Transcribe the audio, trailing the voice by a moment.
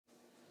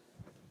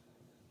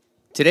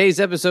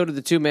Today's episode of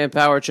the Two-Man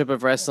Power Trip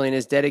of Wrestling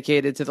is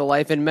dedicated to the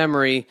life and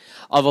memory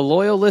of a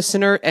loyal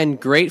listener and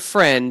great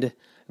friend,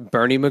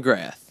 Bernie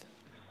McGrath.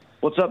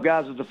 What's up,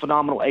 guys? It's the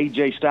phenomenal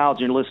AJ Styles,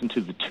 and you're listening to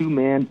the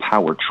Two-Man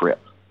Power Trip.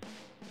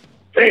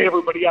 Hey,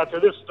 everybody out there,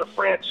 this is the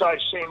franchise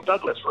Shane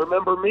Douglas.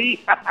 Remember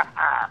me?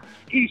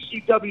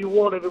 ECW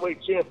World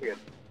Heavyweight Champion,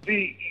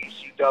 the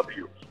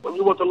ECW. When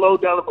you want the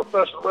lowdown of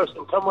professional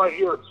wrestling, come right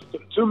here to the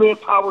Two-Man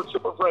Power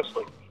Trip of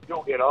Wrestling.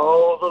 You'll get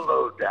all the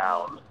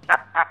lowdown.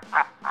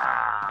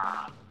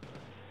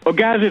 Well,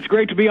 guys, it's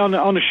great to be on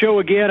the show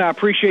again. I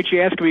appreciate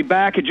you asking me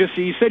back.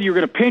 You said you were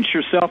going to pinch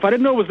yourself. I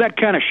didn't know it was that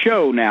kind of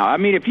show now. I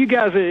mean, if you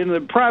guys are in the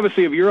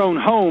privacy of your own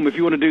home, if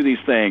you want to do these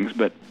things,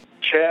 but...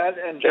 Chad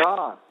and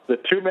John, the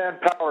Two-Man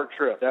Power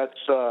Trip. That's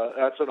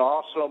an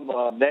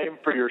awesome name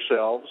for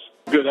yourselves.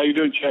 Good. How you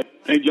doing, Chad?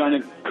 Hey,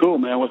 Johnny. Cool,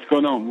 man. What's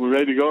going on? We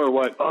ready to go or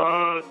what?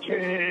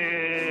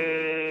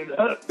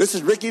 This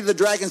is Ricky the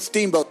Dragon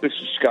Steamboat. This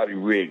is Scotty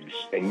Riggs,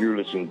 and you're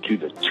listening to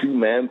the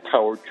Two-Man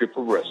Power Trip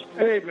of Wrestling.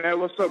 Hey, man.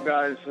 What's up,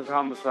 guys? This is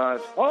Homicide.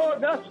 Oh,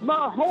 that's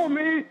my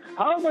homie,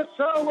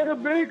 Homicide with a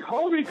big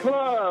homie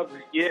club.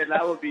 Yeah,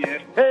 that would be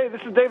it. Hey,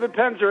 this is David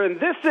Penzer, and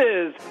this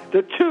is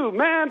the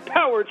Two-Man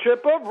Power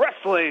Trip of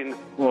Wrestling.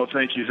 Well,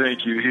 thank you.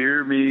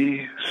 Hear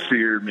me,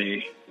 fear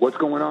me. What's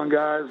going on,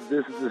 guys?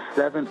 This is the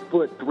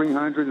 7-foot,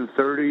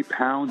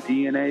 330-pound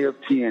DNA of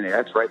TNA.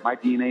 That's right, my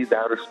DNA is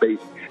outer space.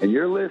 And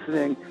you're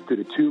listening to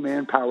the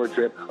Two-Man Power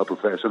Trip of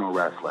professional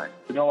wrestling.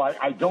 You know,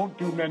 I don't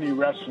do many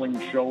wrestling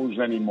shows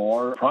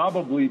anymore,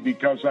 probably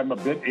because I'm a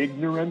bit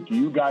ignorant.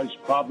 You guys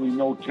probably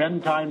know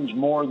 10 times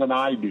more than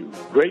I do.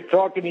 Great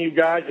talking to you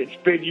guys. It's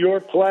been your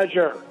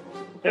pleasure.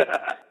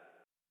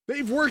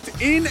 They've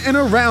worked in and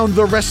around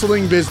the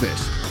wrestling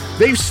business.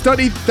 They've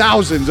studied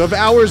thousands of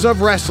hours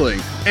of wrestling,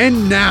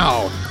 and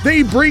now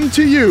they bring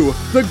to you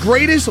the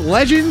greatest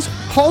legends,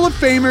 Hall of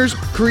Famers,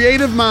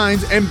 creative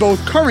minds, and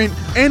both current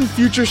and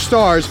future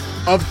stars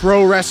of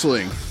pro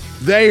wrestling.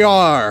 They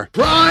are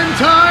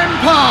Primetime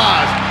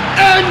Paz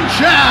and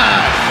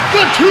Chad,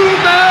 the Two-Man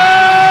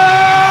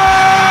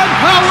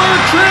Power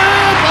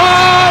Trip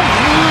of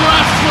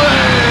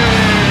Wrestling.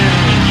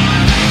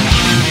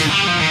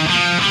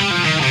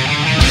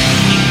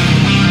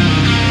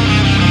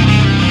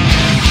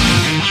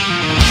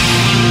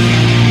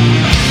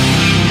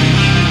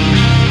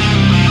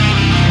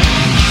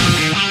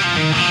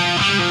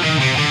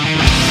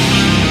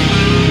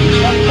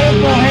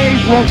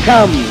 Haze will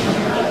come,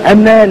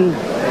 and then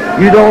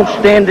you don't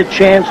stand a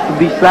chance to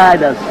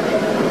beside us,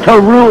 to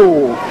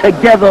rule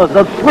together,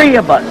 the three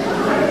of us.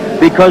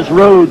 Because,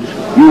 Rhodes,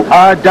 you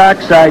are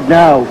Darkseid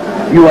now.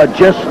 You are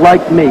just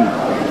like me.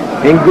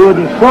 And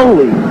Gordon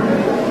Foley,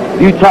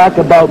 you talk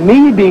about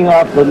me being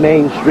off the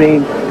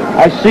mainstream.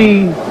 I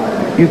see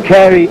you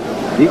carry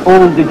the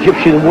old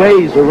Egyptian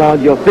ways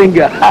around your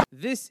finger.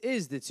 This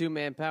is the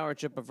Two-Man Power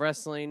Trip of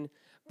Wrestling,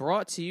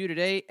 brought to you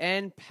today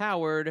and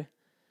powered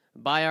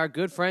by our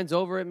good friends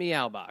over at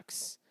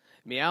Meowbox.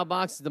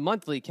 Meowbox is the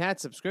monthly cat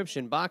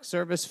subscription box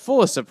service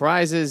full of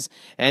surprises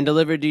and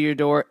delivered to your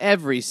door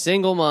every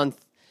single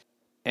month.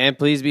 And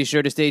please be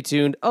sure to stay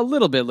tuned a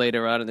little bit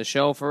later on in the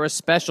show for a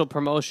special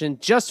promotion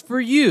just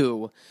for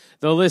you,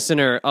 the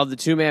listener of the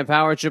Two-Man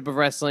Power Trip of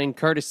Wrestling,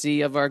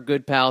 courtesy of our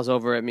good pals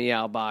over at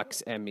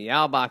Meowbox and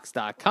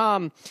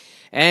Meowbox.com.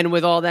 And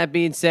with all that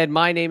being said,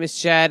 my name is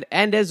Chad,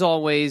 and as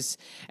always,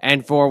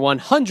 and for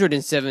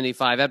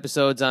 175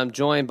 episodes, I'm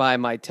joined by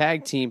my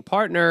tag team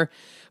partner,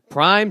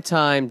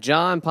 Primetime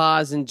John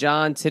Paz and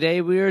John.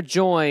 Today we are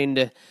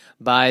joined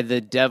by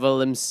the devil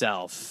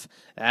himself.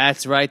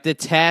 That's right, the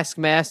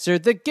Taskmaster,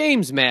 the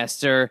Games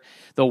Master,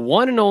 the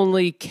one and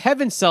only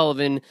Kevin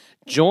Sullivan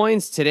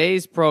joins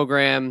today's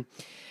program.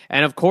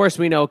 And of course,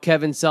 we know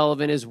Kevin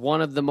Sullivan is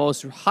one of the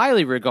most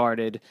highly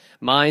regarded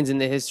minds in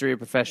the history of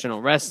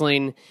professional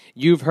wrestling.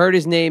 You've heard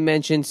his name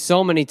mentioned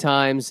so many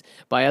times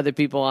by other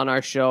people on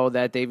our show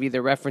that they've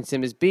either referenced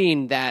him as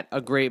being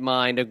a great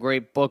mind, a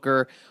great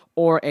booker,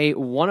 or a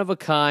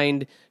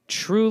one-of-a-kind,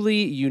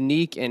 truly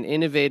unique and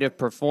innovative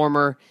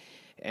performer.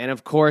 And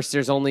of course,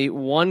 there's only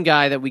one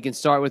guy that we can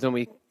start with when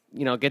we,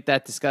 get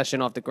that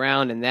discussion off the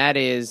ground, and that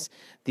is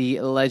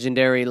the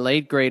legendary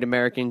late great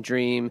American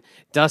Dream,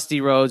 Dusty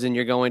Rhodes, and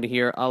you're going to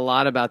hear a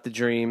lot about the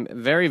Dream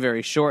very,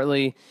 very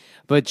shortly.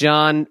 But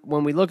John,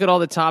 when we look at all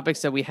the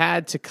topics that we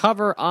had to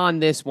cover on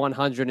this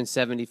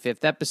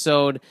 175th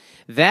episode,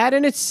 that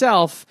in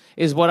itself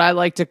is what I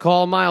like to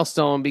call a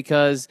milestone,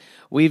 because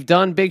we've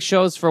done big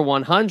shows for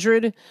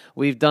 100,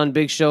 we've done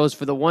big shows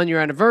for the 1-year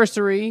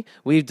anniversary,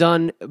 we've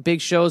done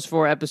big shows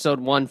for episode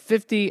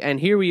 150,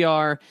 and here we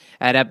are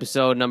at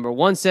episode number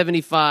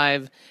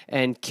 175,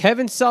 and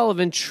Kevin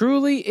Sullivan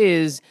truly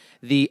is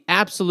the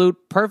absolute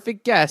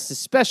perfect guest,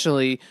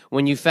 especially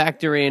when you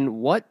factor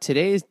in what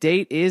today's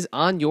date is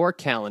on your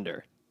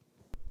calendar.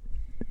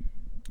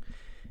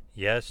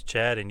 Yes,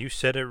 Chad, and you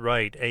said it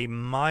right. A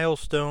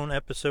milestone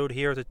episode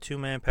here at the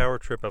Two-Man Power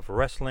Trip of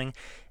Wrestling,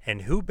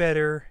 and who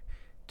better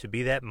to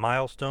be that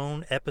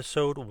milestone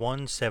episode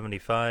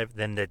 175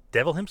 than the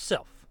devil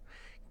himself,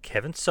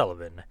 Kevin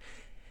Sullivan.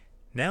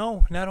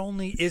 Now, not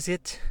only is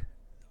it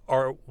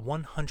our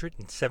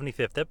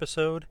 175th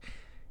episode.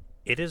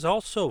 It is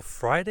also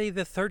Friday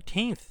the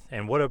 13th,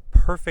 and what a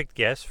perfect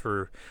guest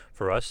for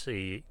us,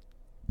 a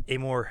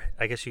more,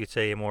 I guess you could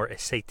say, a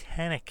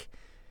satanic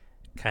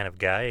kind of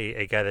guy,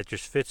 a guy that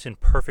just fits in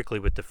perfectly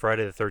with the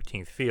Friday the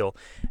 13th feel,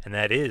 and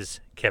that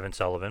is Kevin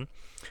Sullivan,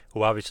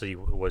 who obviously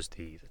was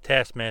the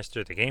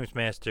Taskmaster, the Games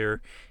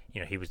Master.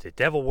 He was the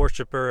devil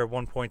worshiper at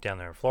one point down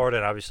there in Florida,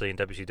 and obviously in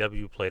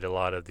WCW played a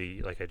lot of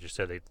the, like I just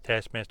said, the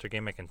Taskmaster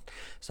gimmick and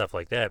stuff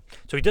like that.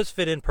 So he does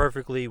fit in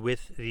perfectly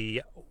with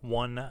the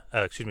Friday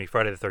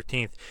the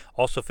 13th.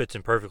 Also fits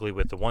in perfectly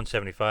with the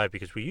 175,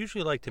 because we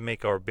usually like to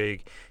make our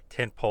big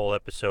tentpole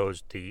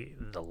episodes, the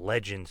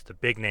legends, the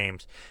big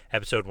names.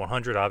 Episode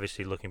 100,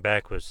 obviously looking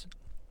back, was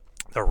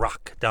The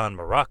Rock, Don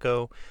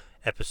Morocco.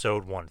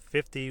 Episode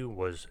 150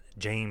 was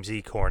James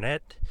E.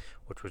 Cornette,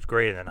 which was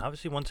great. And then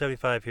obviously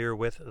 175 here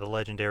with the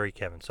legendary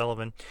Kevin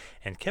Sullivan.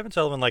 And Kevin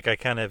Sullivan, like I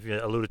kind of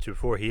alluded to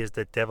before, he is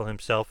the devil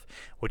himself,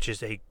 which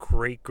is a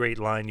great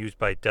line used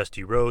by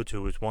Dusty Rhodes,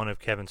 who was one of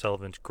Kevin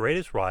Sullivan's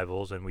greatest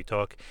rivals. And we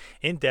talk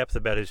in depth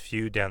about his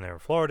feud down there in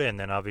Florida, and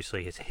then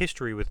obviously his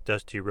history with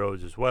Dusty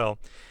Rhodes as well.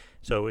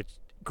 So it's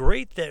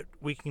great that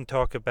we can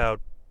talk about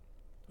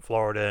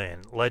Florida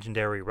and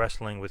legendary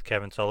wrestling with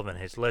Kevin Sullivan,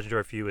 his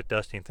legendary feud with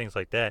Dusty and things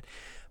like that.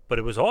 But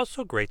it was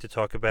also great to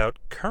talk about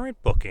current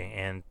booking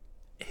and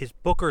his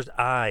booker's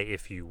eye,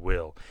 if you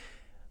will.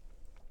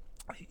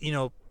 We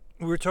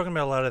were talking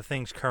about a lot of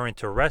things current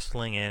to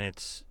wrestling, and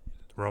it's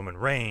Roman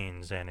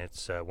Reigns, and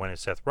it's when is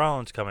Seth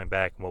Rollins coming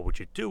back, and what would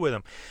you do with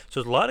him? So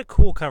there's a lot of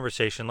cool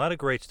conversation, a lot of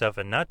great stuff,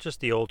 and not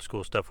just the old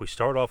school stuff. We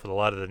start off with a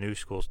lot of the new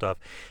school stuff,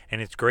 and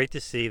it's great to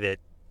see that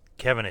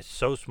Kevin is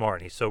so smart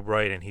and he's so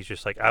bright, and he's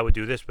just like, I would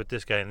do this with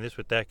this guy and this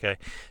with that guy.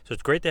 So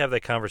it's great to have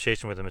that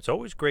conversation with him. It's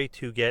always great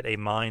to get a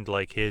mind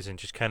like his and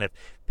just kind of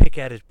pick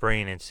at his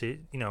brain and see,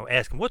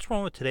 ask him, what's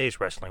wrong with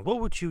today's wrestling? What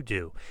would you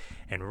do?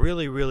 And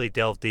really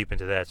delve deep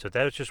into that. So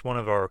that was just one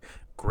of our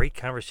great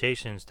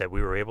conversations that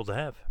we were able to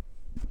have.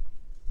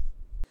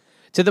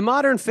 To the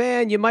modern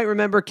fan, you might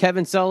remember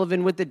Kevin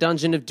Sullivan with the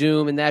Dungeon of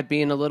Doom, and that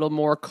being a little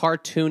more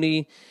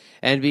cartoony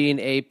and being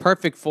a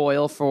perfect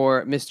foil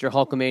for Mr.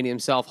 Hulkamania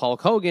himself,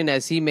 Hulk Hogan,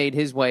 as he made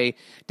his way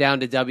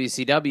down to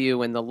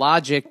WCW. And the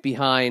logic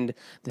behind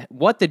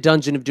what the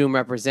Dungeon of Doom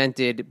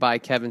represented by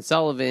Kevin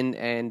Sullivan,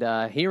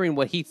 and hearing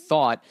what he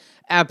thought,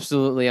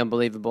 absolutely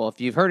unbelievable. If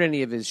you've heard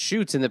any of his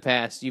shoots in the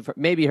past, you've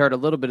maybe heard a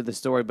little bit of the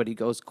story, but he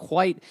goes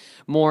quite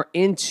more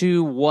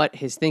into what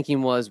his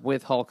thinking was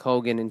with Hulk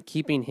Hogan and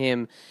keeping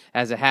him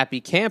as a happy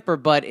camper.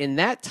 But in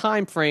that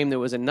time frame, there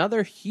was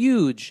another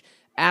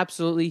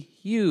absolutely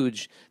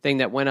huge thing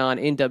that went on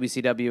in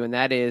WCW, and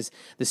that is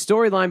the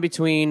storyline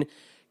between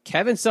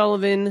Kevin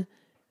Sullivan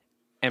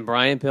and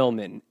Brian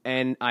Pillman.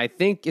 And I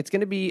think it's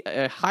going to be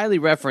highly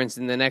referenced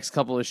in the next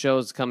couple of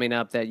shows coming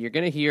up, that you're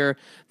going to hear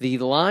the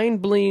line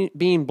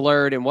being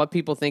blurred and what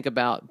people think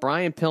about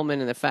Brian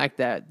Pillman, and the fact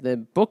that the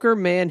Booker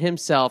man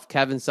himself,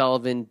 Kevin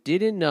Sullivan,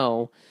 didn't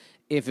know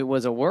if it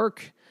was a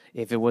work,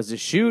 if it was a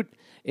shoot,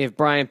 if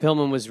Brian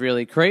Pillman was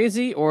really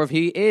crazy, or if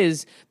he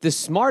is the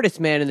smartest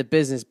man in the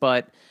business.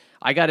 But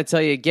I got to tell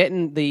you,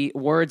 getting the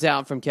words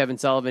out from Kevin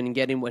Sullivan and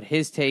getting what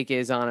his take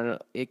is on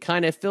it, it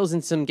kind of fills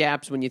in some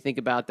gaps when you think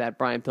about that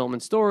Brian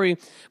Pillman story.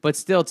 But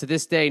still, to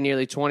this day,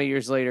 nearly 20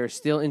 years later,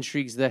 still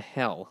intrigues the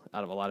hell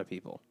out of a lot of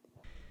people.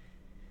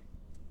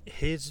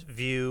 His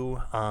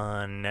view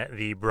on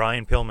the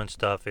Brian Pillman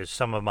stuff is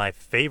some of my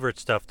favorite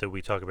stuff that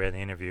we talk about in the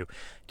interview.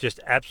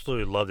 Just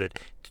absolutely loved it.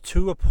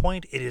 To a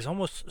point, it is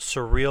almost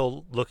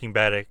surreal looking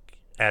back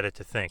at it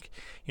to think.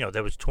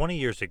 That was 20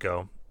 years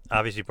ago.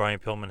 Obviously, Brian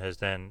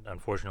Pillman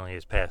unfortunately,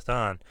 has passed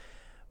on.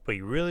 But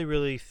you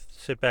really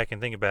sit back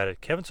and think about it.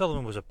 Kevin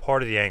Sullivan was a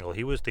part of the angle.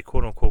 He was the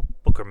quote-unquote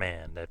Booker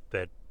man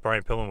that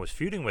Brian Pillman was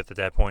feuding with at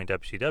that point in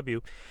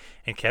WCW.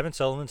 And Kevin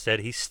Sullivan said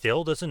he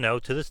still doesn't know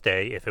to this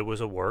day if it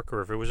was a work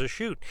or if it was a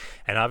shoot.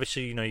 And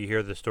obviously, you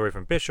hear the story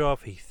from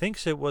Bischoff. He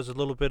thinks it was a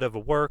little bit of a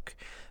work,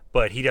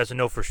 but he doesn't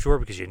know for sure,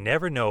 because you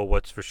never know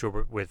what's for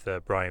sure with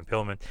Brian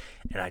Pillman.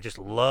 And I just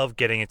love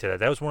getting into that.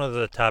 That was one of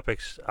the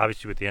topics,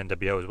 obviously, with the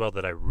NWO as well,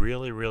 that I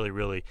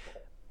really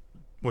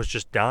was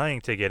just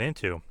dying to get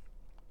into.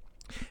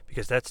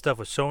 Because that stuff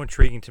was so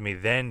intriguing to me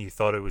then. You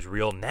thought it was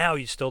real. Now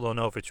you still don't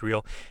know if it's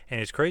real. And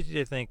it's crazy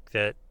to think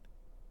that,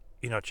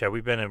 Chad,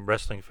 we've been a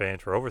wrestling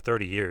fans for over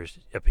 30 years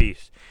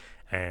apiece.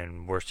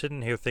 And we're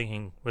sitting here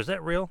thinking, was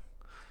that real?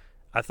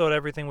 I thought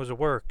everything was a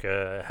work.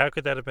 How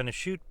could that have been a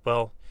shoot?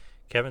 Well,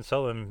 Kevin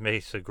Sullivan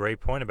makes a great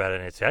point about it.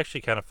 And it's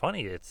actually kind of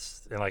funny.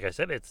 And like I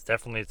said, it's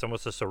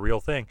almost a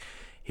surreal thing.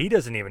 He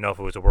doesn't even know if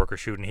it was a work or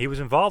shoot, and he was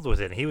involved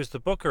with it, and he was the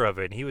booker of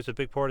it, and he was a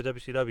big part of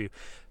WCW.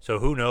 So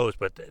who knows?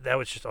 But that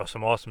was just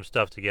some awesome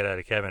stuff to get out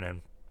of Kevin.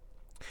 And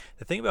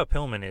the thing about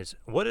Pillman is,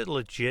 what a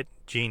legit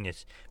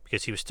genius,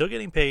 because he was still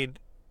getting paid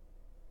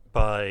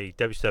by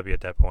WCW at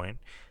that point.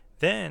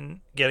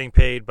 then getting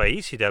paid by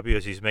ECW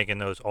as he's making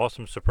those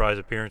awesome surprise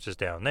appearances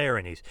down there,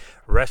 and he's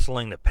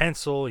wrestling the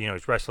pencil,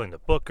 he's wrestling the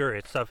booker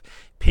and stuff,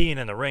 peeing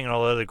in the ring and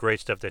all the other great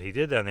stuff that he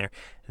did down there.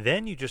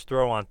 Then you just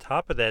throw on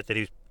top of that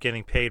he's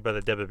getting paid by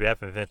the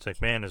WWF and Vince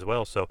McMahon as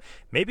well. So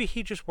maybe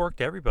he just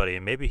worked everybody,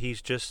 and maybe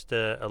he's just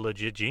a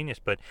legit genius.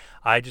 But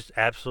I just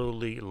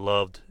absolutely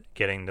loved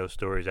getting those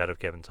stories out of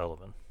Kevin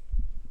Sullivan.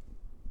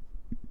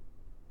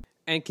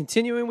 And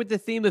continuing with the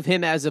theme of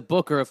him as a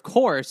booker, of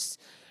course,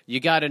 you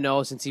got to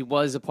know, since he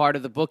was a part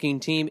of the booking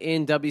team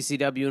in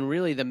WCW and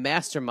really the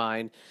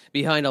mastermind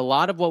behind a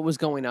lot of what was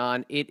going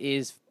on, it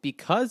is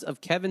because of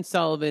Kevin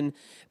Sullivan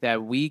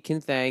that we can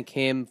thank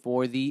him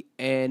for the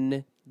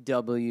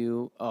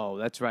NWO.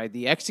 That's right.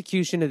 The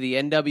execution of the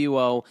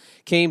NWO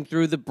came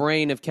through the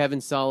brain of Kevin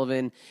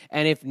Sullivan.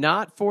 And if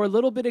not for a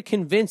little bit of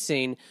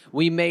convincing,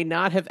 we may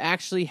not have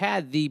actually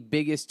had the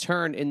biggest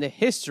turn in the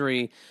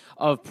history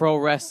of pro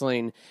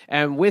wrestling.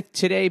 And with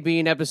today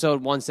being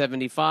episode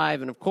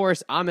 175, and of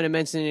course, I'm going to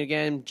mention it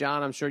again.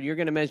 John, I'm sure you're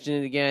going to mention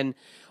it again.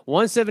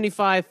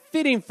 175,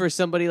 fitting for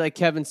somebody like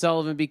Kevin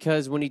Sullivan,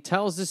 because when he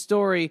tells the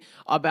story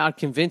about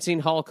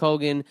convincing Hulk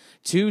Hogan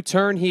to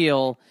turn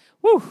heel,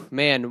 whew,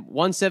 man,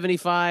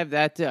 175,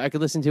 that I could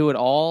listen to it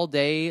all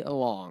day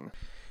long.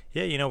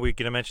 Yeah, we're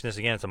going to mention this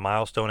again. It's a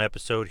milestone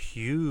episode,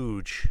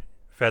 huge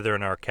feather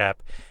in our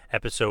cap,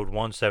 episode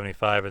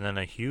 175, and then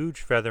a huge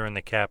feather in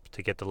the cap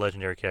to get the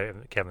legendary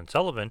Kevin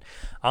Sullivan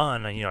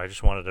on. I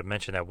just wanted to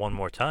mention that one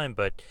more time,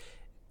 but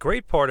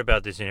great part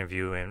about this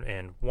interview,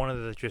 and one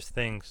of the just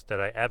things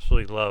that I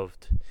absolutely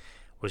loved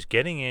was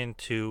getting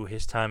into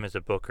his time as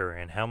a booker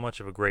and how much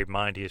of a great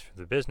mind he is for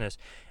the business.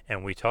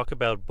 And we talk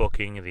about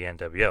booking the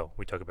NWO.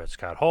 We talk about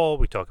Scott Hall.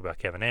 We talk about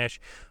Kevin Nash.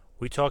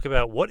 We talk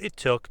about what it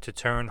took to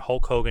turn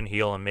Hulk Hogan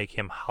heel and make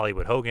him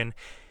Hollywood Hogan,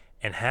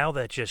 and how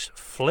that just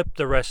flipped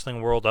the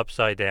wrestling world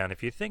upside down.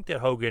 If you think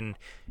that Hogan,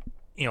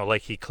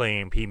 like he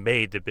claimed, he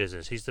made the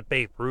business, he's the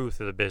Babe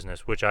Ruth of the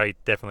business, which I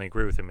definitely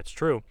agree with him, it's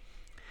true.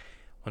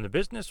 When the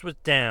business was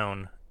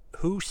down,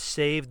 who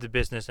saved the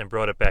business and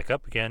brought it back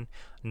up again?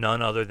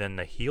 None other than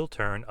the heel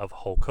turn of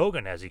Hulk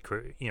Hogan, as he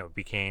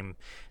became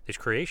this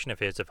creation of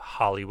his of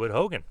Hollywood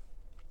Hogan.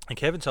 And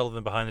Kevin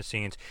Sullivan, behind the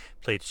scenes,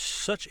 played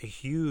such a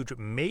huge,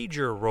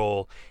 major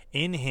role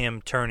in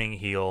him turning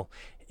heel,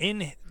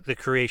 in the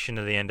creation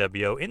of the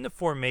NWO, in the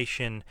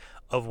formation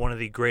of one of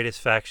the greatest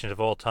factions of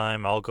all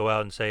time. I'll go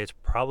out and say it's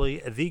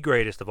probably the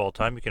greatest of all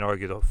time. You can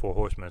argue the Four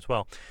Horsemen as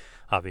well,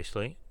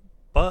 obviously.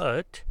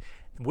 But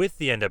with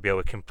the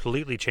NWO, it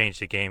completely changed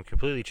the game,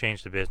 completely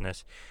changed the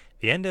business.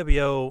 The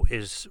NWO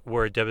is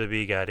where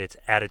WWE got its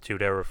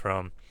attitude era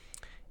from.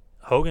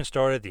 Hogan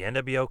started, the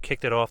NWO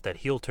kicked it off. That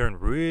heel turn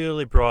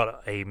really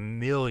brought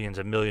millions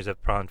and millions of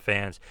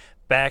fans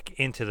back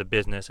into the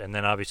business. And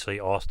then obviously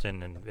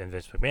Austin and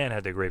Vince McMahon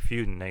had their great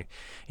feud, and they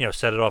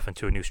set it off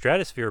into a new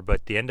stratosphere.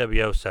 But the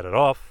NWO set it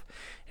off.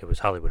 It was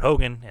Hollywood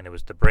Hogan, and it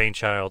was the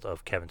brainchild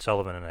of Kevin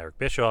Sullivan and Eric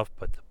Bischoff.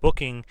 But the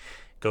booking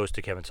goes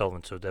to Kevin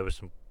Sullivan. So there was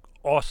some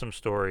awesome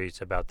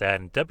stories about that.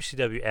 And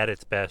WCW at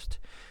its best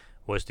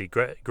was the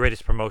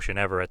greatest promotion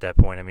ever at that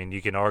point. I mean,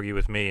 you can argue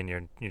with me, and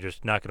you're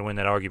just not going to win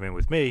that argument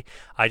with me.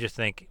 I just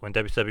think when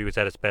WCW was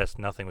at its best,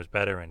 nothing was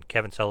better, and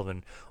Kevin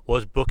Sullivan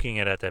was booking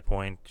it at that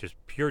point. Just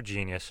pure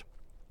genius.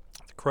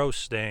 The Crow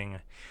Sting,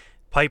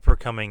 Piper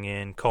coming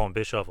in, calling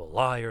Bischoff a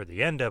liar, the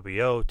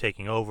NWO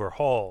taking over,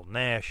 Hall,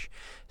 Nash,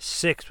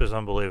 Syxx was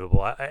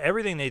unbelievable.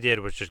 Everything they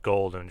did was just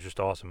gold and just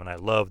awesome, and I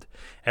loved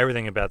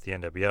everything about the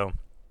NWO.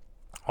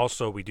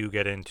 Also, we do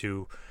get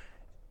into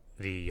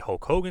the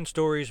Hulk Hogan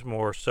stories,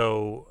 more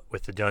so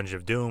with the Dungeon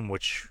of Doom,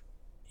 which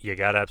you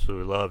gotta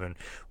absolutely love, and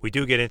we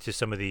do get into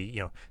some of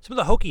the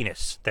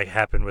hokiness that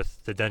happened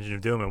with the Dungeon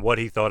of Doom and what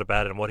he thought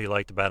about it and what he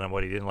liked about it and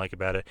what he didn't like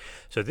about it.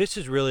 So this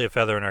is really a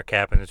feather in our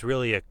cap, and it's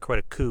really quite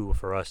a coup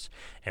for us,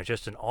 and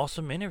just an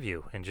awesome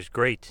interview, and just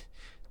great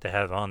to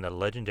have on the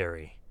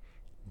legendary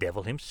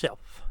devil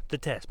himself, the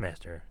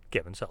Taskmaster,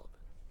 Kevin Sullivan.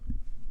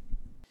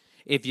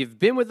 If you've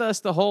been with us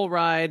the whole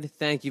ride,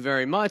 thank you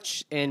very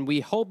much, and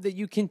we hope that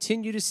you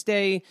continue to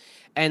stay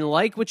and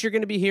like what you're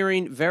going to be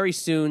hearing very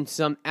soon.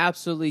 Some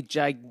absolutely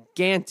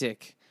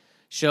gigantic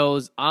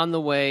shows on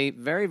the way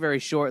very, very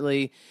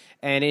shortly,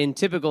 and in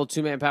typical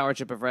two-man power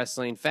trip of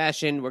wrestling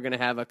fashion, we're going to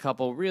have a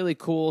couple really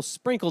cool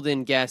sprinkled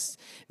in guests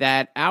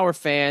that our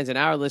fans and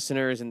our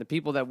listeners and the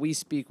people that we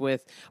speak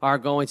with are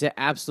going to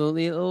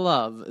absolutely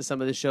love. Some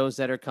of the shows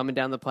that are coming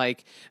down the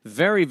pike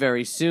very,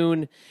 very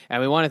soon,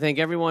 and we want to thank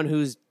everyone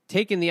who's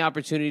taking the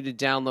opportunity to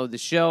download the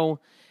show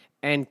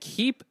and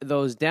keep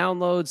those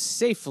downloads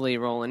safely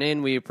rolling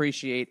in. We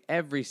appreciate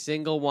every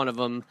single one of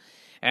them.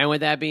 And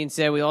with that being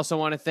said, we also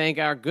want to thank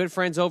our good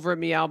friends over at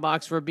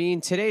Meowbox for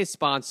being today's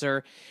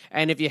sponsor.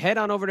 And if you head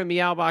on over to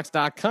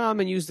Meowbox.com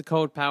and use the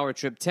code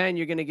PowerTrip10,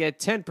 you're going to get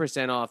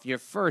 10% off your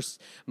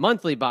first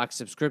monthly box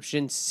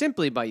subscription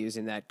simply by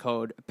using that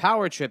code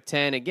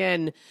PowerTrip10.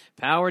 Again,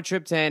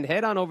 PowerTrip10.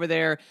 Head on over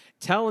there.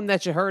 Tell them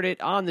that you heard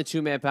it on the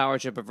two-man power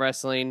trip of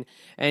wrestling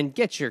and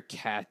get your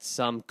cat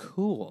some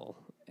cool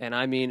And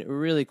I mean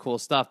really cool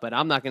stuff, but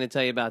I'm not going to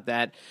tell you about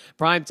that.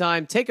 Prime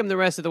time, take him the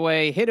rest of the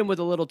way, hit him with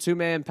a little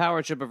two-man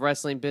power trip of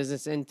wrestling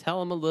business, and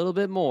tell him a little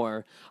bit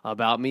more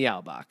about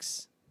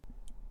Meowbox.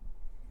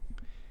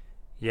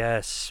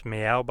 Yes,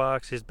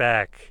 Meowbox is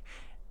back.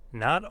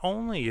 Not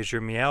only is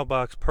your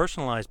Meowbox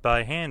personalized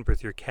by hand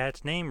with your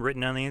cat's name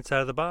written on the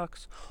inside of the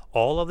box,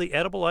 all of the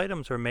edible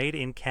items are made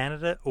in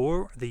Canada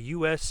or the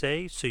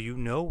USA, so you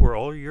know where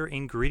all your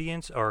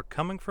ingredients are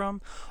coming from.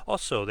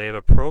 Also, they have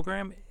a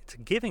program, it's a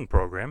giving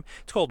program.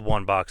 It's called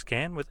One Box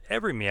Can. With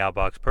every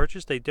Meowbox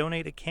purchase, they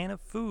donate a can of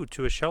food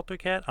to a shelter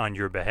cat on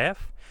your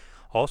behalf.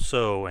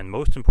 Also, and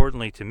most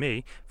importantly to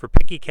me, for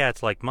picky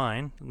cats like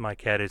mine, my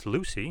cat is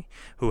Lucy,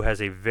 who has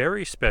a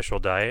very special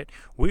diet,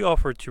 we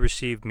offer to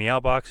receive Meow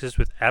Boxes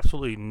with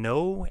absolutely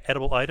no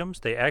edible items.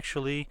 They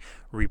actually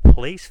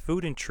replace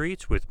food and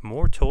treats with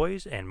more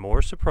toys and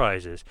more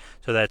surprises.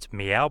 So that's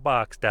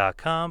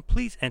meowbox.com.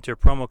 Please enter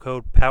promo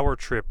code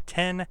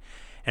POWERTRIP10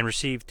 and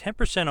receive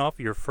 10%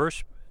 off your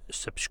first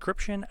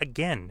subscription.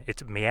 Again,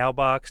 it's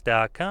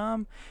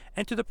meowbox.com.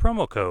 Enter the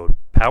promo code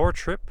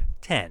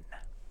POWERTRIP10.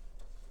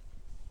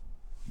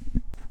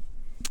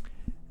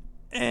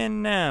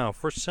 And now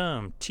for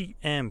some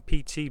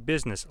TMPT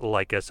business.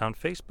 Like us on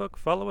Facebook,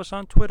 follow us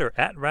on Twitter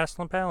at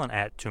WrestlingPal and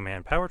at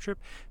 2Man Power Trip.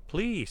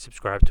 Please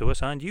subscribe to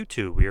us on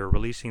YouTube. We are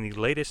releasing the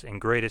latest and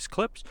greatest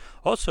clips.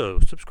 Also,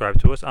 subscribe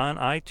to us on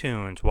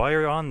iTunes. While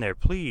you're on there,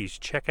 please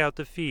check out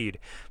the feed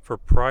for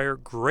prior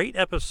great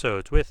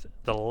episodes with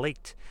the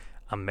late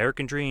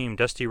American Dream,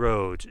 Dusty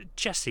Rhodes,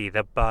 Jesse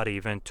the Body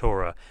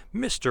Ventura,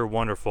 Mr.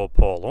 Wonderful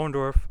Paul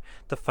Orndorff,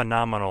 the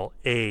phenomenal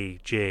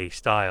AJ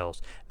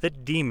Styles, the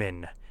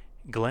Demon,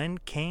 Glenn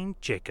Kane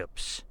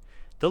Jacobs,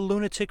 the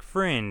Lunatic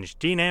Fringe,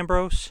 Dean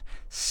Ambrose,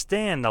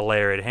 Stan the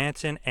Laird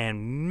Hansen,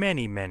 and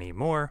many, many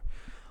more.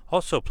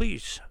 Also,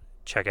 please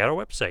check out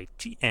our website,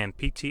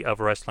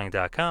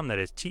 tmptofwrestling.com. That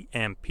is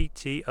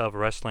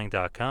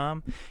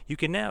tmptofwrestling.com. You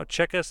can now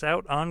check us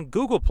out on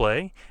Google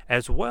Play,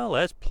 as well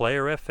as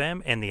Player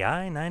FM and the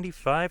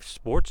I-95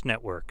 Sports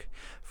Network.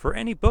 For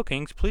any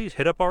bookings, please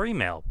hit up our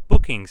email,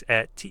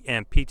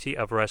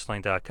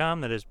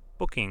 bookings@tmptofwrestling.com. That is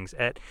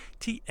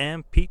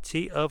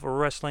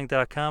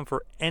bookings@tmptofwrestling.com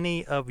for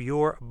any of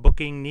your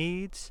booking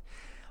needs.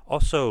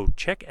 Also,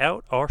 check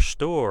out our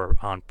store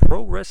on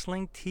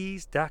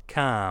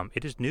ProWrestlingTees.com.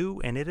 It is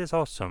new and it is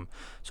awesome.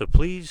 So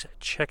please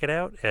check it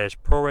out as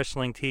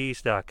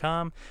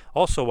ProWrestlingTees.com.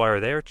 Also, while you're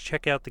there,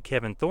 check out the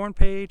Kevin Thorne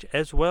page,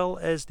 as well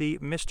as the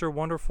Mr.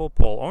 Wonderful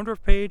Paul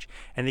Orndorff page,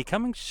 and the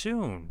coming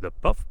soon, the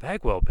Buff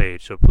Bagwell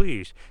page. So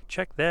please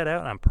check that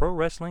out on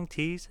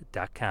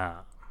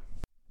ProWrestlingTees.com.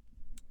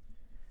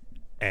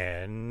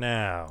 And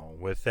now,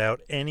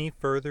 without any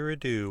further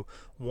ado,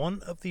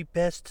 one of the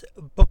best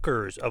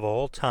bookers of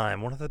all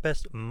time, one of the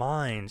best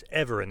minds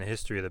ever in the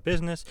history of the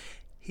business.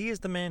 He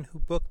is the man who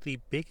booked the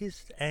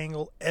biggest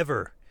angle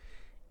ever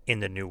in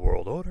the New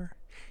World Order.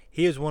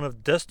 He is one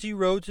of Dusty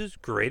Rhodes'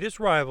 greatest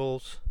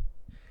rivals.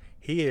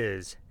 He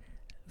is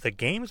the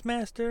Games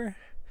Master,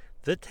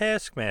 the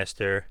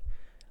Taskmaster,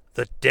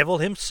 the Devil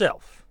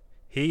himself.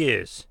 He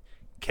is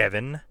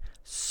Kevin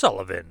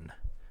Sullivan.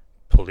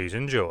 Please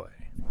enjoy.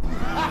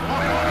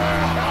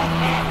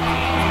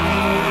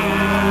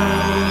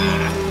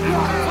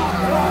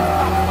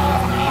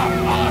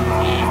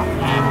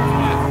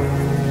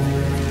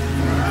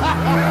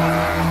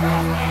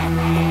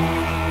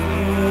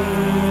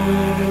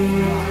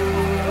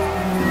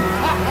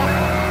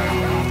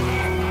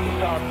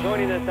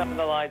 Joining us on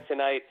the line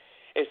tonight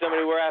is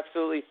somebody we're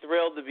absolutely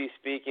thrilled to be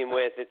speaking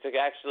with. It's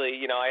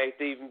actually, I hate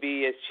to even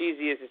be as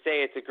cheesy as to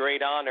say it's a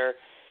great honor.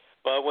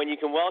 But when you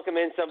can welcome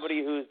in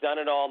somebody who's done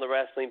it all in the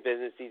wrestling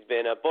business, he's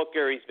been a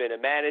booker, he's been a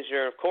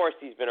manager, of course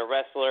he's been a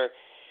wrestler,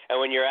 and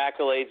when your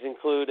accolades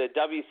include a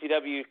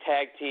WCW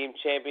Tag Team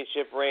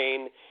Championship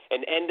reign,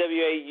 an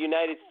NWA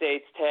United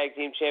States Tag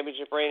Team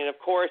Championship reign, and of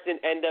course an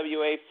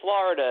NWA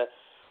Florida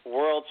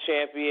World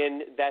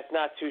Champion, that's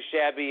not too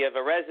shabby of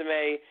a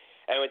resume.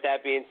 And with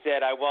that being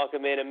said, I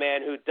welcome in a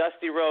man who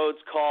Dusty Rhodes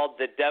called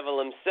the Devil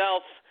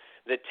himself,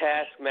 the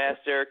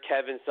Taskmaster,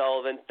 Kevin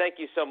Sullivan. Thank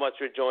you so much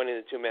for joining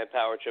the Two-Man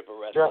Power Trip of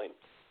Wrestling.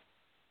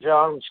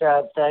 John,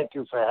 Chad, thank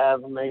you for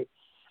having me.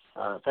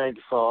 Thank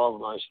you for all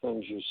the nice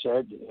things you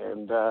said.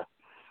 And,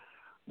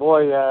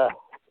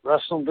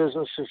 wrestling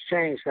business has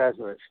changed,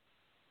 hasn't it?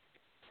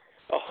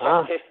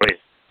 Oh,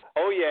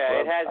 yeah,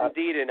 it has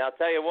indeed. And I'll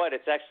tell you what,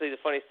 it's actually the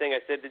funniest thing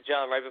I said to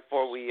John right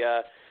before we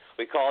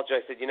called you.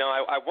 I said,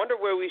 I wonder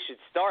where we should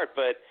start,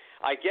 but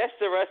I guess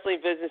the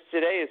wrestling business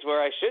today is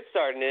where I should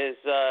start, and is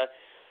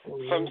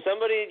from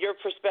somebody, your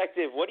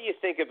perspective, what do you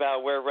think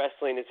about where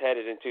wrestling is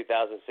headed in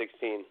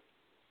 2016?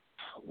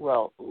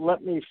 Well,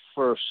 let me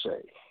first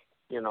say,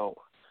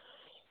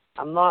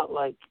 I'm not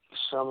like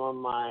some of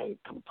my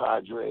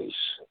compadres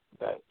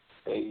that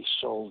they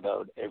sold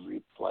out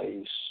every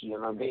place, you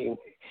know what I mean?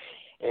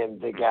 And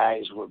the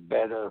guys were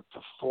better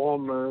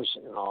performers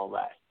and all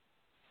that.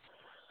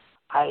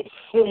 I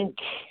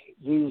think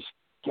these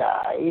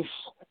guys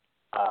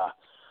are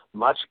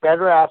much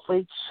better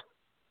athletes.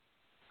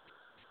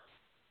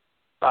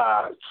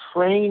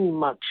 trained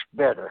much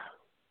better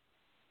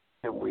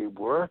than we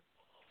were.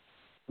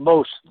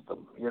 Most of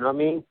them, you know what I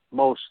mean?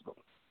 Most of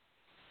them.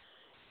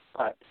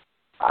 But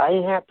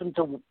I happened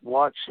to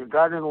watch, I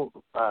got in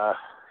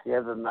the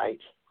other night,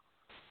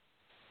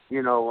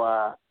 you know,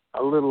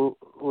 a little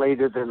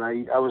later than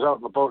I was out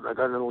in the boat and I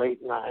got in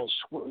late and I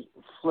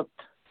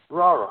flipped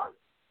Raw on.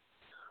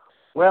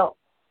 Well,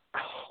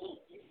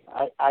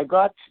 I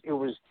got, it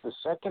was the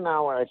second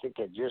hour, I think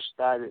it just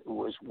started, it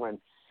was when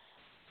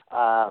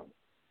the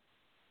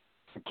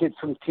kid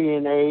from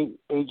TNA,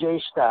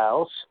 AJ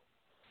Styles,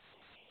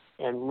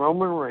 and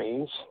Roman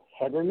Reigns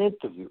had an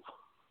interview.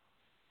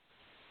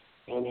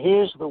 And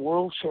here's the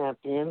world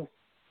champion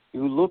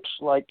who looks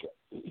like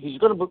he's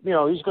going to, you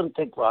know, he's going to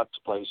take Rock's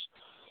place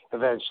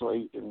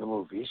eventually in the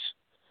movies.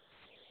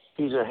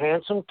 He's a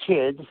handsome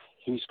kid.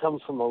 He's come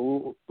from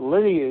a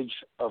lineage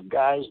of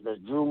guys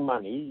that drew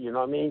money, you know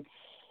what I mean?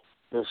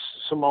 The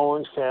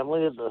Samoan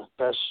family are the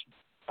best.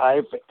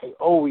 I've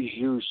always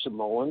used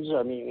Samoans,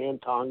 I mean, and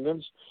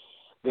Tongans.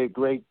 They're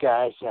great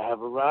guys to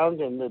have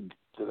around and the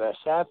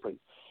best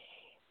athletes.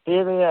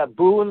 Here they are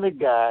booing the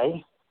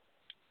guy,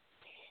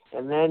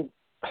 and then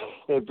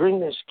they bring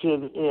this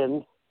kid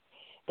in,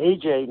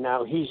 AJ.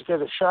 Now, he's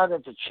got a shot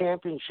at the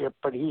championship,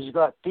 but he's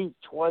got beat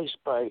twice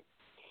by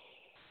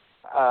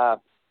a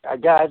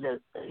guy that,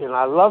 you know,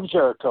 I love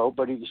Jericho,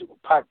 but he's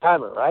a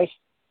part-timer, right?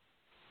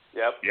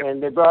 Yep.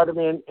 And they brought him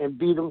in and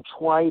beat him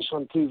twice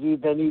on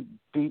TV. Then he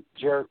beat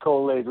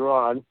Jericho later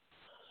on.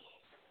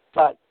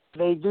 But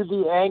they do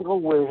the angle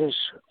where his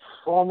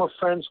former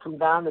friends come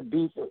down and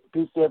beat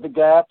the other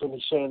guy up, and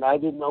he's saying, I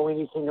didn't know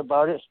anything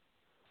about it.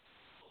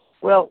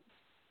 Well,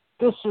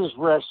 this is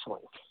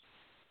wrestling.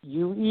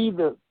 You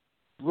either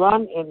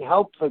run and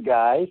help the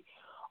guy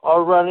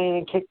or run in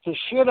and kick the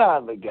shit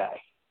out of the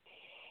guy.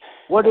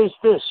 What is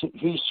this?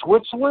 He's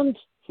Switzerland?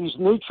 He's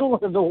neutral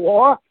in the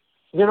war?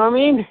 You know what I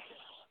mean?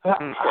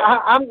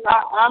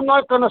 I'm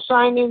not going to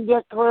sign in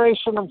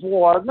declaration of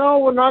war. No,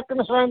 we're not going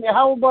to sign.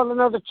 How about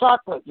another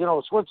chocolate? You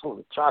know,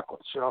 Switzerland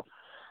chocolates, you know.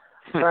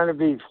 Trying to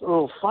be a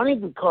little funny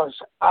because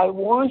I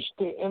watched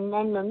it, and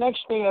then the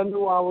next day I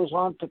knew I was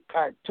on to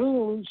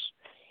cartoons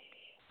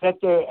that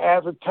they're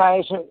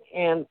advertising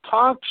and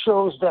talk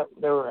shows that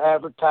they were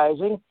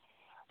advertising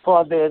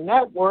for their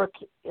network.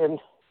 And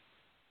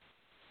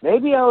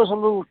maybe I was a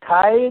little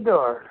tired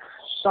or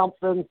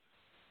something.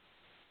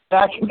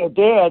 Back in the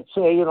day, I'd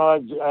say, you know,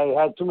 I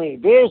had too many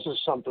beers or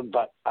something,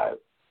 but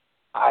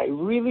I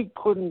really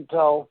couldn't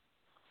tell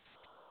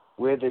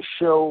where the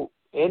show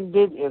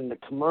ended and the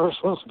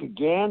commercials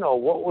began,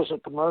 or what was a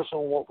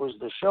commercial and what was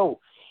the show.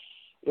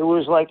 It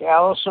was like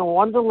Alice in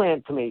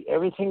Wonderland to me.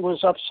 Everything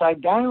was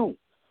upside down.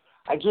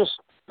 I'm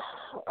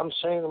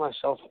saying to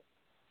myself,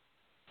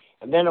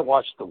 and then I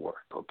watched the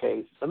work,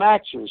 okay? The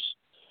matches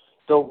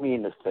don't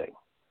mean a thing.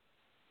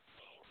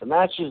 The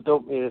matches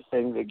don't mean a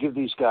thing. They give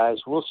these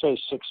guys, we'll say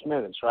 6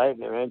 minutes, right?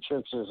 And their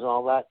entrances and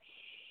all that.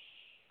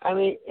 I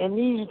mean, and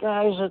these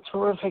guys are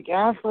terrific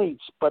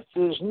athletes, but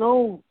there's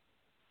no,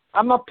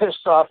 I'm not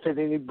pissed off at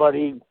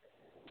anybody.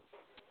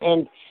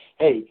 And,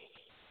 hey,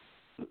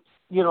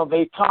 you know,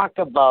 they talk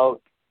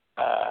about,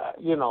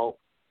 you know,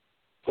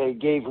 they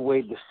gave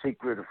away the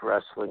secret of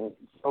wrestling.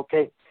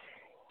 Okay.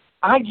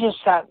 I just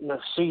happened to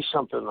see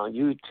something on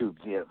YouTube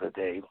the other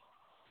day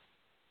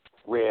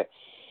where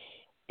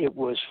it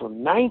was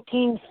from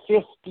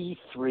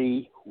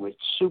 1953 with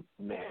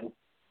Superman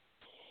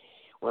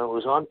when it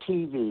was on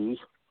TV.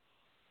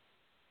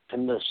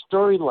 And the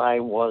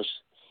storyline was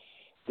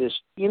this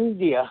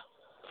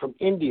from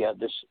India,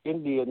 this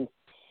Indian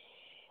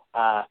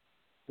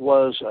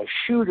was a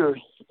shooter,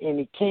 and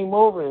he came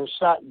over and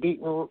started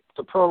beating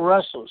the pro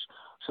wrestlers.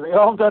 So they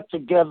all got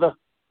together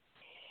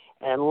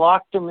and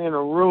locked him in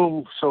a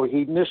room so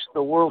he missed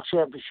the World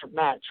Championship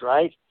match,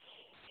 right?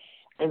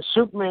 And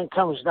Superman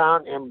comes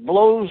down and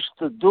blows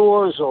the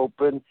doors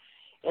open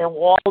and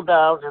wall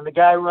down, and the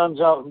guy runs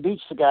out and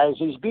beats the guy. As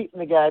he's beating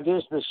the guy,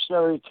 there's the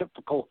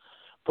stereotypical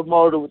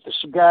promoter with the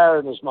cigar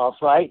in his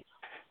mouth, right?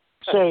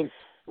 Saying,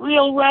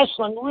 real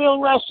wrestling,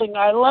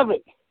 I love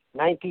it.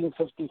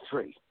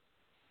 1953.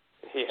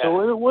 Yeah.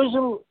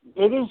 So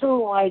it isn't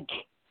like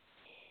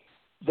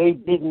they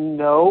didn't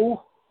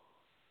know,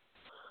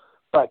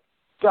 but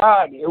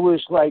God, it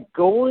was like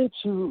it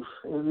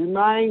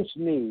reminds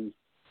me,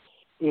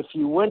 if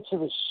you went to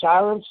the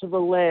Silence of the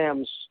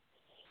Lambs,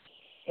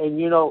 and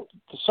you know,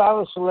 the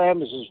Silence of the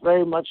Lambs is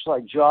very much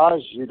like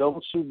Jaws. You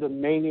don't see the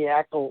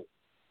maniacal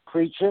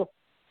creature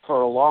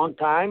for a long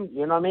time,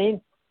 you know what I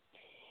mean?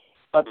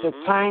 But the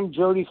time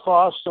Jodie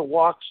Foster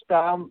walks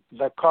down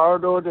the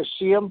corridor to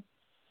see him,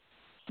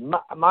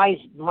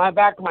 my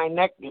back of my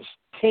neck is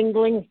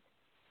tingling,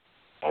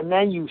 and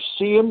then you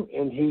see him,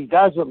 and he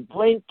doesn't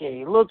blink, and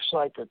he looks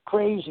like a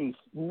crazy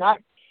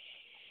nut,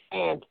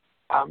 and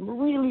I'm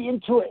really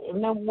into it.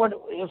 And then what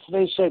if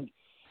they said,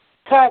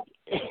 cut,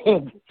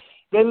 and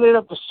they lit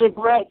up a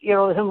cigarette, you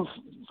know, him,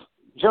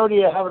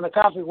 Jodie are having a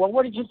coffee. Well,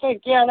 what did you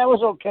think? Yeah, that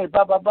was okay,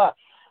 blah, blah, blah.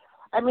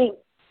 I mean,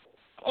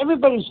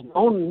 everybody's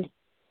moaning,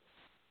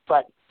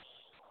 but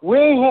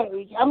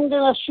I'm going to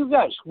ask you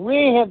guys,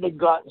 where have they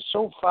gotten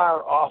so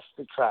far off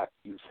the track,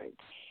 do you think?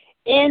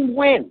 And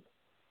when?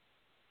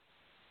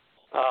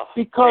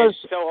 Because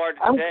it's so hard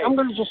to say. I'm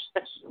going to just,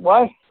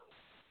 what?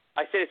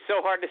 I said it's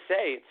so hard to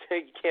say.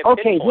 You can't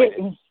Okay, pinpoint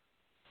it.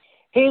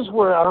 here's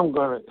what I'm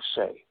going to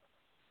say.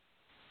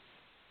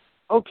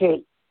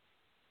 Okay,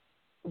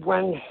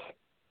 when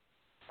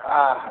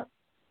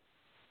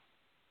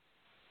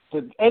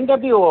the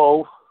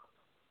NWO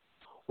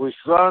was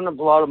drawing a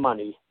lot of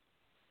money,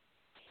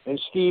 and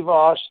Steve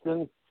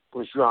Austin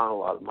was drawing a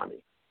lot of money,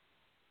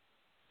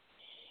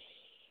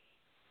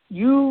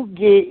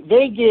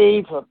 they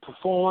gave a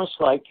performance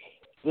like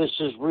this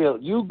is real.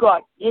 You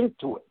got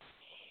into it.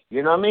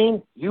 You know what I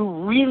mean? You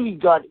really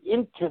got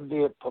into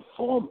their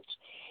performance.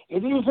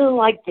 It isn't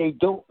like they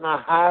don't know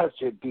how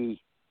to be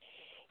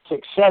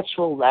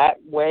successful that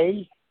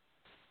way.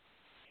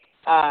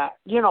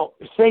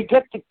 If they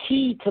get the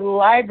key to the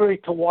library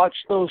to watch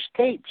those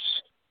tapes.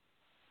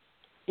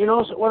 You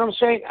know what I'm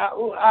saying?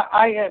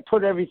 I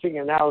put everything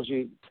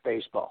analogy to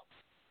baseball.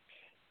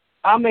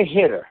 I'm a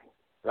hitter,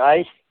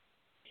 right?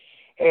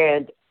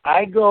 And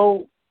I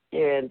go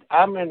and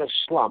I'm in a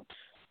slump.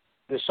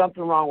 There's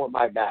something wrong with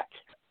my bat.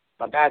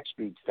 My bat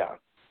speed's down.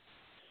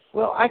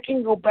 Well, I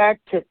can go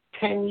back to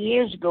 10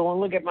 years ago and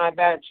look at my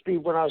bat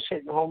speed when I was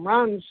hitting home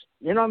runs.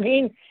 You know what I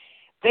mean?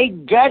 They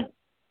got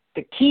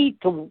the key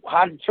to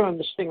how to turn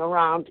this thing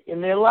around in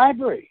their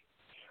library.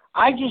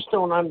 I just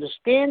don't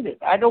understand it.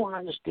 I don't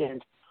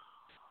understand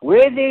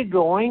where they're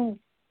going.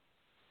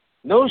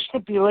 No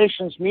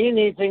stipulations mean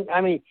anything.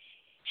 I mean,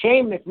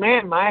 Shane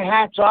McMahon, my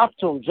hat's off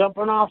to him,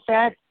 jumping off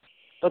that.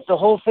 But the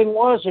whole thing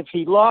was, if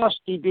he lost,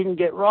 he didn't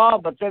get Raw,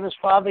 but then his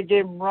father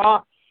gave him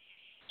Raw.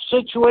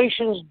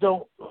 Situations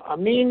don't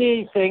mean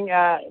anything.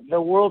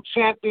 The world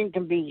champion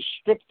can be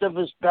stripped of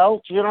his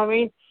belt, you know what I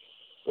mean?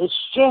 It's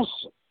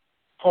just,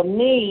 to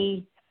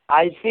me,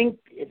 I think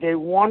they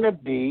want to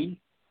be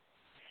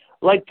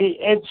like the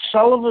Ed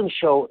Sullivan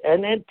Show,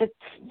 an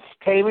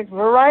entertainment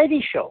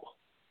variety show.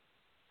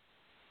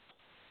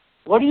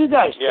 What do you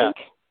guys think?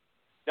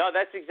 No,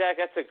 that's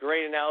a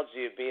great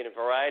analogy of being a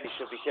variety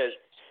show, because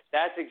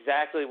that's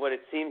exactly what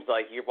it seems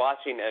like. You're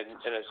watching,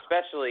 and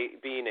especially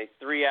being a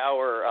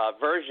 3-hour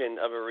version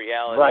of a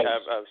reality,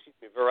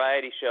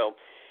 variety show,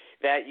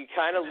 that you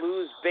kind of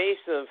lose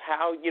base of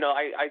how,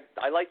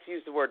 I like to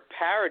use the word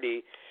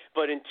parody,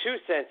 but in two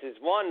senses.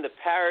 One, the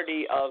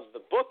parody of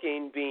the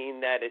booking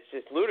being that it's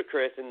just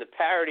ludicrous, and the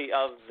parody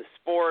of the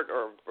sport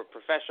or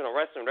professional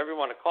wrestling, whatever you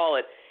want to call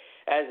it,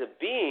 as a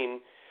being.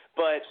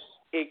 But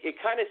it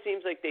kind of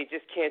seems like they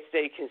just can't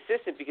stay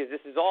consistent, because this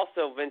is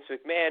also Vince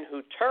McMahon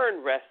who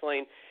turned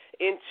wrestling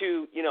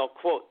into,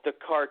 quote, the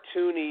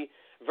cartoony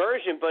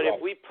version. But if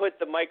we put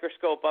the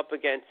microscope up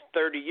against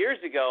 30 years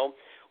ago,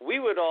 we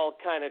would all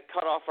kind of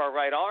cut off our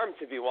right arm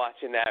to be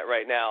watching that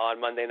right now on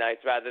Monday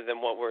nights, rather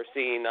than what we're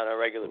seeing on a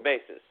regular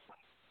basis.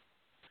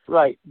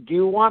 Right. Do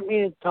you want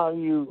me to tell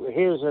you,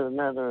 here's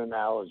another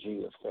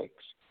analogy of things.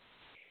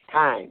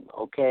 Time,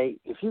 okay?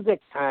 If you get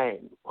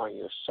time on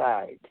your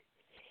side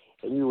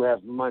and you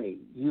have money,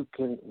 you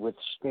can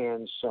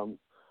withstand some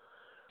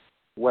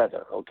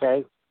weather,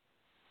 okay?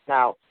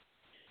 Now,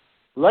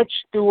 let's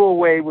do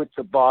away with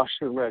the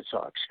Boston Red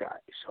Sox guys,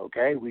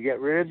 okay? We get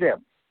rid of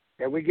them.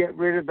 Then we get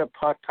rid of the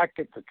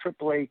Pawtucket, the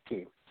AAA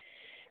team.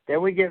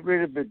 Then we get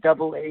rid of the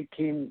AA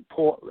team,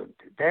 Portland.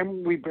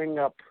 Then we bring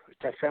up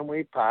to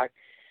Fenway Park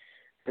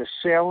the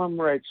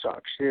Salem Red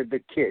Sox. They're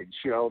the kids,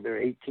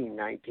 they're 18,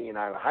 19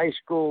 out of high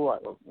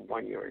school,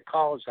 1 year in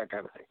college, that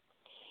kind of thing.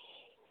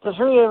 The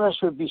three of us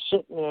would be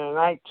sitting there, and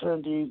I'd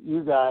turn to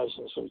you guys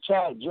and say,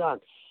 Chad, John,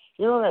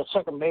 that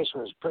second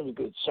baseman is a pretty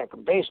good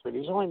second baseman.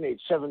 He's only made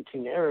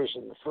 17 errors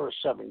in the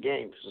first 7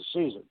 games of the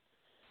season.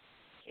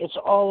 It's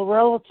all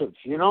relative,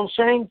 you know what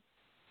I'm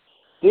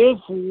saying?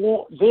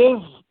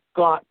 They've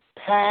got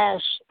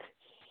past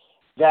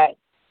that.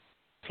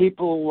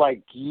 People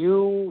like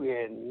you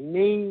and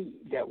me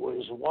that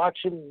was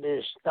watching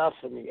this stuff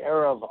in the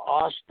era of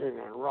Austin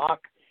and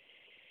Rock,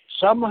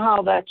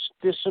 somehow that's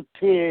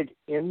disappeared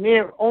in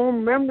their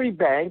own memory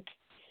bank,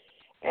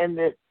 and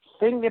the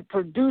thing they're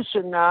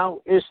producing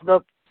now is the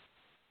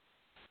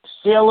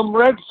Salem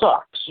Red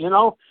Sox,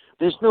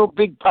 There's no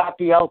Big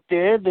Papi out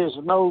there. There's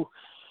no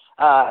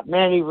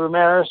Manny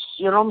Ramirez,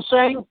 you know what I'm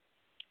saying?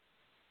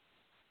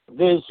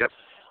 There's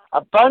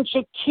a bunch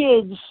of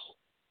kids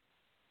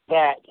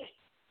that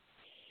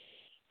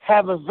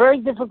have a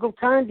very difficult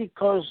time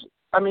because,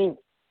 how many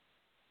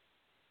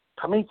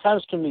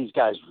times can these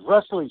guys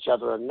wrestle each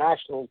other on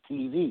national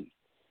TV?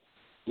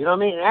 You know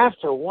what I mean?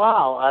 After a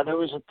while, there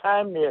was a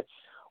time there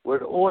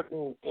with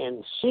Orton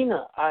and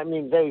Cena.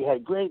 They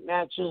had great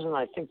matches, and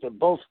I think they're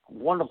both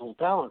wonderful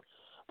talent.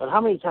 But how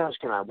many times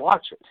can I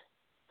watch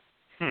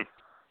it?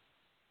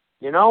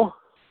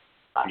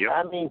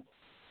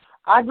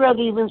 I'd rather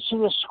even see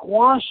a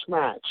squash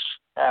match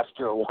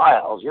after a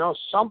while.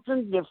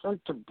 Something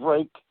different to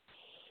break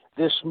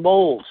this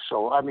mold.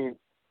 So,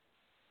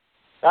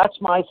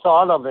 that's my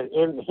thought of it.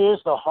 And here's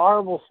the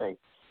horrible thing.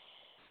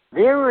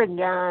 There are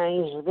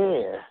guys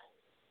there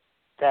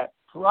that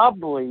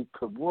probably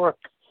could work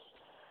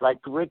like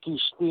Ricky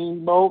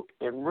Steamboat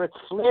and Ric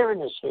Flair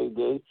in his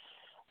heyday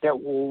that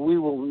we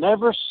will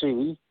never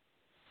see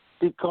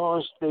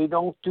because they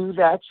don't do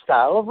that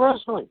style of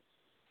wrestling.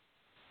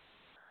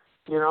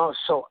 You know,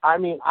 so, I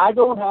mean, I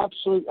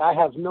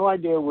have no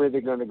idea where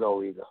they're going to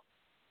go either.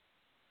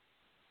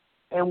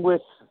 And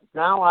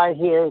now I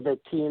hear that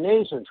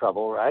TNA's in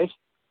trouble, right?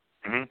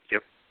 Mm-hmm.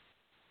 Yep.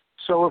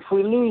 So if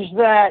we lose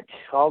that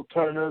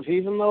alternative,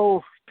 even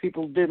though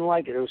people didn't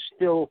like it, it was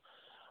still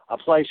a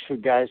place for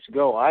guys to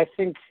go. I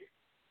think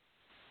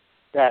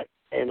that,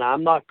 and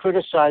I'm not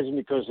criticizing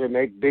because they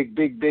make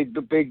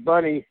big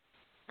money,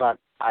 but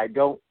I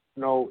don't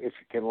know if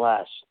it can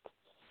last.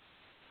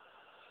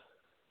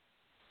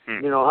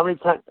 You know,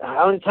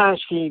 how many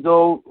times can you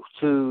go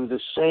to the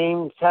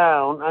same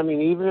town? I mean,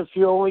 even if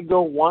you only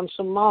go once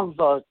a month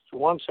or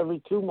once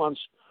every 2 months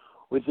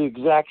with the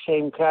exact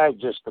same card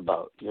just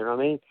about, you know what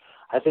I mean?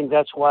 I think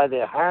that's why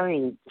they're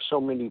hiring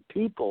so many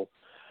people.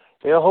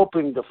 They're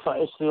hoping to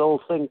fight. It's the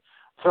old thing,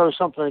 throw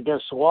something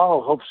against the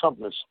wall, hope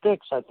something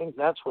sticks. I think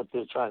that's what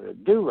they're trying to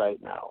do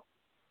right now.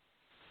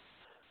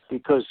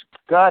 Because,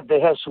 God,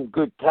 they have some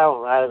good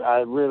talent.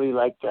 I really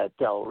like that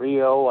Del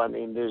Rio. I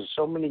mean, there's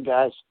so many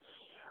guys.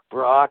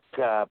 Brock,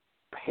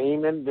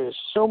 Heyman, there's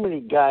so many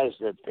guys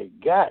that they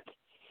got.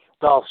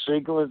 Dolph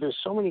Ziggler, there's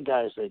so many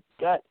guys they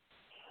got.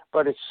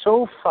 But it's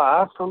so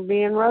far from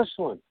being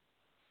wrestling.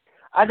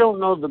 I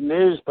don't know The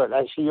Miz, but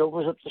as he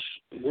opens up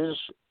his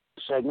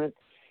segment,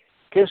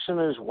 kissing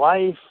his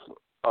wife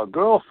or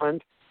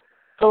girlfriend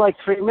for like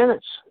 3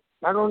 minutes.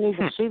 I don't need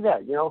to see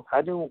that, you know.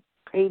 I didn't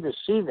pay to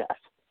see that.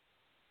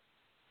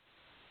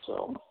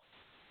 So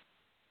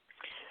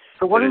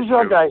what is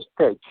your guys'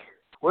 take?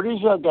 What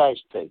is your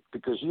guys' take?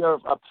 Because you're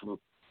up from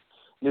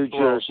New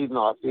Jersey,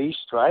 Northeast,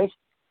 right?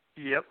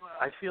 Yep.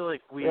 I feel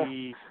like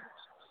we,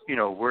 you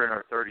know, we're in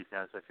our 30s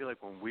now, so I feel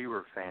like when we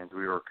were fans,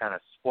 we were kind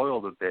of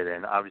spoiled a bit,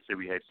 and obviously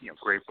we had, you know,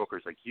 great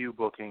bookers like you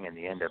booking and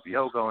the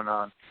NWO going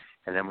on,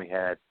 and then we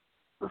had,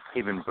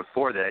 even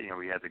before that, you know,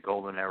 we had the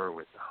golden era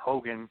with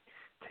Hogan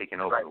taking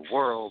over the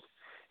world,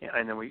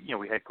 and then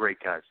we had great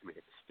guys. We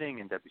had Sting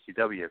in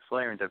WCW,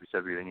 Flair in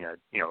WCW, and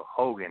you know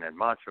Hogan and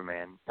Macho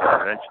Man.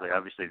 Eventually,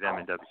 obviously, them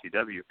in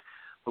WCW.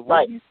 But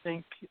what do you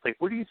think? Like,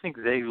 where do you think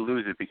they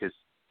lose it? Because,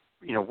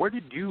 you know, where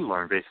did you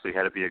learn basically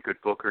how to be a good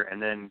booker? And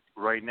then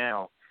right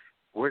now,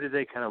 where did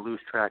they kind of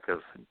lose track of?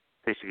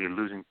 Basically,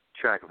 losing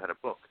track of how to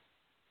book.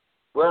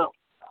 Well,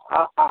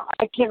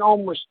 I can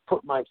almost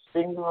put my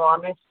finger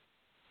on it.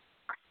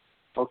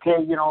 Okay,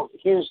 you know,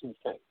 here's the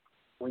thing: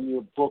 when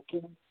you're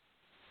booking.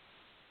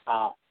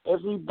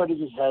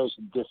 Everybody has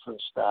a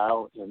different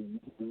style,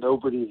 and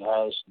nobody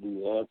has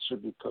the answer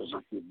because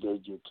if you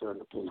did, you turn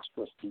to page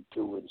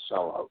 52 and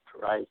sell out,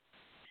 right?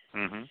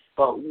 Mm-hmm.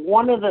 But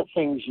one of the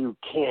things you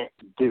can't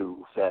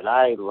do that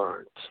I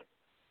learned,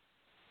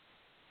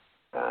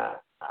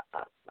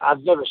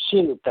 I've never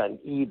seen it done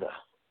either.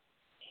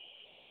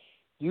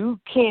 You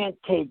can't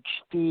take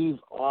Steve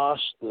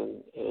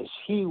Austin as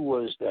he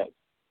was that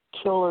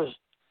killer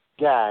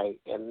guy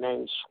and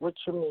then switch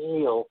him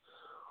heel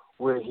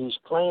where he's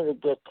playing the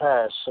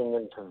guitar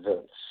singing to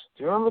Vince.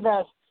 Do you remember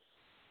that?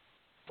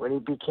 When he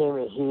became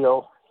a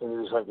heel, and he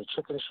was like a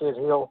chicken shit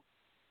heel?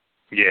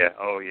 Yeah,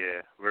 oh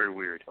yeah, very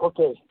weird.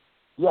 Okay,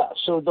 yeah,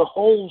 so the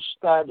whole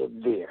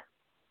started there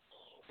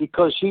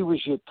because he was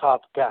your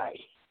top guy.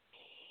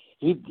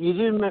 You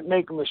didn't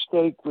make a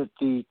mistake with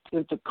the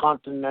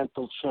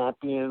Intercontinental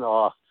Champion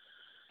or,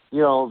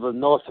 you know, the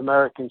North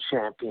American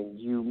Champion.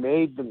 You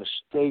made the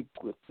mistake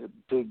with the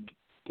big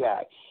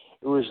guy.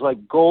 It was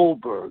like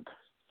Goldberg.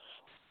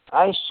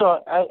 I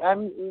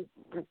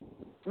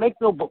make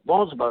no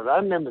bones about it. I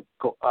remember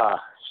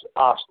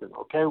Austin,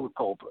 okay, with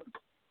Goldberg.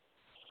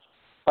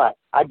 But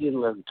I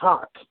didn't let him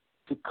talk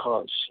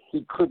because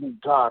he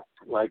couldn't talk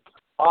like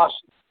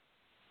Austin.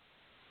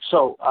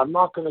 So I'm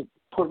not going to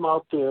put him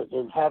out there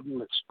and have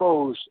him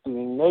exposed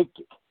being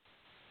naked.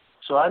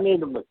 So I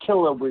made him a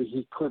killer where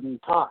he couldn't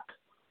talk.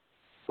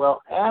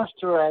 Well,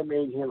 after I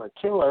made him a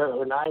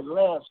killer and I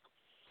left,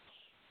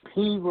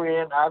 he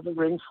ran out of the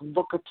ring from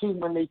Booker T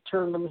when they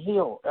turned him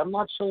heel. I'm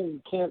not saying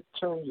you can't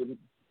turn your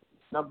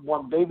number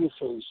one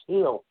babyface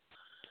heel,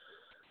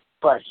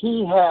 but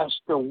he has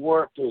to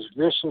work as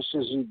vicious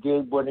as he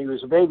did when he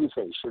was a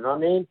babyface. You know what I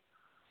mean?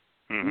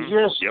 Mm-hmm.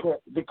 You just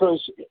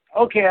because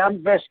okay,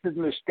 I'm vested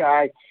in this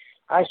guy.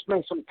 I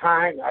spend some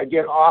time. I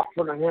get off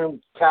of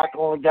him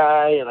tackling a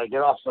guy, and I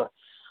get off of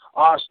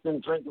Austin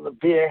drinking a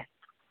beer.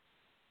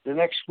 The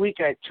next week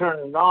I turn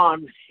it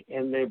on,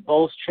 and they're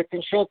both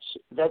chicken shits.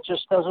 That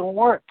just doesn't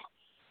work.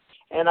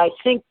 And I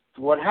think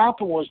what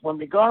happened was when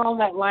they got on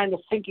that line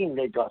of thinking,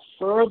 they got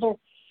further.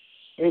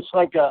 It's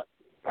like a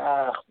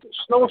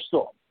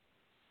snowstorm.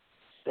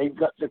 They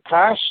got the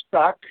car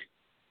stuck,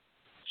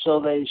 so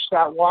they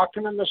start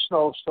walking in the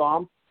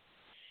snowstorm,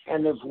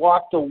 and they've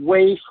walked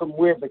away from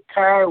where the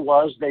car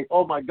was.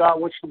 Oh my God,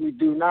 what should we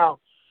do now?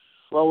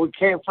 Well, we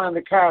can't find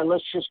the car.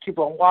 Let's just keep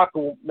on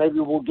walking. Maybe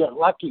we'll get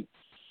lucky.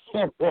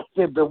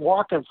 They've been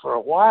walking for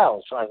a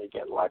while trying to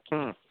get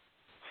lucky.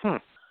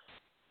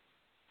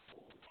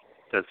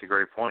 That's a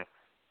great point.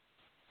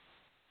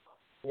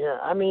 Yeah,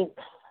 I mean,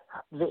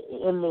 they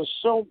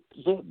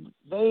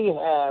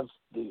have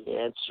the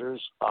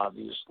answers,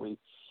 obviously,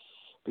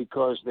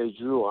 because they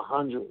drew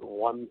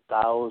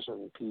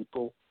 101,000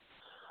 people.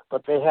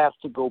 But they have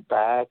to go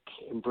back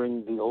and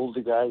bring the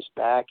older guys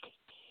back.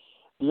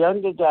 The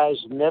younger guys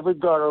never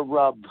got a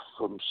rub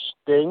from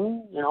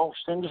Sting. You know,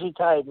 Sting's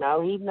retired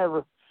now. He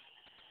never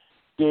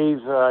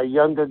gave a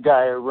younger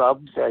guy a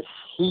rub that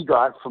he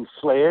got from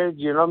Flair.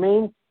 You know what I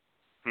mean?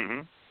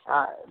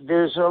 Mm-hmm.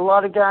 There's a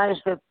lot of guys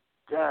that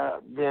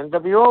the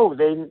NWO,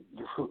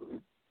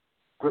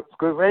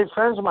 great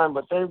friends of mine,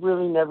 but they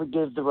really never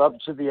gave the rub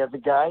to the other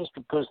guys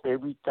because they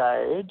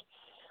retired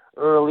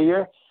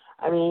earlier.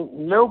 I mean,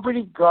 no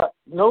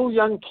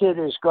young kid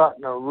has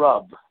gotten a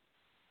rub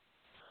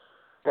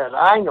that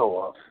I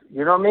know of.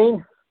 You know what I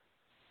mean?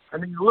 I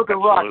mean, look at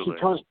Rock. He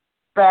comes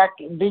back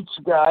and beats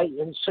a guy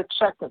in 6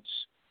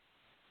 seconds.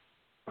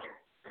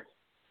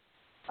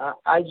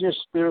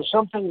 There are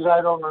some things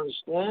I don't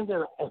understand,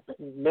 and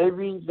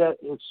maybe that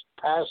it's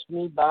passed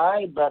me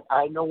by, but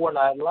I know what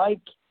I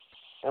like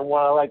and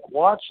what I like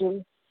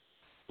watching.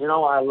 You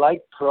know, I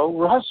like pro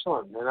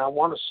wrestling, and I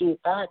want to see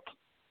it back.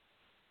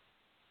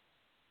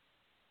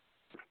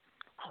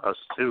 Us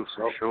too,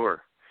 for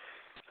sure.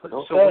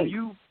 Okay.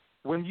 So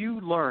when you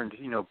learned,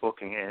 you know,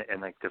 booking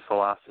and like the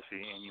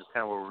philosophy, and you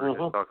kind of what we were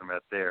just talking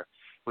about there,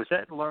 was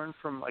that learned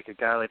from like a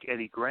guy like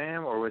Eddie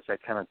Graham, or was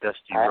that kind of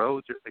Dusty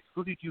Rhodes? Like,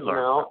 who did you learn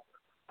from?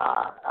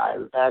 I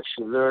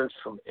actually learned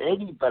from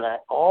Eddie, but I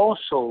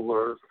also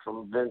learned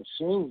from Vince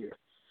Sr.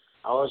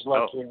 I was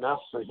lucky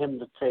enough for him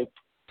to take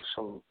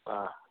some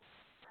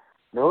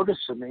notice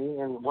of me,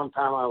 and one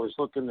time I was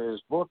looking at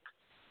his book,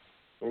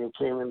 and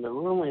he came in the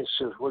room and he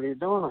says, "What are you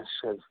doing?" I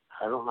said,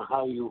 "I don't know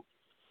how you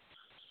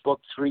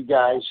book 3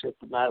 guys at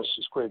the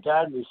Madison Square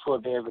Garden before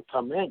they ever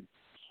come in,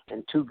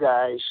 and 2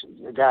 guys,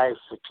 a guy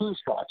for 2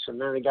 shots and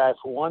then a guy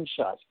for 1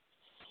 shot."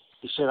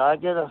 He said, "I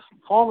get a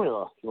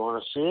formula. You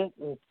want to see it?"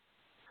 And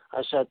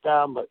I sat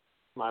down, but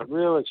my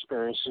real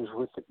experience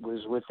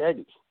was with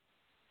Eddie.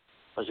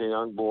 I was a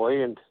young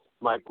boy, and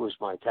Mike was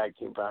my tag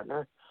team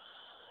partner.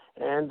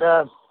 And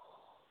I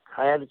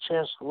had a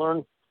chance to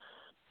learn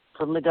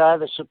from the guy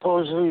that's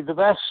supposedly the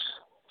best.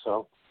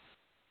 So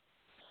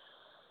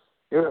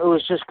it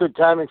was just good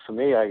timing for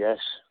me, I guess.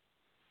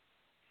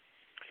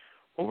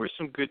 What were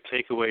some good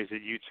takeaways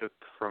that you took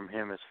from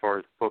him as far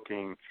as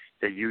booking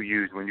that you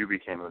used when you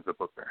became a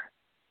booker?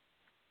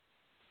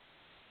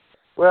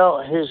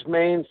 Well, his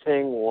main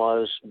thing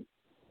was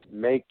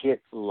make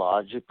it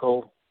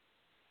logical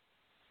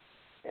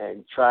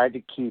and try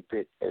to keep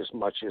it as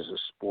much as a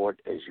sport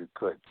as you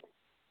could.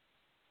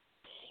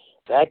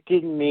 That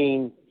didn't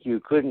mean you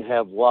couldn't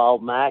have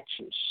wild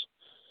matches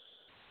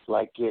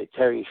like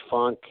Terry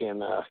Funk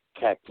and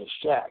Cactus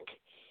Jack.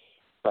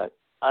 But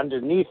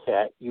underneath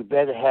that, you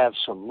better have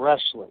some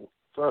wrestling.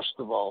 First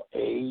of all,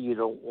 you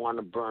don't want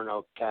to burn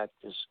out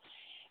Cactus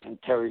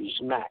and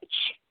Terry's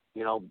match.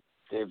 You know,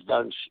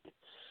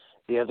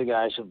 the other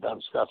guys have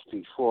done stuff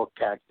before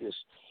Cactus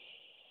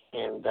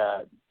and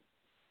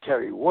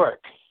Terry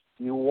work.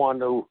 You want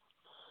to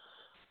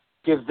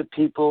give the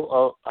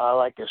people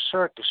like a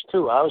circus,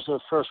 too. I was the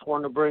first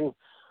one to bring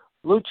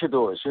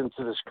luchadors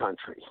into this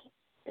country.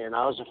 And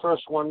I was the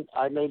first one,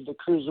 I made the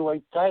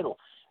cruiserweight title.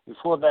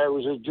 Before that, it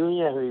was a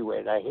junior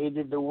heavyweight. I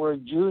hated the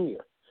word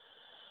junior.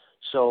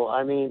 So,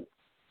 I mean,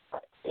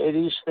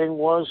 Eddie's thing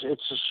was,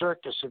 it's a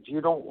circus. If you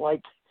don't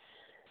like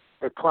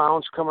the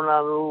clowns coming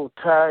out of a little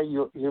car,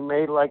 you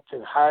may like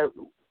the high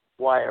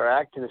wire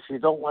act. And if you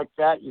don't like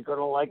that, you're going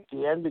to like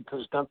the end,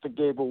 because Gunther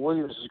Gable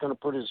Williams is going to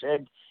put his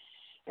head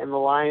in the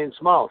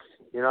lion's mouth.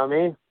 You know what I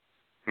mean?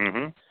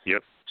 Mm-hmm.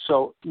 Yep.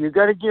 So you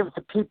got to give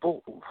the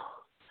people...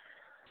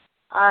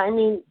 I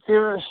mean,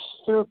 there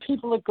are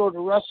people that go to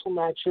wrestle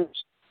matches,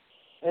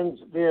 and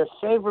their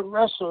favorite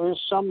wrestler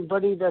is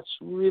somebody that's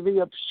really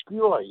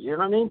obscure. You know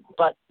what I mean?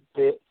 But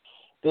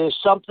there's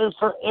something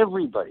for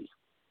everybody.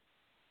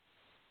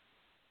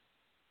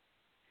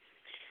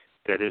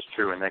 That is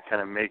true, and that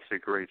kind of makes a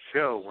great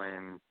show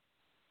when,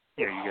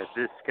 you know, you got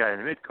this guy in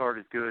the mid-card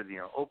is good, you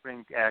know,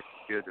 opening act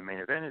is good, the main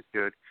event is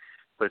good,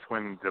 but it's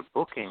when the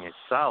booking is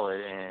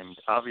solid, and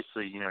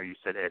obviously, you know, you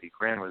said Eddie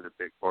Graham was a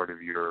big part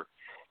of your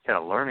kind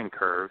of learning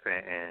curve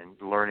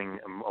and learning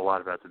a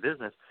lot about the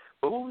business.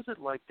 But what was it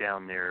like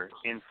down there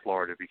in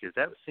Florida? Because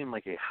that seemed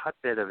like a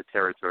hotbed of a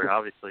territory,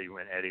 obviously,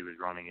 when Eddie was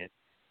running it.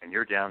 And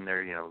you're down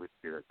there, you know, with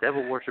the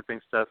devil-worshipping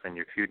stuff, and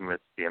you're feuding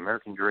with the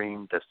American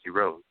Dream, Dusty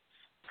Rhodes.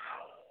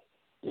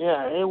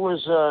 Yeah, it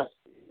was...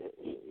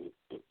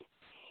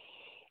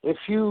 if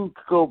you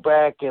go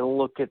back and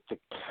look at the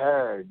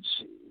cards,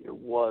 it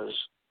was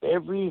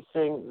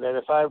everything that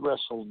if I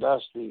wrestled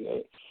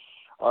Dusty...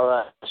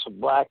 or some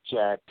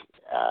blackjack,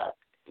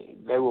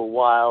 they were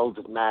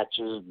wild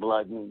matches,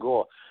 blood and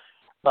gore.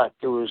 But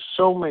there was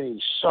so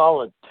many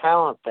solid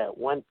talent that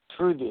went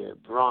through there.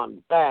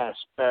 Ron Bass,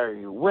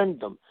 Barry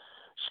Windham,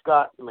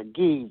 Scott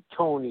McGee,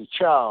 Tony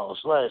Charles,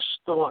 Les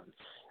Thornton,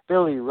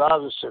 Billy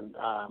Robinson,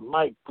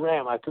 Mike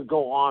Graham. I could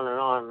go on and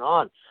on and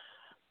on,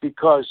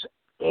 because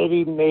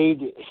Eddie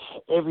made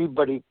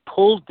everybody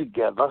pull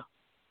together.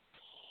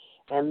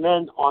 And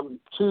then on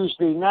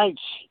Tuesday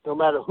nights, no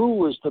matter who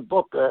was the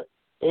booker,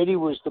 Eddie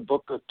was the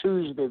booker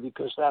Tuesday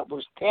because that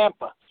was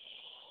Tampa.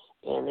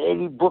 And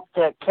Eddie booked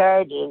that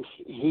card, and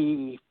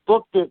he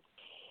booked it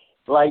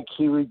like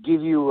he would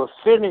give you a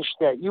finish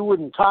that you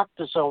wouldn't talk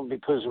to someone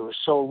because it was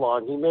so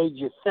long. He made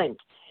you think.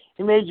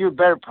 He made you a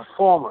better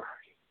performer.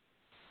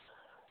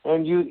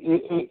 And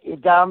you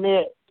down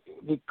there,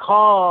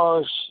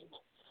 because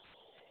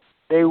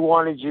they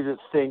wanted you to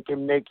think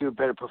and make you a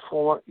better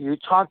performer, you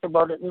talked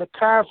about it in the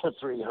car for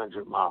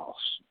 300 miles.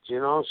 Do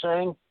you know what I'm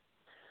saying?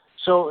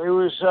 So it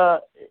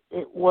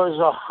was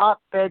a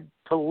hotbed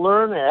to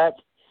learn at,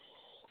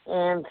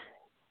 and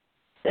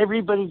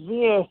everybody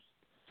there,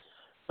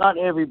 not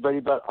everybody,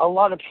 but a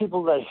lot of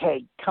people that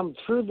had come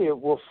through there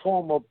were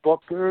former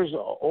bookers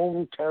or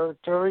owned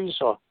territories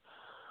or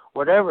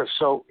whatever.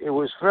 So it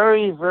was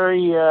very,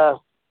 very, it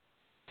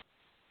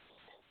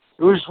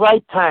was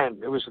right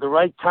time. It was the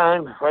right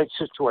time, right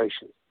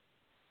situation.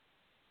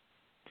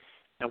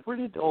 Now, where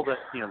did all that,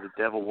 the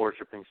devil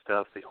worshipping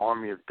stuff, the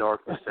army of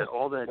darkness,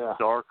 all that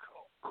dark,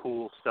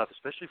 cool stuff,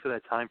 especially for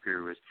that time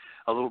period, was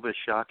a little bit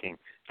shocking.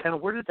 Kind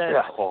of, where did that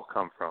all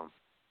come from?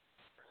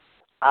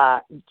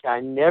 I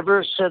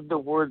never said the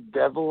word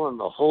devil, and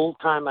the whole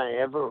time I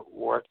ever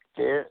worked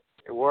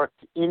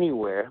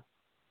anywhere.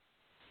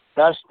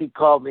 Dusty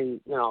called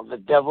me,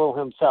 the devil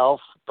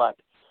himself, but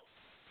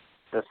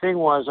the thing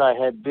was I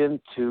had been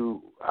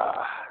to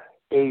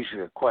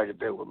Asia quite a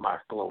bit with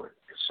Mark Lewin,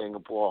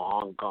 Singapore,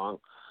 Hong Kong,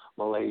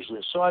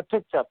 Malaysia. So I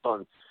picked up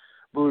on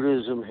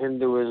Buddhism,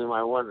 Hinduism.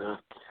 I went to a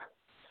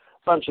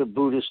bunch of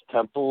Buddhist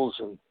temples,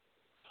 and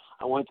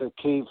I went to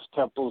cave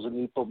temples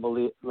in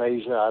Ipoh,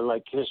 Malaysia. I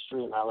like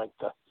history, and I like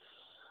to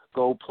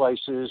go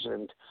places.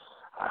 And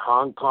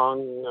Hong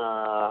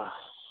Kong,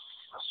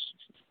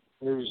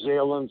 New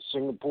Zealand,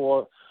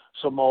 Singapore,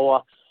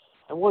 Samoa.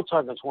 And we're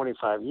talking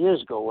 25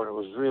 years ago when it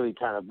was really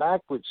kind of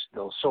backwards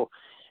still. So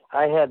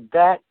I had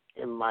that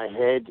in my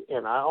head,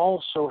 and I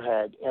also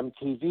had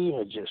MTV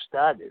had just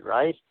started,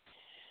 right?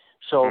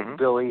 So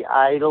Billy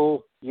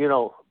Idol,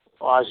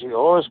 Ozzy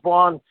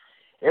Osbourne,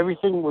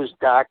 everything was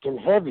dark and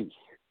heavy.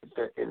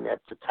 And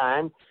at the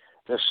time,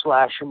 the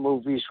slasher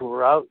movies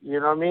were out, you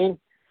know what I mean?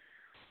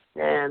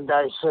 And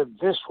I said,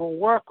 this will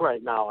work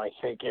right now, I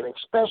think. And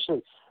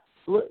especially,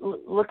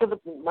 look at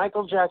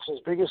Michael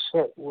Jackson's biggest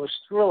hit was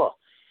Thriller.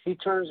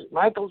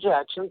 Michael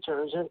Jackson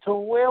turns into a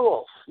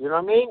werewolf, you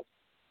know what I mean?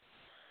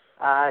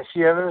 If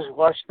you ever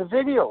watched the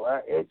video.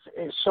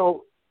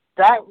 So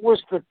that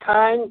was the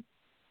time,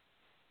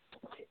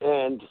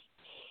 and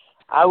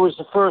I was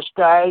the first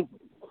guy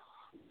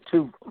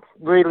to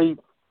really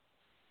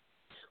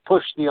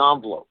push the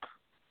envelope.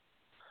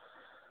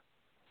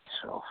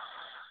 So.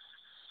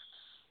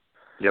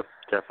 Yep,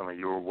 definitely.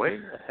 You were way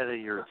ahead of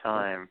your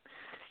time.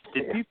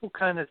 Did people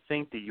kind of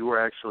think that you were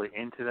actually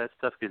into that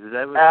stuff? Because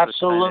that was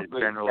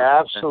absolutely, kind of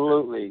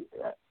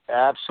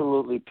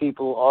absolutely.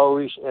 People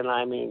always, and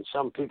I mean,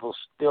 some people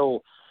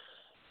still,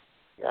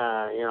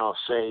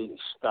 say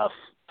stuff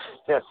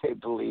that they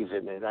believe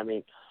in it. I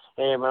mean,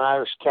 hey, I'm an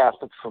Irish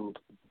Catholic from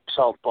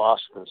South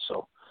Boston,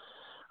 so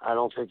I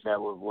don't think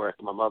that would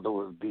work. My mother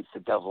would beat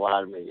the devil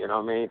out of me. You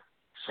know what I mean?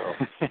 So,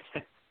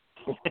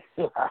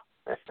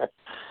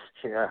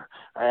 yeah,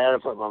 I had to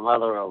put my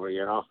mother over.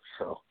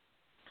 So.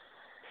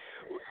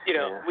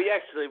 We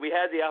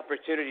had the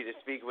opportunity to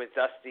speak with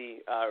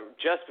Dusty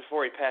just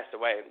before he passed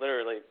away,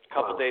 literally a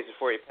couple days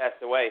before he passed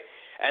away.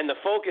 And the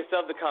focus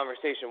of the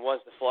conversation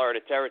was the Florida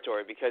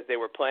territory because they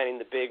were planning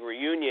the big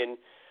reunion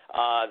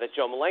that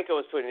Joe Malenko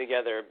was putting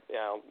together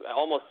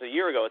almost a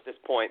year ago at this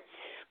point.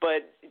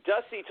 But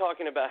Dusty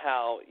talking about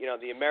how,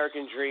 the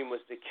American dream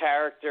was the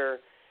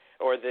character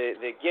or the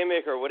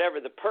gimmick or whatever,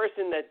 the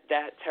person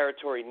that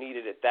territory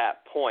needed at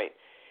that point.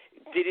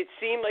 Did it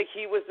seem like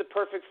he was the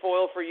perfect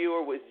foil for you,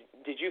 or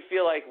did you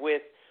feel like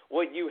with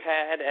what you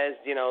had as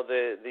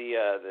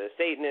the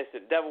Satanist, the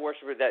devil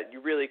worshiper, that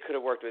you really could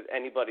have worked with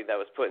anybody that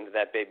was put into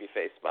that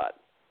babyface spot?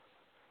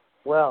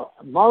 Well,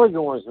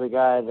 Mulligan was the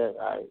guy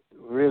that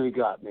really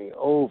got me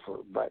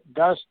over, but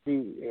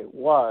Dusty, it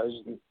was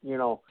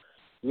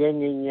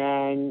yin and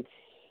yang.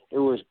 It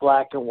was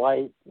black and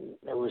white.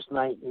 It was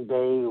night and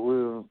day.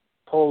 We were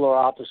polar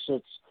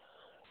opposites,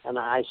 and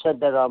I said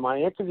that on my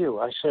interview.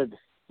 I said,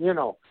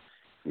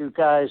 you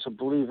guys are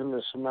believing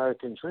this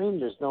American dream.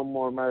 There's no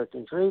more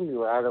American dream.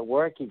 You're out at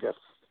work. You got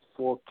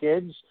 4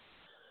 kids.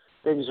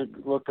 Things are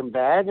looking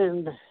bad.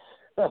 And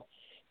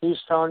he's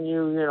telling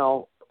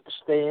you,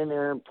 stay in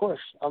there and push.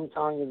 I'm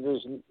telling you,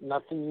 there's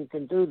nothing you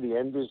can do. The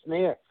end is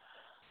near.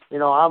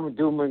 I'm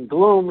doom and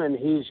gloom, and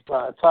he's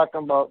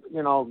talking about,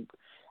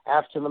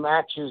 after the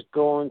matches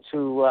going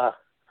to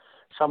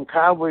some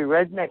cowboy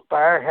redneck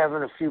bar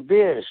having a few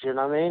beers, you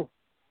know what I mean?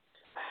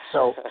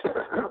 So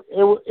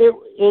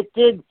it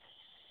did.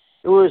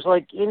 It was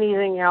like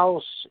anything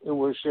else. It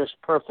was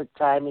just perfect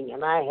timing,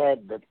 and I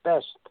had the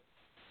best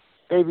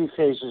baby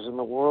faces in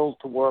the world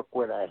to work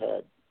with. I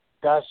had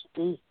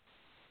Dusty,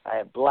 I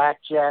had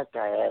Blackjack,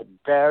 I had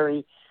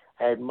Barry,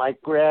 had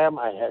Mike Graham.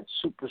 I had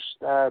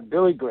superstar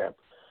Billy Graham.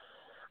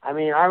 I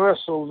mean, I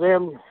wrestled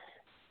them,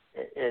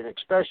 and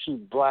especially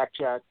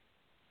Blackjack,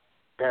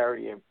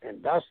 Barry,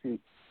 and Dusty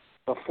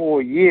for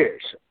 4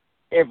 years,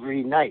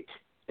 every night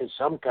in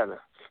some kind of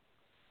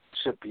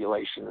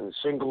stipulation, in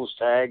singles,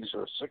 tags,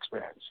 or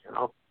six-mans, you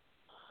know.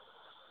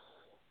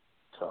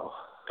 So.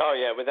 Oh,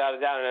 yeah, without a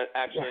doubt. And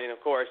actually, and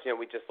of course,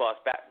 we just lost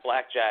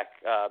Blackjack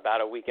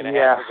about a week and a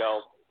half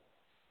ago.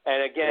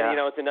 And again,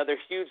 it's another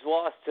huge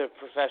loss to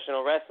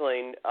professional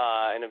wrestling.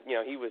 And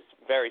he was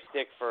very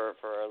sick for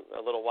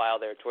a little while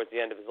there towards the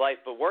end of his life.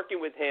 But working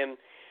with him,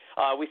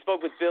 we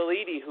spoke with Bill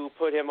Eadie, who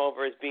put him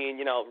over as being,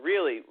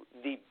 really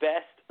the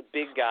best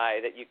big guy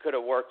that you could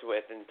have worked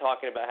with, and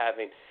talking about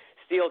having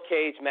steel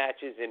cage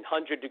matches in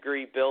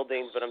 100-degree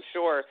buildings. But I'm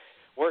sure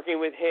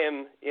working with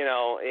him,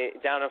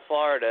 down in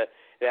Florida,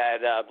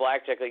 that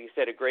Blackjack, like you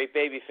said, a great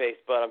babyface,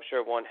 but I'm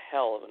sure one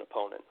hell of an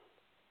opponent.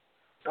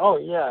 Oh,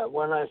 yeah.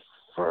 When I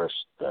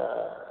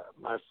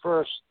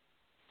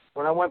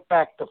when I went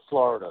back to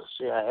Florida,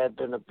 see, I had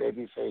been a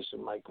babyface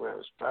in Mike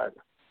Graham's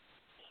partner.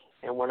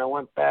 And when I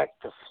went back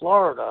to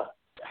Florida,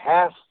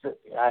 I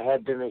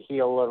had been a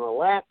heel in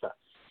Atlanta.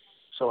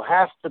 So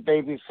half the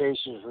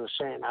babyfaces were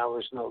saying I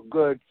was no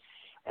good,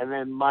 and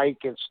then Mike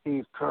and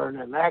Steve Kern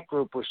and that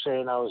group were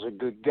saying I was a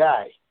good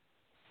guy.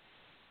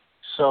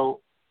 So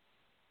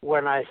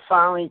when I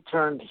finally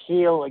turned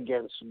heel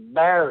against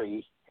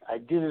Barry, I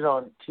did it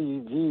on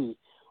TV.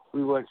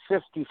 We went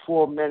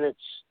 54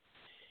 minutes,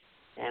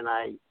 and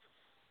I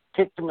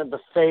kicked him in the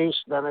face.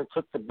 Then I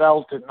took the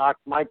belt and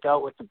knocked Mike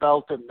out with the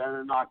belt, and then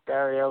I knocked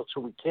Barry out.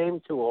 So we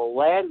came to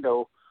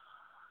Orlando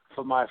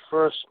for my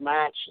first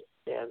match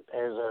and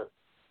as a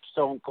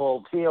Stone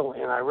Cold heel,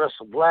 and I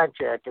wrestled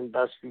Blackjack, and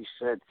Dusty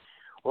said,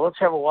 well, let's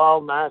have a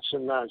wild match,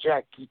 and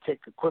Jack, you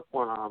take a quick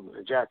one on him.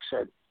 And Jack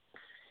said,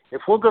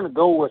 if we're going to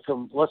go with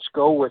him, let's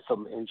go with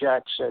him. And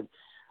Jack said,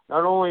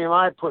 not only am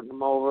I putting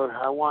him over,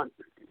 I want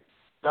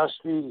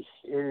Dusty,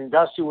 and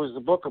Dusty was the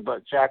booker,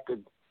 but Jack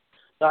could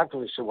talk to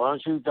me. He said, why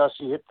don't you,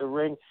 Dusty, hit the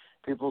ring?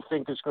 People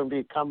think it's going to be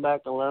a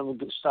comeback, and let him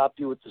stop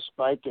you with the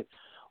spike, and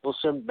we'll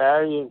send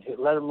Barry and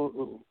let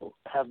him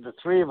have the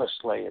three of us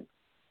slaying.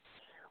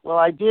 Well,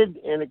 I did,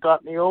 and it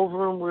got me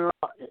over, and we were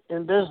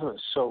in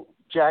business. So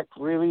Jack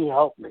really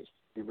helped me.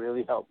 He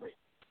really helped me.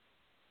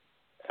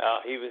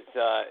 He was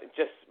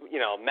just,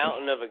 a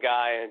mountain of a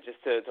guy, and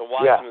just to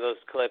watch some of those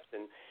clips.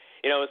 And,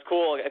 it was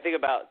cool. I think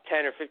about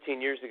 10 or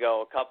 15 years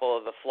ago, a couple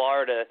of the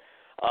Florida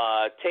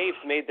tapes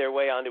made their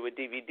way onto a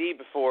DVD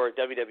before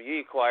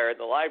WWE acquired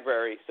the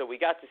library. So we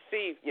got to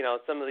see,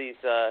 some of these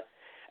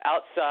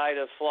outside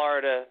of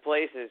Florida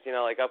places,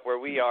 like up where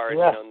we are, in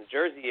the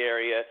Jersey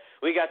area.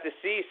 We got to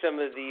see some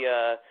of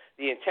the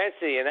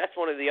intensity, and that's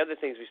one of the other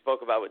things we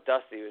spoke about with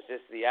Dusty, was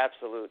just the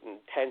absolute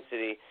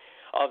intensity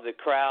of the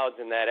crowds,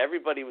 and that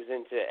everybody was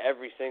into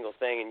every single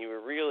thing, and you were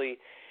really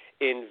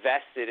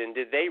invested. And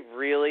did they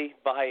really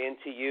buy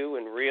into you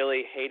and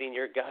really hating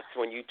your guts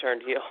when you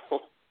turned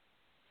heel?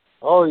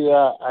 Oh,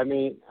 yeah. I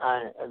mean,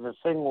 the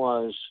thing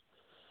was,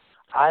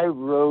 I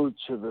rode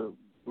to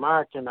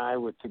Mark and I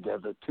were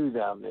together, too,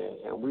 down there,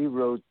 and we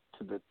rode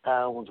to the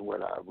towns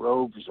with our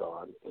robes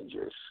on and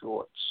just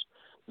shorts.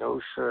 No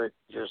shirt,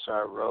 just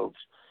our robes.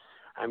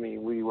 I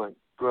mean, we went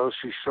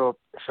grocery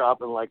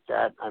shopping like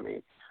that. I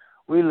mean,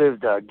 we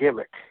lived our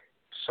gimmick.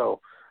 So,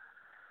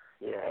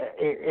 yeah,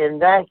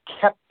 and that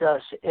kept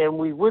us, and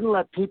we wouldn't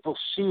let people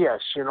see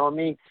us, I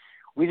mean?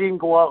 We didn't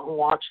go out and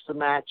watch the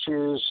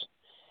matches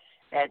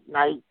at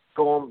night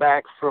going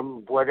back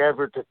from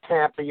whatever to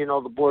Tampa.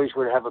 The boys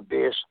would have a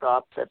beer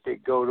stop that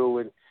they'd go to,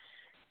 and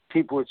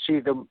people would see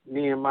them,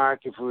 me and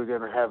Mark, if we were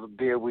going to have a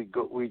beer, we'd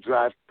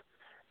drive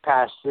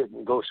past it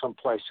and go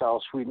someplace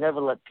else. We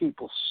never let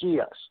people see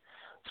us.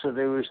 So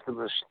there was the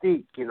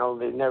mystique,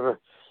 they never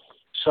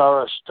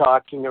saw us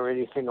talking or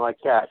anything like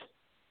that.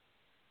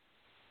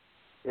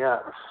 Yeah.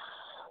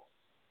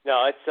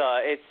 No,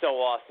 it's so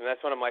awesome.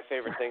 That's one of my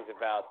favorite things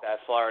about that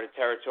Florida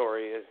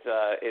territory is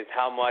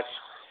how much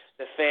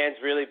the fans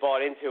really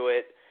bought into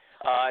it.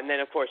 And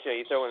then, of course,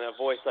 you throw in a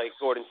voice like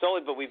Gordon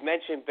Solie, but we've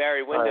mentioned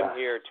Barry Windham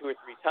here 2 or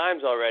 3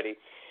 times already.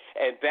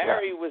 And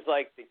Barry was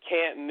like the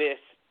can't-miss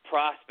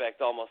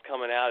prospect almost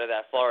coming out of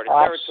that Florida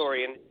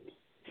territory.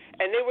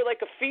 And they were like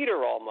a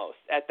feeder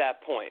almost at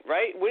that point,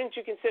 right? Wouldn't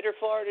you consider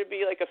Florida to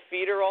be like a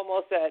feeder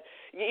almost? That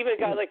even a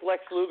guy like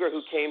Lex Luger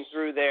who came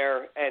through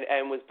there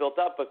and was built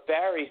up, but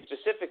Barry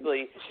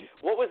specifically,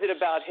 what was it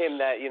about him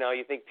that,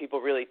 you think people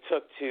really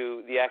took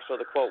to the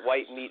quote,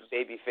 white meat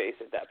baby face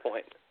at that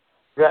point?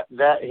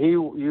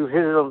 You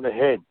hit it on the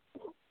head.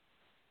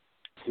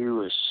 He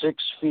was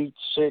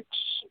 6'6",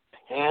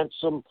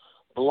 handsome,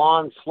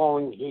 blonde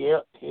flowing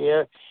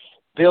hair,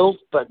 built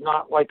but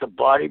not like a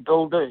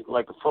bodybuilder,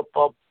 like a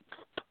football,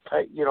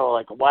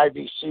 like a wide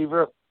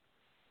receiver.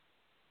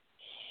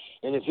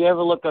 And if you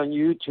ever look on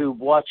YouTube,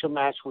 watch a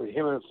match with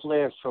him and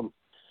Flair from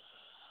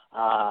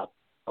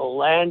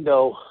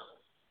Orlando.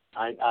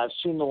 I've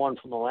seen the one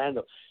from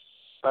Orlando,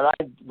 but I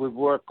would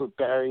work with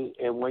Barry,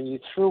 and when you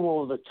threw him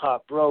over the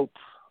top rope,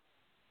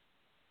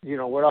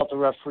 without the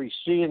referee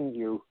seeing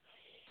you,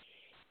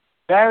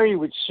 Barry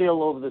would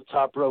sail over the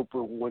top rope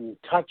and wouldn't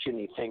touch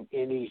anything,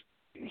 and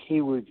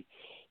he would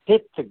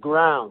hit the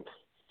ground.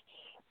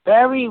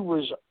 Barry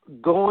was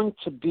going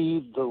to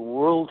be the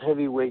world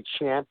heavyweight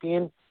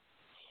champion,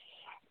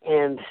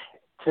 and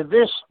to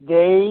this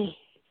day,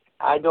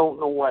 I don't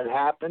know what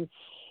happened,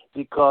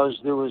 because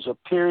there was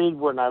a period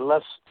when I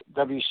left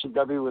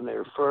WCW when they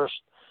were first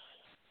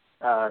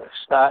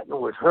starting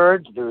with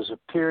Herd. There was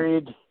a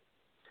period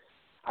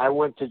I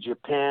went to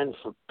Japan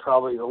for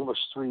probably almost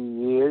 3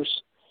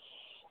 years,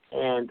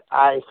 and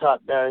I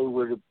thought Barry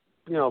would have,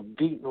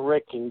 beaten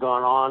Rick and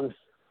gone on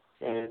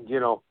and,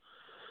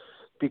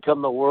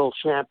 become the world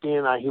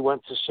champion. He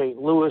went to St.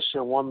 Louis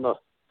and won the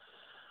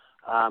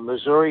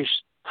Missouri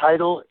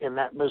title, and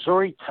that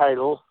Missouri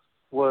title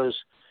was,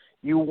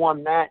 you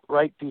won that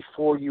right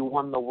before you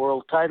won the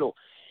world title.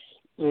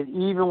 And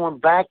even when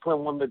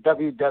Backlund won the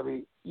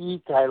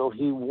WWE title,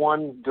 he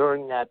won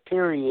during that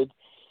period.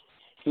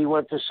 He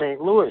went to St.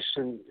 Louis,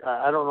 and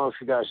I don't know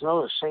if you guys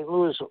know this, St.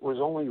 Louis was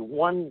only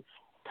one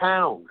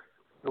town.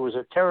 It was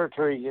a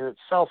territory in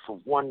itself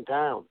of one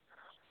town.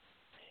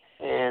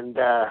 And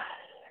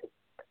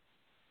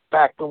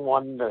Backlund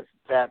won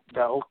that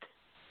belt.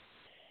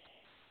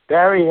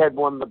 Barry had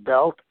won the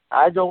belt.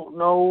 I don't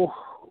know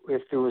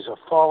if there was a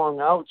falling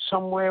out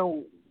somewhere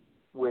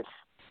with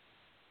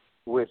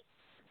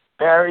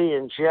Barry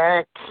and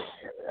Jack,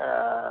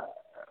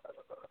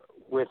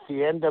 with the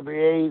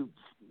NWA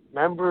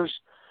members.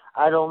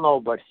 I don't know,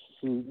 but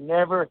he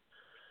never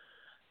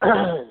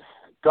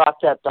got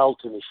that belt,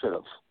 and he should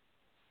have.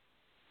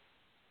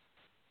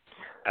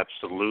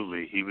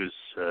 Absolutely. He was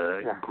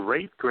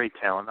great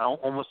talent,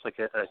 almost like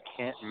a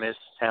can't-miss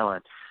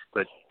talent.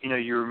 But,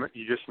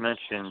 you just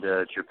mentioned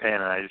Japan,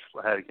 and I just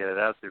had to get it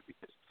out there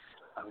because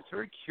I was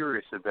very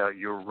curious about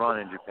your run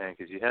in Japan,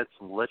 because you had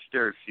some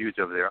legendary feuds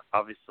over there.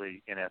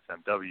 Obviously, in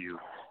FMW,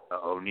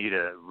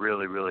 Onita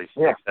really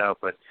sticks out.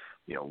 But,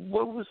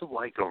 what was it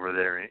like over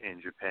there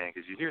in Japan?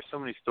 Because you hear so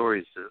many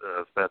stories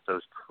about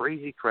those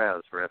crazy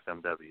crowds for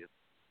FMW.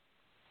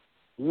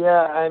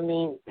 Yeah, I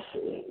mean,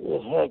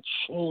 it had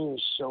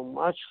changed so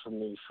much for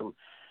me.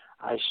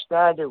 I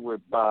started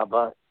with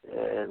Baba,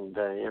 and,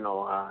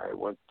 I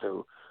went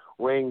to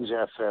Wings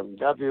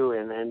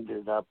FMW and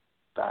ended up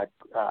back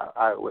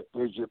with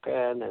New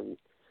Japan, and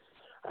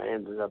I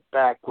ended up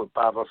back with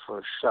Baba for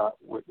a shot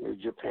with New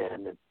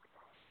Japan. And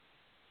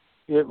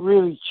it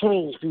really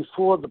changed.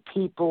 Before, the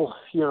people,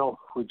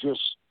 would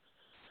just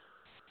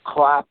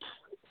clap.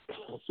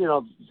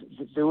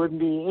 There wouldn't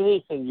be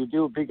anything. You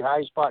do a big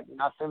high spot,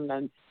 nothing,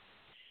 then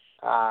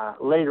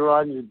later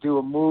on you do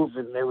a move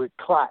and they would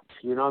clap.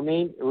 You know what I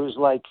mean? It was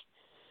like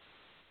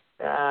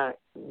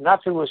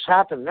nothing was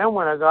happening. Then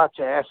when I got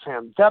to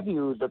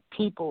FMW, the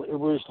people, it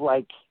was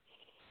like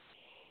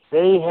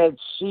they had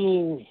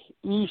seen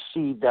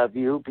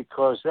ECW,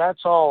 because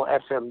that's all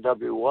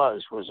FMW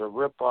was a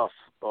ripoff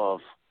of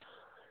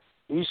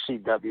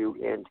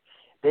ECW, and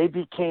they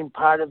became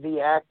part of the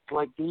act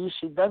like the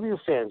ECW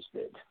fans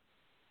did.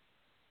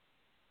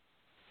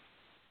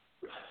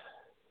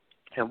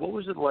 And what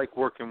was it like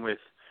working with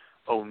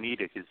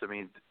Onita? Because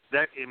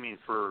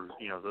for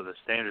the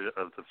standard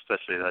of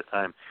especially at that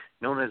time,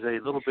 known as a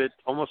little bit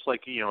almost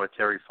like a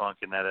Terry Funk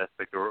in that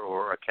aspect,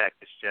 or a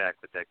Cactus Jack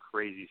with that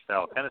crazy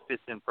style, kind of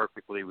fits in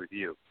perfectly with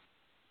you.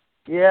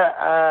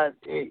 Yeah,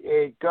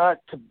 it got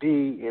to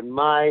be, in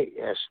my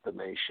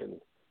estimation,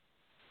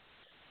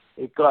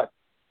 it got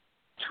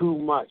too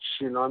much.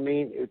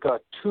 It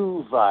got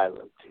too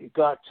violent. It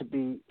got to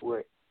be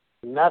where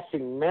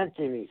nothing meant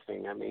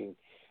anything.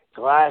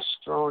 Glass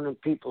thrown in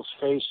people's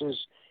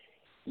faces.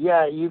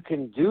 Yeah, you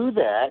can do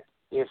that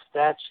if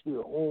that's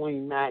the only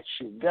match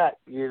you got.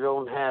 You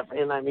don't have,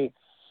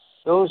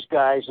 those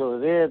guys over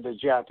there, the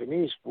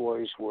Japanese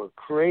boys, were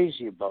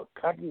crazy about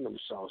cutting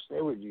themselves.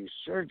 They would use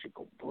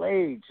surgical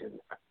blades, and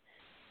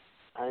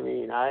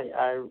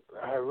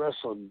I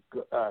wrestled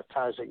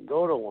Tarzan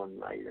Goto one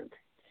night, and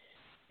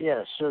he had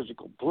a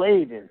surgical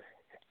blade, and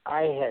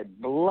I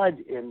had blood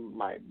in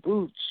my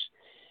boots.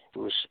 It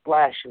was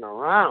splashing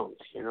around,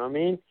 you know what I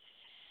mean?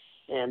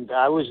 And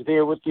I was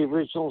there with the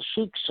original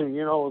Sheik, so,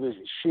 the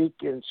Sheik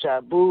and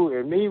Sabu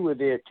and me were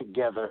there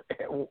together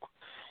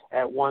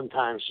at one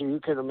time, so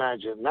you can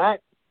imagine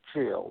that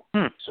feel.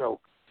 So,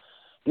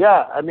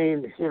 yeah,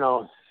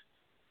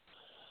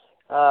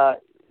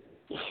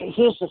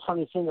 here's the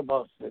funny thing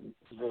about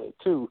the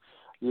two.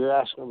 You're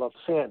asking about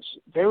the fans.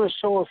 They were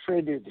so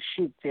afraid of the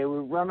Sheik, they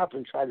would run up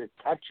and try to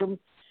touch him,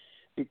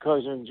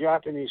 because in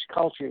Japanese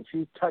culture, if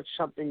you touch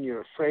something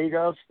you're afraid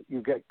of,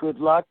 you get good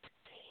luck.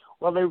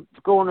 Well, they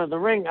go into the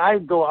ring.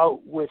 I'd go out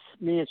with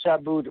me and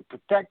Sabu to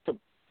protect them,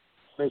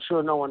 make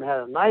sure no one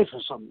had a knife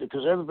or something,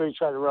 because everybody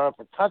tried to run up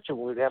and touch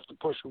him. We'd have to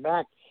push him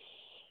back.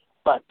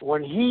 But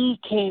when he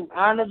came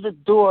out of the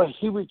door,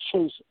 he would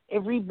chase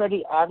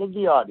everybody out of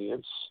the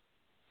audience,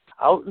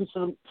 out into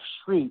the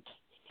street.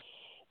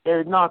 They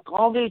would knock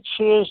all their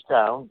chairs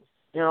down.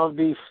 It'd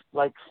be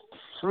like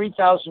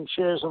 3,000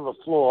 chairs on the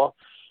floor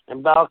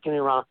and balcony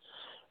around.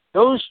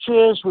 Those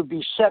chairs would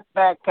be set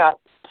back up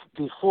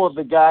before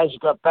the guys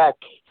got back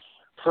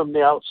from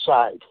the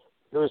outside.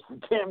 It was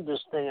the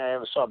damnedest thing I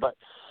ever saw. But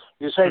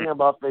you're saying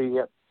about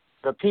the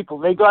people,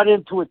 they got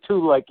into it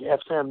too, like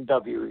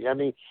FMW. I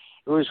mean,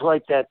 it was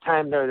like that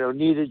time that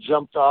Onita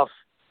jumped off.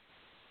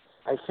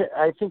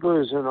 I think it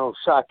was in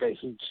Osaka.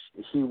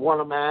 He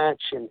won a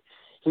match and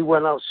he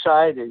went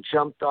outside and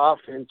jumped off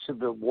into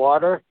the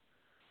water.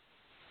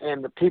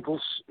 And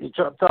he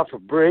jumped off a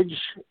bridge.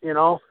 You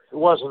know, it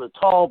wasn't a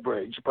tall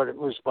bridge, but it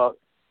was about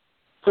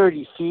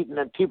 30 feet, and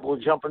then people were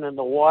jumping in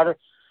the water.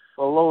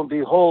 Well, lo and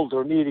behold,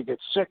 Onita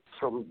gets sick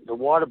from the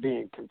water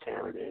being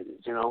contaminated,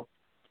 you know.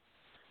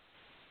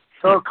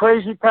 So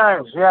crazy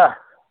times, yeah.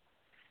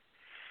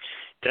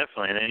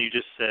 Definitely. And then you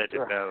just said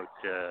about,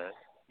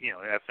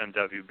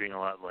 FMW being a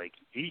lot like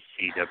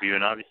ECW,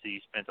 and obviously you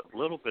spent a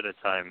little bit of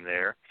time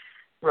there.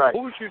 Right.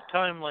 What was your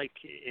time like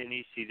in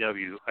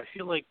ECW? I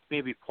feel like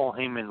maybe Paul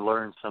Heyman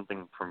learned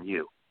something from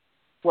you.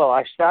 Well,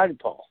 I started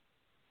Paul.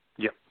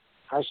 Yep.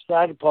 I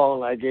started Paul,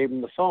 and I gave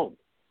him the phone.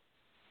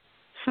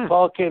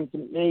 Paul came to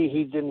me.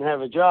 He didn't have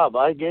a job.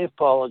 I gave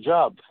Paul a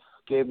job.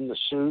 Gave him the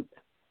suit.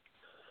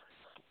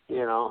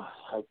 You know,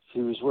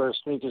 he was wearing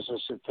sneakers. I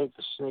said, take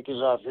the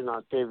sneakers off. You're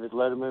not David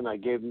Letterman. I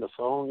gave him the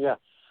phone. Yeah.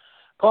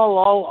 Paul,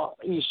 all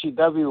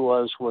ECW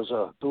was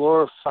a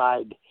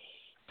glorified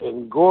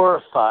and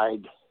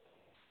glorified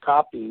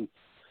copy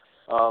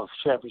of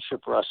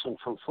Championship Wrestling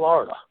from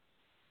Florida.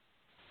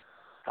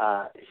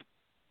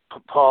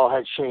 Paul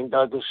had Shane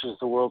Douglas as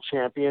the world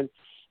champion.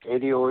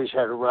 Eddie always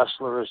had a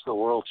wrestler as the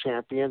world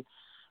champion.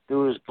 There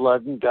was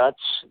blood and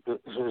guts. There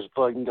was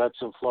blood and guts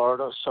in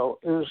Florida. So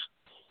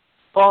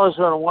Paul has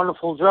done a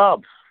wonderful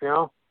job. You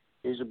know,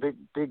 he's a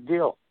big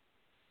deal.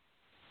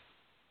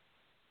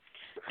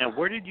 Now,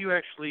 where did you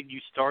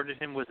started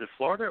him? Was it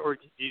Florida, or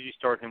did you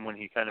start him when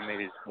he kind of made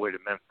his way to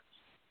Memphis?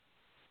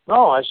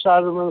 No, I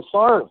started him in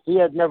Florida. He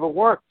had never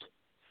worked.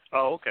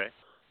 Oh, okay.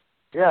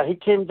 Yeah, he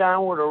came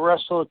down with a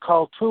wrestler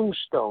called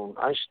Tombstone.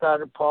 I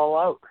started Paul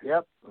out.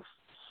 Yep.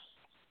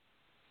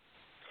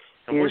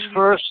 His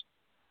first.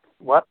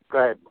 What? Go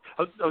ahead.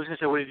 I was going to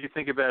say, what did you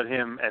think about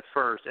him at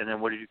first, and then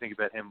what did you think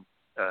about him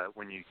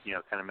when you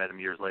kind of met him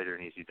years later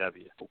in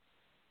ECW?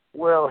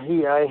 Well,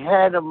 I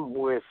had him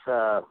with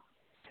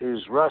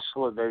his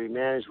wrestler that he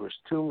managed was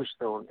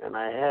Tombstone, and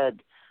I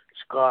had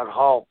Scott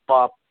Hall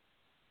bop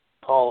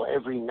Paul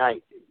every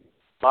night,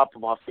 bop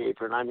him off the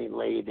apron. I mean,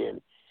 lay it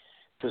in,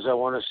 because I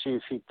want to see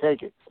if he'd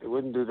take it. They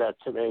wouldn't do that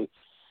today.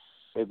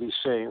 They'd be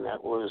saying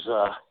that was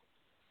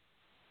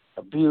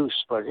abuse.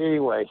 But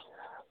anyway,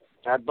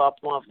 I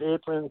bopped him off the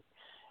apron,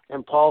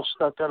 and Paul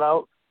stuck it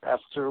out.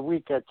 After a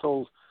week, I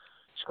told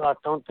Scott,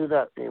 don't do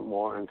that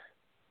anymore. And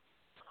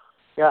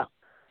yeah,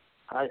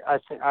 I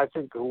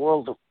think the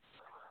world of.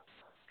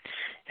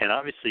 And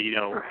obviously,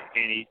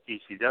 in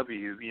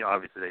ECW,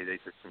 obviously they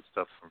took some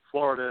stuff from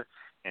Florida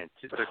and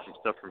took some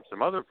stuff from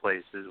some other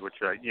places, which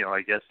I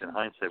guess in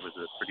hindsight was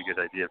a pretty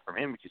good idea from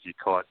him, because he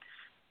caught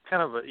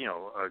kind of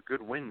a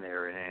good win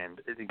there,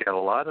 and it got a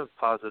lot of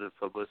positive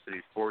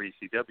publicity for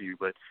ECW.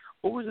 But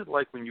what was it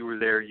like when you were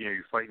there?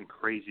 You're fighting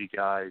crazy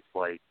guys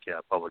like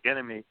Public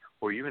Enemy,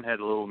 or you even had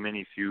a little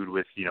mini feud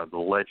with the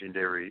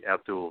legendary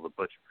Abdullah the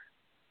Butcher.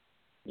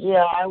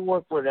 Yeah, I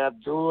worked with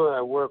Abdullah.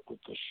 I worked with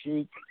the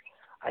Sheik.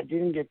 I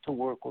didn't get to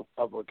work with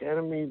Public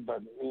Enemy,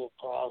 but me and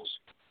Paul's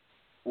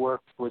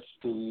worked with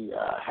the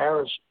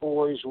Harris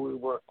Boys. We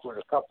worked with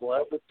a couple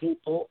other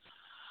people.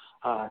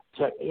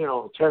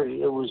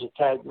 Terry, it was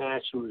a tag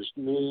match. It was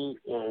me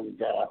and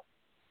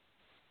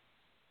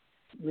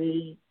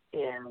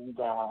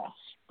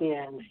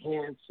Stan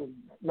Hansen.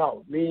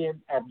 No, me and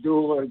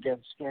Abdullah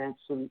against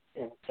Hansen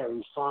and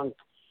Terry Funk.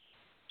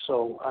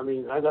 So, I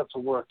mean, I got to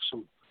work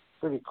some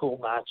pretty cool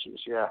matches,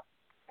 yeah.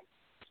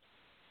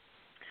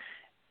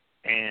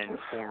 And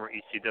former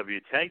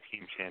ECW Tag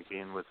Team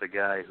Champion with a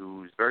guy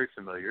who's very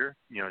familiar,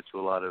 to a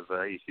lot of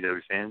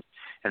ECW fans,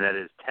 and that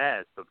is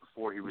Taz. But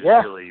before he was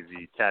really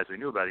the Taz we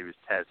knew about, he was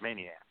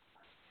Tazmaniac.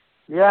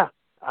 Yeah.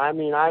 I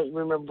mean, I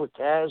remember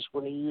Taz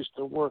when he used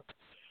to work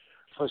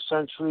for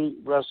Century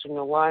Wrestling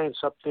Alliance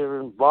up there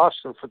in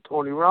Boston for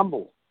Tony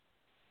Rumble.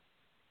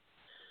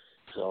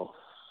 So,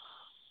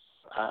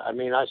 I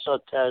mean, I saw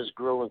Taz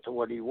grow into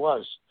what he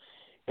was,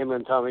 him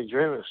and Tommy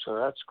Dreamer, so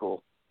that's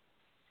cool.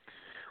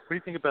 What do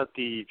you think about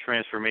the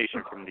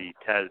transformation from the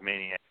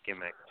Tazmaniac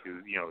gimmick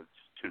to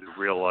the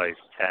real life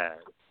Taz?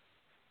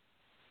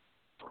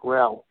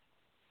 Well,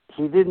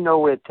 he didn't know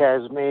where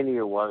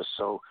Tasmania was,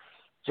 so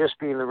just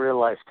being the real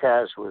life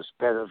Taz was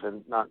better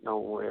than not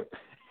knowing where.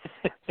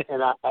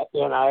 and I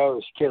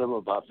always kid him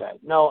about that.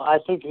 No, I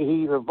think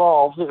he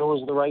evolved, and it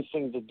was the right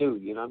thing to do.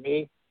 You know what I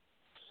mean?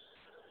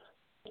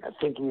 I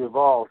think he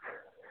evolved,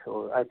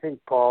 so I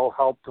think Paul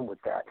helped him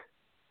with that.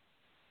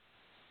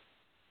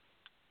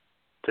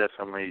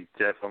 Definitely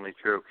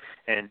true.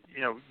 And,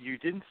 you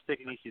didn't stick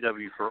in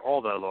ECW for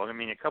all that long. I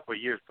mean, a couple of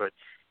years, but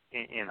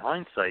in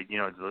hindsight,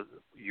 your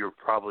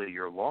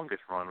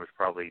longest run was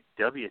probably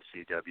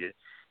WCW.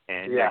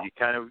 And you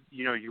kind of,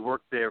 you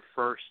worked there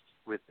first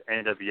with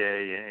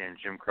NWA and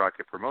Jim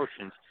Crockett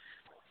Promotions.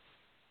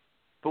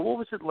 But what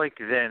was it like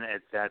then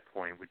at that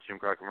point with Jim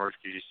Crockett-Mercer?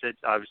 You said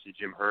obviously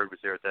Jim Herd was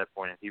there at that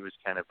point, and he was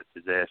kind of a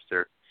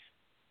disaster.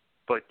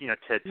 But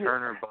Ted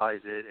Turner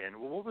buys it, and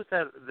what was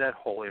that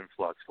whole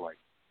influx like?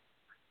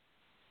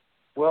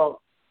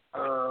 Well,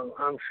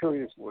 I'm sure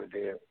you were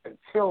there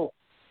until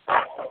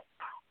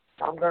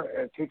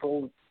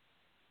people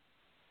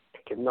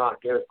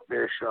cannot get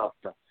their shot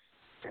done.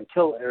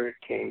 Until Eric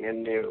came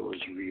in there, it was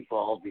a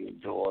revolving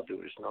door. There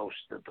was no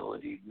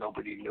stability.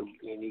 Nobody knew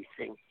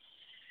anything.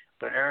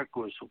 But Eric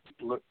was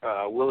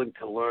willing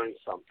to learn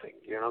something.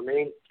 You know what I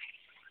mean?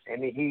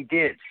 And he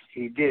did.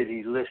 He did.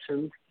 He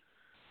listened,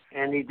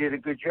 and he did a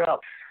good job.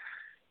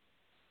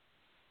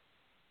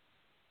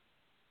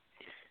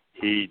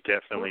 He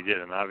definitely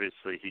did, and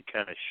obviously he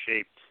kind of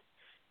shaped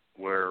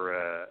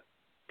where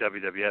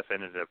WWF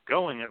ended up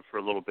going for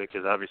a little bit,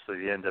 because obviously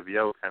the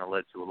NWO kind of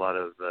led to a lot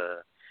of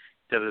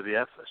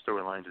WWF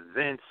storylines with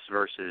Vince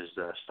versus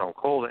Stone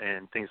Cold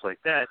and things like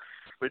that.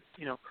 But,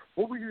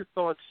 what were your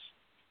thoughts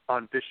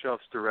on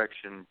Bischoff's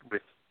direction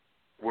with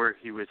where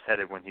he was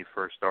headed when he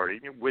first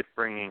started, with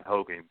bringing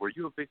Hogan? Were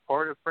you a big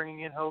part of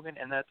bringing in Hogan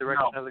in that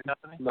direction of the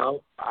company?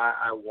 No,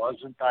 I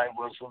wasn't. I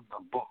wasn't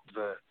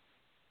the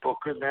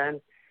booker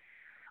then.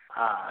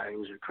 It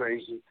was a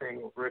crazy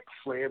thing. Ric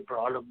Flair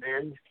brought him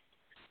in,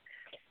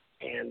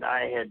 and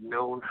I had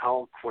known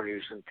Hulk when he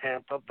was in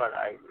Tampa, but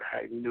I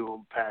knew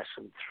him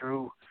passing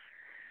through.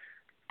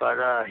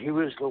 But he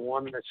was the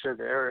one that said,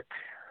 Eric,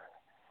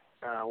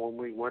 when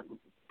we went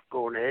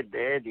going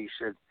head-to-head, he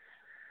said,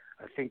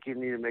 I think you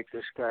need to make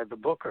this guy the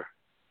booker.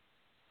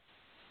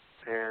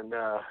 And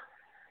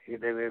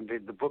they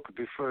made the booker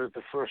before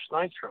the first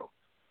Nitro.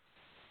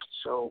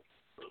 So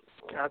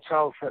that's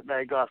how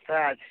I got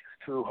that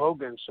through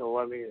Hogan. So,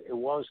 I mean, it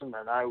wasn't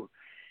that I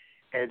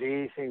had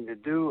anything to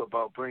do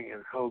about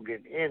bringing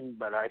Hogan in,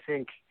 but I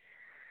think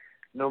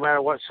no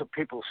matter what some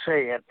people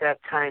say, at that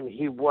time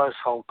he was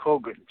Hulk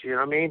Hogan. Do you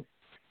know what I mean?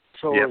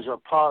 So It was a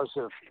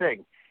positive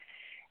thing.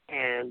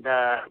 And,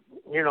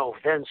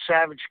 then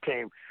Savage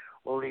came.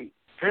 Well,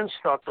 Vince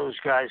thought those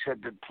guys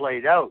had been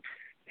played out.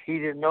 He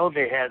didn't know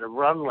they had a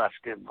run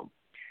left in them.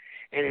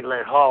 And he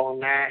let Hall and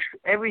Nash,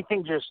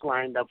 everything just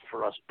lined up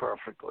for us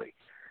perfectly.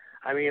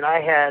 I mean, I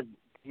had,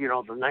 the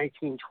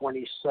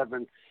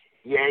 1927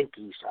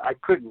 Yankees. I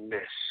couldn't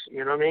miss.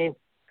 You know what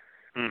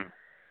I mean?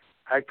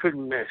 I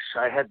couldn't miss.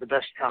 I had the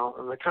best talent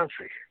in the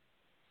country.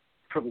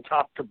 From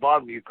top to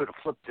bottom, you could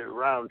have flipped it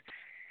around,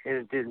 and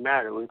it didn't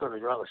matter. We were going to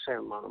draw the same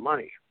amount of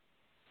money.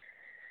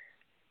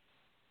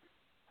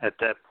 At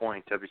that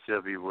point,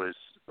 WCW was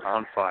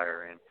on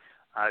fire, and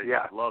I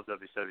loved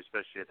WCW,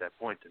 especially at that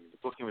point. I mean, the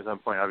booking was on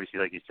point.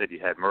 Obviously, like you said, you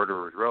had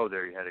Murderer's Row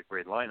there. You had a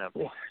great lineup.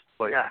 Yeah.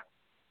 But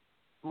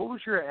what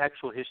was your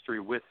actual history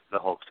with the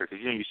Hulkster? Because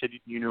you said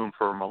you knew him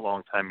for a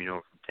long time. You knew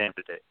him from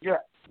Tampa Day. Yeah,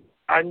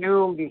 I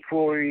knew him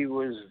before he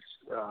was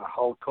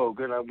Hulk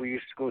Hogan. We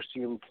used to go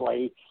see him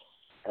play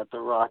at the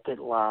Rocket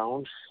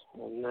Lounge,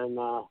 and then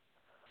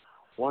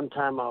one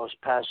time I was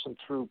passing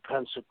through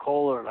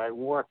Pensacola, and I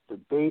worked the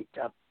date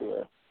up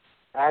there.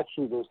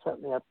 Actually, they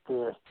sent me up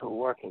there to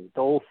work in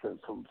Dothan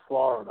from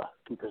Florida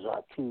because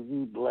our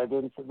TV bled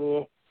into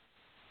there.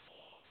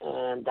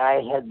 And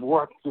I had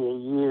worked there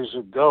years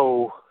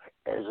ago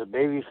as a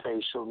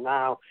babyface, so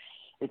now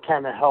it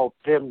kind of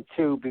helped them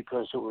too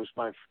because it was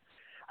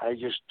I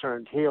just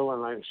turned heel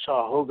and I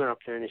saw Hogan up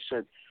there and he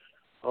said,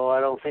 oh, I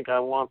don't think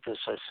I want this.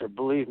 I said,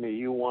 believe me,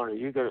 you want it.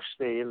 You got to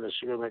stay in this.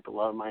 You're going to make a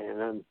lot of money. And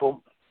then,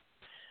 boom.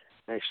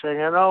 Next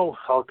thing I know,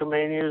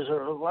 Hulkamanias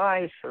are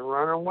alive and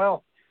running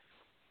well.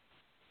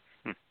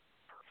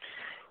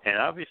 And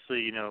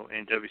obviously,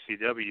 in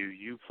WCW,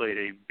 you played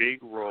a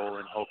big role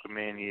in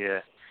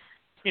Hulkamania,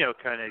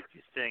 kind of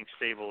staying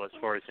stable as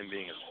far as him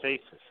being a face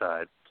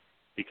side.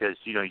 Because,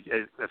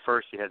 at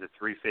first you had the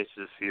three faces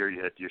of fear.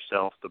 You had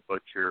yourself, the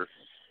Butcher,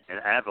 and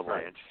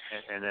Avalanche.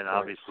 And then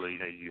obviously,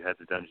 you had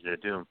the Dungeon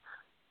of Doom.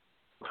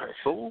 Right.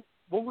 But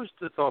what was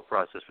the thought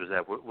process for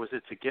that? Was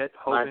it to get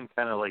Hogan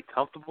kind of like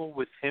comfortable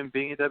with him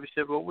being a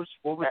WCW? What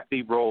was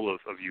the role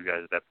of you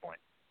guys at that point?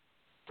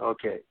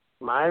 Okay.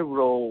 My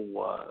role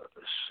was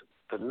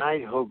the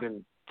night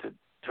Hogan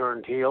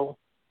turned heel.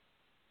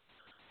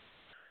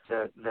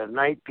 The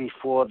night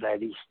before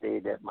that, he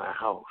stayed at my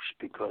house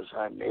because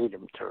I made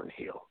him turn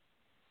heel.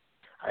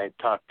 I had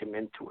talked him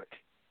into it.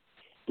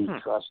 He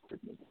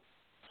trusted me.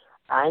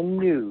 I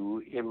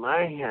knew in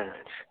my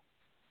head,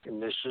 and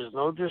this is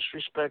no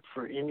disrespect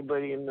for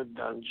anybody in the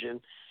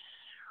dungeon,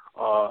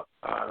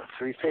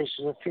 Three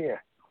Faces of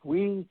Fear.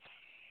 We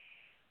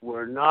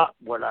were not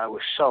what I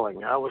was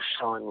selling. I was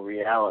selling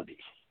reality.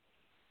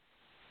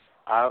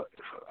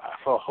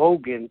 For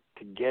Hogan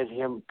to get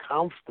him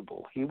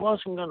comfortable, he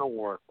wasn't going to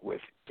work with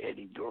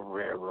Eddie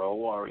Guerrero,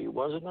 or he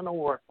wasn't going to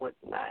work with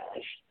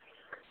Nash,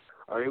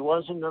 or he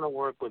wasn't going to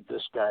work with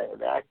this guy or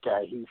that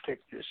guy. He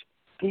picked his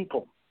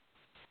people.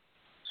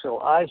 So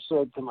I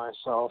said to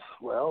myself,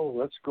 well,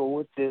 let's go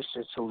with this.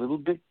 It's a little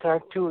bit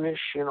cartoonish.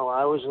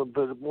 I was a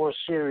bit more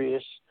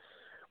serious.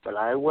 But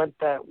I went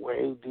that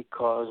way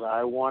because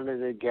I wanted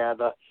to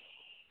gather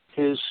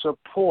his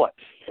support.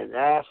 And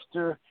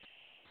after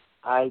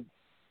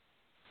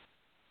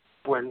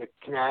when the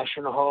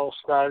National Hall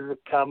started to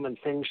come and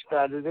things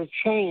started to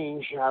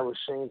change, I was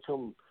saying to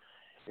him,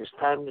 it's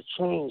time to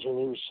change. And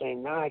he was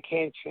saying, no, I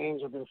can't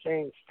change. I've been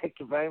saying, take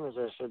your vitamins.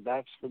 I said,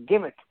 that's the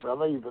gimmick,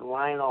 brother. You've been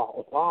lying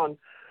all along.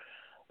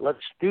 Let's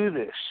do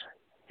this.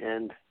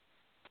 And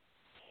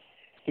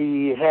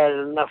he had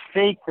enough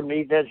faith in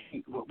me that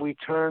we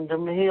turned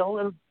him heel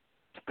and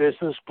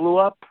business blew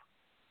up.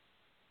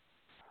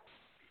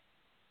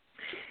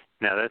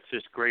 Now, that's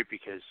just great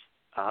because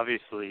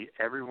obviously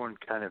everyone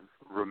kind of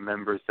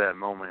remembers that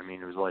moment. I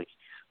mean, it was like,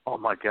 oh,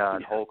 my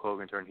God, Hulk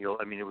Hogan turned heel.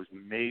 I mean, it was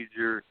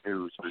major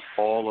news. It was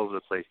all over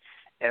the place.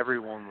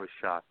 Everyone was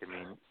shocked. I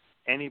mean,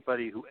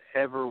 anybody who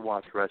ever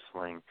watched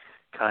wrestling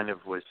kind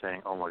of was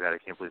saying, oh, my God, I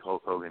can't believe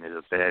Hulk Hogan is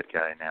a bad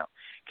guy now.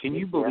 Can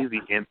you believe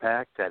the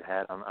impact that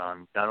had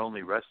on not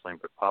only wrestling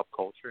but pop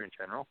culture in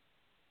general?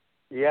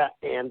 Yeah,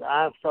 and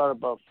I've thought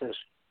about this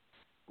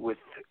with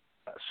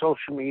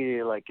social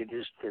media like it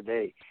is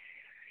today.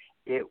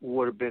 It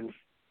would have been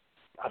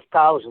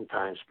 1,000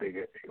 times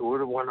bigger. It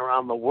would have went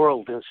around the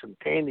world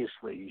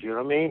instantaneously. You know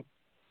what I mean?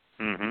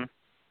 Mm-hmm.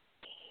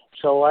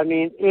 So, I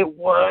mean, it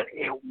was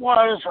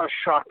a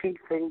shocking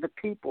thing to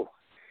people.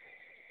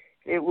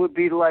 It would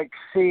be like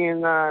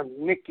seeing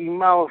Mickey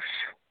Mouse,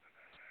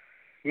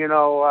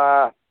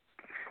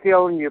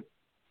 stealing your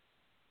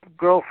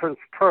girlfriend's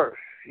purse.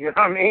 You know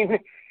what I mean?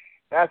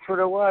 That's what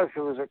it was. It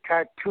was a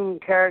cartoon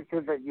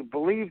character that you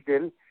believed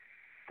in,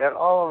 that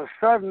all of a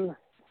sudden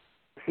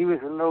he was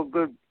a no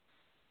good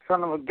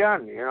son of a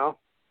gun,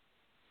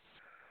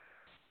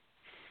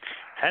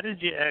 How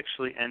did you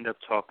actually end up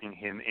talking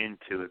him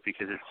into it?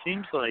 Because it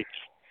seems like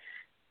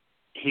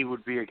he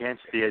would be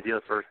against the idea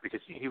at first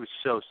because he was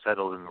so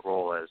settled in the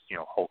role as,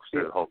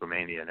 Hulkster,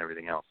 Hulkamania, and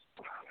everything else.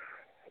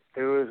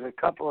 There was a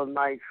couple of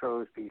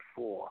nitros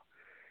before,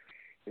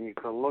 and you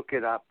can look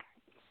it up.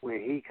 Where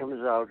he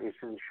comes out, it's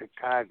in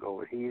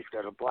Chicago, and he's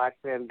got a black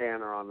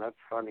bandana on. That's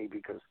funny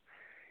because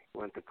he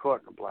went to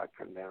court in a black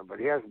bandana, but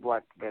he has a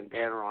black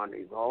bandana on.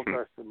 He's all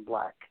dressed in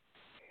black.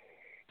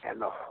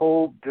 And the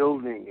whole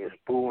building is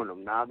booing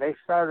him. Now, they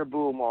started to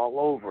boo him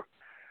all over,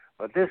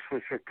 but this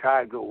was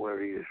Chicago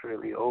where he was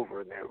really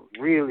over, and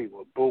they really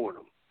were booing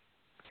him.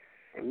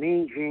 And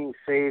Mean Gene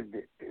saved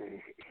it.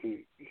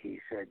 He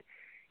said,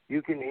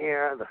 you can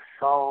hear the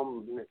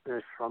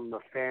solemnness from the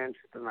fans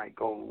tonight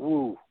going,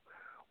 woo,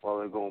 while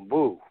they're going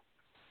boo.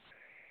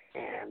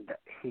 And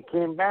he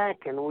came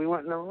back, and we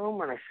went in the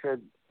room, and I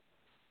said,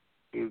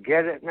 do you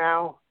get it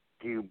now?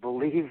 Do you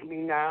believe me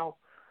now?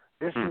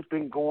 This has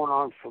been going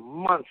on for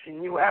months,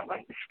 and you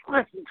haven't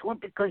listened to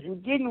it because you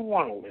didn't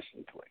want to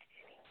listen to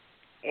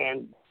it.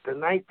 And the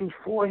night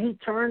before he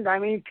turned, I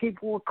mean,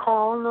 people were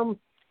calling him.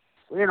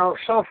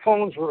 Cell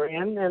phones were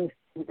in, and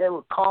they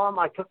would call him.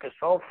 I took a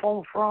cell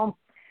phone from him.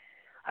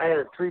 I had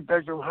a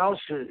 3-bedroom house.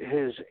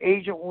 His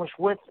agent was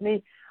with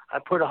me. I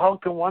put a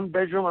Hulk in one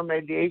bedroom. I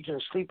made the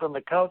agent sleep on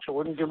the couch. I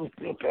wouldn't give him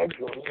the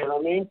bedroom. You know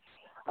what I mean?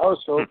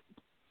 Also,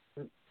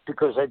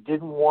 because I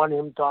didn't want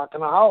him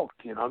talking to Hulk.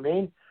 You know what I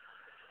mean?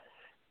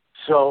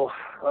 So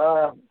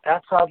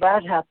that's how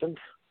that happened.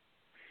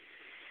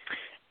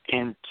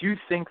 And do you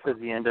think that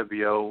the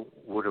NWO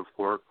would have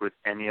worked with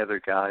any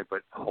other guy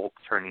but Hulk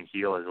turning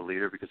heel as a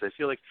leader? Because I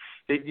feel like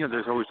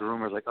there's always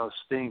rumors like, oh,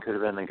 Sting could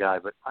have been the guy,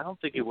 but I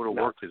don't think it would have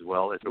worked as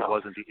well if it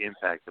wasn't the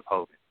impact of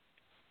Hogan.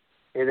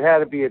 It had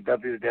to be a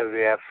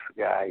WWF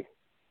guy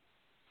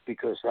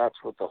because that's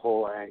what the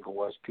whole angle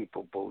was.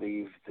 People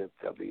believed that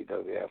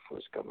WWF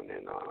was coming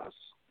in on us.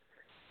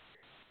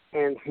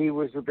 And he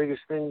was the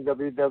biggest thing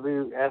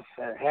WWF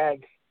had.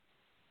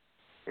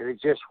 And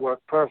it just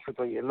worked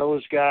perfectly. And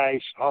those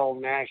guys, Hall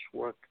and Nash,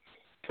 worked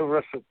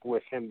terrific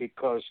with him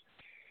because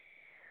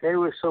they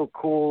were so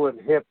cool and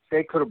hip.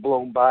 They could have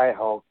blown by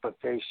Hulk, but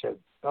they said,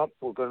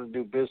 we're going to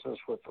do business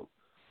with him.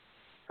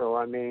 So,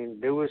 I mean,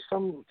 there was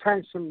some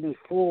tension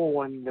before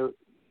when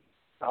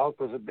Hulk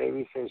was a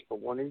babyface,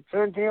 but when he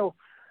turned heel,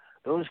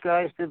 those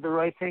guys did the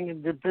right thing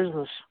and did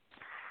business.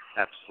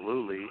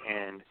 Absolutely.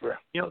 And,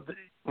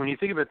 when you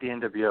think about the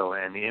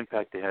NWO and the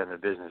impact they had in the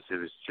business, it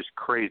was just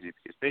crazy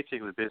because basically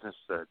the business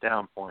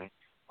down point,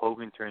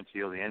 Hogan turned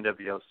heel, the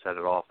NWO set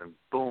it off, and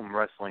boom,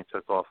 wrestling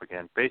took off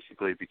again,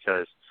 basically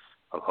because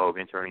of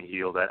Hogan turning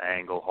heel, that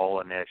angle. Hall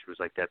and Nash was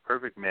like that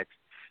perfect mix.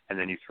 And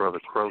then you throw the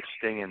Crow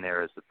Sting in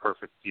there as the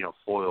perfect,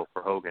 foil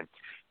for Hogan.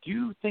 Do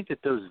you think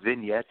that those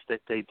vignettes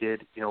that they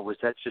did, was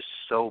that just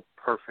so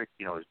perfect?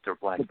 They're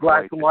black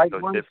and white so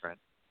ones? Different.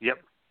 Yep.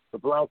 The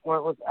black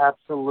one was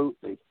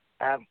absolutely.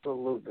 And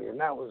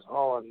that was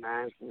Hall and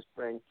Nash's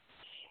thing.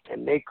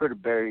 And they could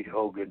have buried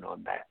Hogan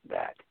on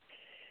that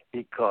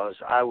because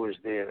I was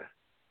there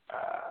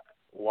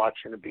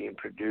watching it being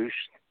produced.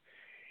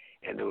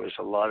 And there was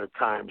a lot of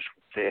times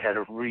they had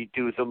to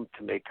redo them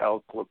to make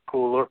Hulk look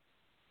cooler.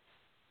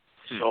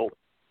 So,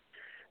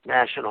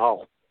 Nash and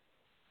Hall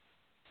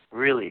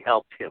really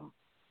helped him.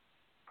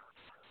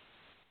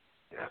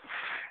 Yeah.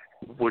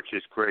 Which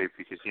is great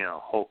because,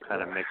 Hulk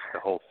kind of makes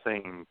the whole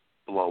thing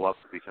blow up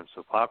and become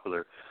so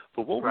popular.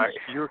 But what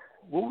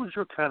was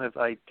your kind of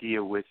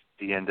idea with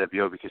the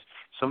NWO? Because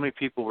so many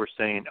people were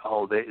saying,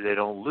 oh, they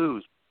don't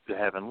lose, they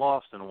haven't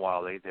lost in a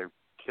while, they're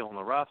killing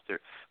the roster,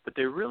 but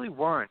they really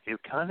weren't. It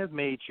kind of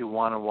made you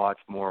want to watch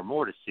more and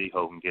more to see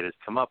Hogan get his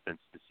comeuppance,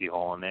 to see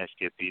Hall and Nash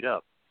get beat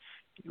up.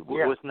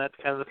 Yeah. Wasn't that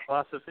kind of the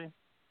philosophy?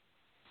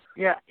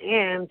 Yeah,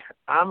 and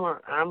I'm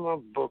a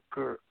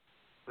booker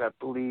that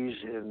believes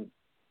in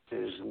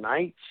there's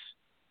knights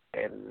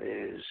and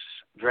there's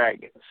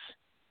dragons.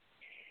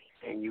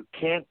 And you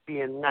can't be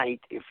a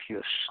knight if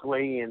you're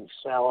slaying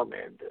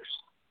salamanders.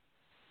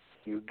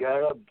 You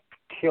gotta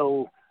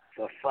kill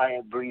the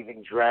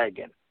fire-breathing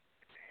dragon.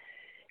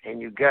 And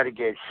you gotta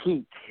get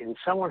heat, and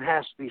someone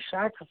has to be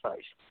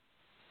sacrificed.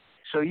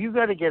 So you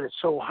gotta get it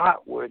so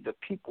hot where the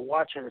people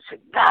watching it say,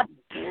 God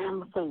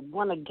damn, they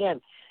won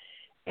again.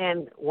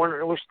 And when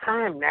it was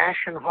time, Nash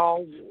and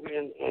Hall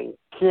and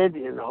Kidd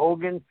and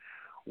Hogan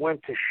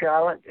went to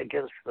Charlotte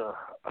against the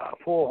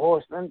Four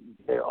Horsemen.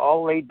 They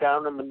all laid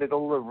down in the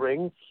middle of the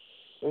ring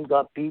and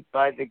got beat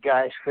by the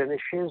guys'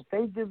 finishers.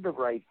 They did the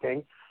right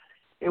thing.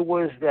 It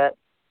was that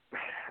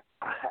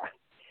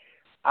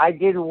I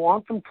didn't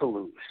want them to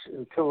lose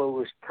until it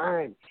was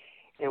time.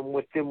 And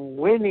with them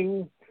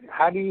winning,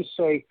 how do you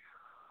say,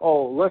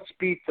 oh, let's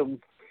beat them?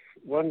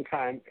 One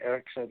time,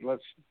 Eric said,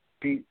 let's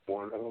beat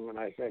one of them. And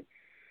I said,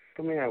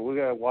 come here, we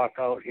got to walk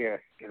out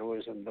here. And it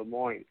was in Des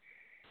Moines.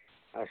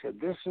 I said,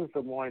 this is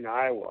Des Moines,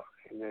 Iowa,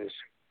 and there's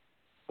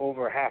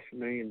over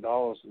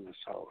 $500,000 in this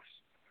house.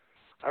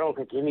 I don't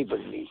think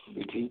anybody needs to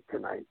be beat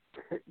tonight,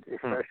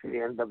 especially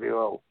the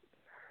NWO.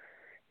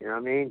 You know what I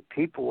mean?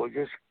 People were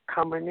just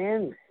coming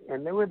in,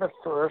 and they were the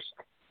first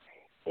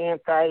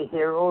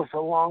anti-heroes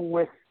along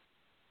with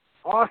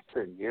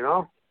Austin, you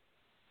know?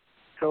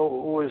 So it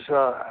was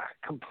a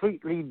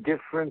completely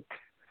different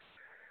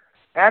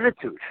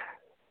attitude.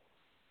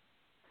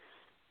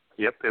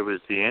 Yep, it was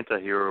the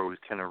anti-hero who was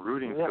kind of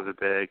rooting for the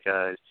bad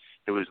guys.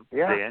 It was the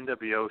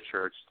NWO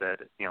shirts that,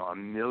 a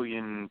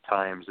million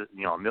times,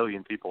 a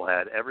million people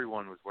had.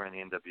 Everyone was wearing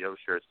the NWO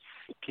shirts.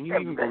 Can you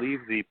even believe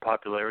the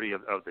popularity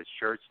of the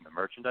shirts and the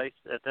merchandise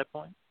at that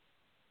point?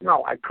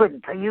 No, I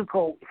couldn't. You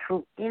go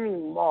through any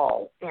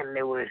mall, and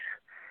there was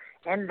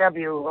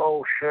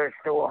NWO shirts,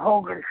 there were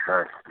Hogan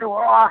shirts, there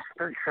were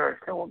Austin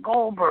shirts, there were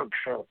Goldberg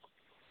shirts.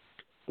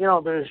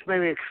 There's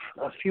maybe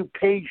a few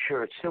Page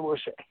shirts. There were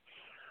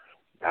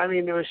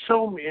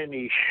so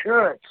many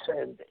shirts,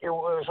 and it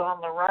was on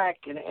the rack,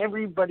 and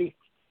everybody.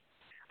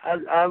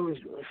 I was,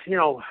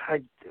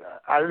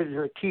 I lived in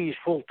the Keys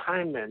full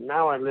time then.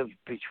 Now I live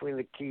between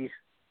the Keys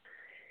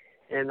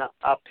and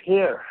up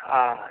here.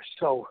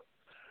 So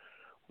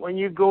when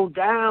you go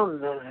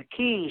down the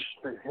Keys,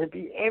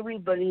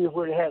 everybody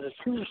would have had a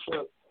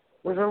two-shirt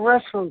with a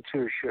wrestling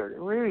two-shirt. It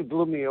really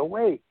blew me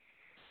away,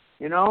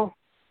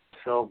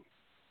 So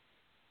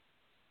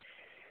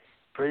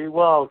pretty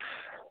well.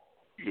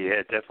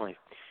 Yeah, definitely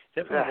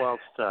wild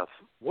stuff.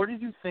 What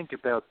did you think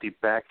about the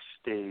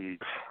backstage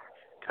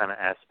kind of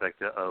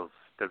aspect of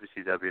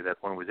WCW at that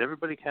point? Was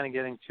everybody kind of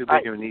getting too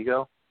big of an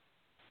ego?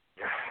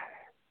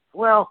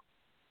 Well,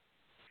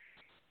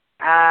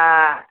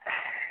 they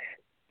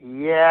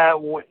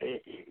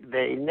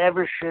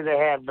never should have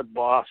had the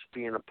boss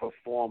being a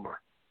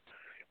performer,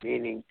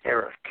 meaning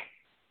Eric.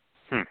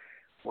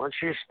 Once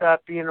you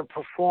stop being a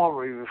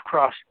performer, you've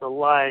crossed the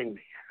line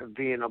of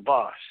being a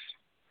boss.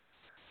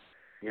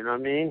 You know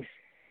what I mean?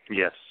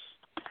 Yes.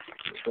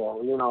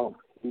 So,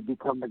 you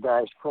become the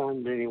guy's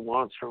friend and he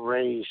wants a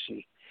raise.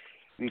 You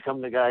become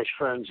the guy's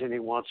friends and he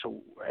wants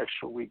an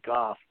extra week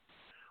off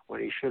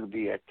when he should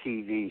be at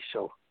TV.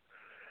 So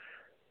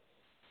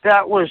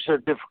that was a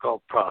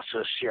difficult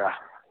process, yeah.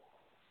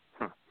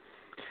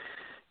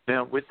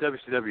 Now, with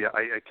WCW,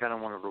 I kind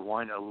of want to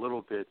rewind a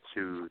little bit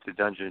to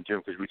Dungeon and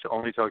Doom because we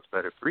only talked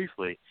about it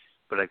briefly.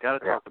 But I got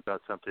to talk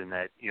about something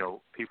that,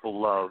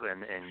 people love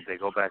and they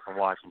go back and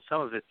watch. And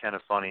some of it's kind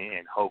of funny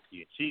and hokey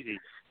and cheesy,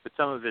 but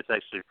some of it's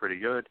actually pretty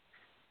good.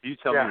 You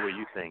tell me what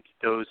you think.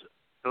 Those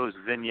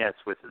vignettes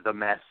with the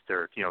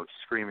Master,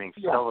 screaming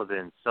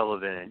Sullivan,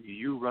 and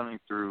you running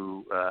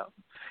through,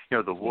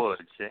 the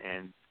woods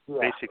and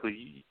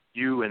basically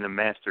you and the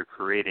Master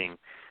creating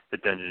the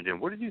Dungeon and Doom.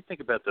 What did you think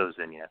about those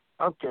vignettes?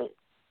 Okay.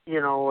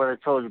 What I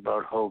told you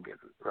about Hogan,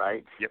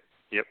 right? Yep.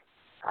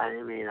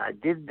 I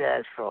did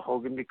that for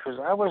Hogan because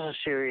I was a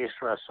serious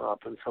wrestler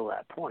up until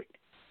that point.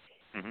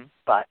 Mm-hmm.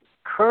 But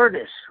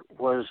Curtis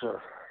was a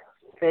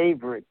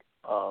favorite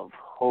of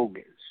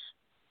Hogan's.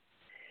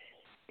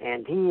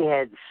 And he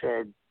had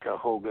said to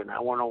Hogan,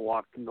 I want to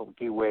walk the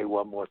Milky Way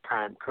one more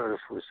time.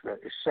 Curtis was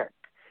very sick.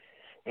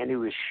 And he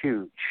was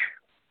huge.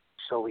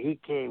 So he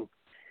came.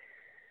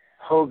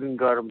 Hogan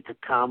got him to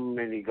come,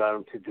 and he got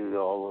him to do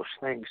all those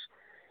things.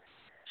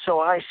 So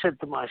I said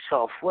to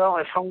myself, well,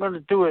 if I'm going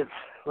to do it,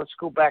 let's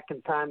go back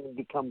in time and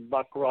become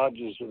Buck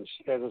Rogers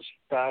instead of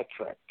Star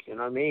Trek. You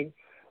know what I mean?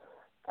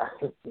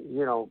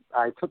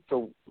 I took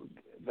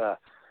the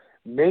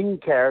Ming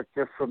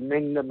character from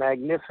Ming the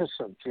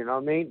Magnificent. You know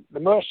what I mean? The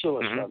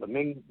Merciless,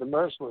 the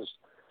Merciless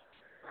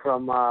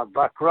from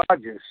Buck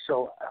Rogers.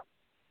 So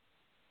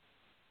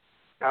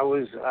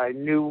I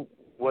knew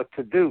what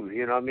to do.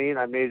 You know what I mean?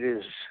 I made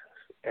it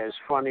as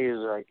funny as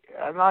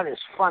not as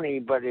funny,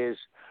 but as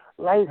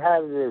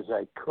lighthearted as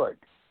I could,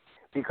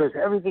 because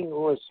everything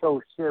was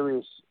so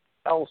serious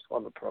else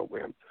on the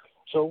program.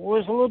 So it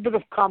was a little bit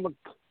of comic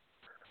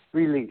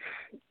relief.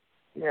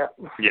 Yeah.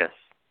 Yes.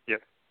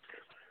 Yep.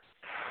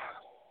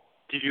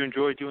 Did you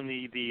enjoy doing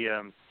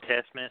the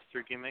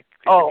Taskmaster gimmick?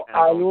 Oh,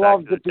 I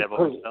loved it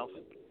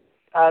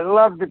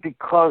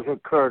because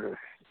of Curtis.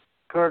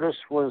 Curtis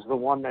was the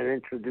one that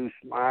introduced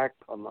Mark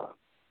on the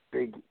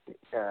big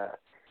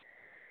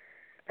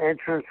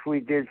entrance we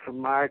did for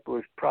Mark. It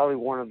was probably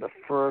one of the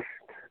first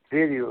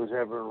videos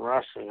ever in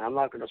wrestling. I'm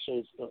not going to say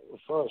it's the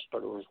first, but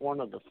it was one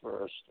of the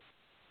first.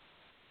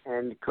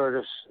 And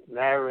Curtis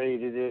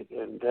narrated it,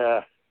 and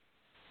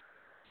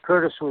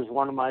Curtis was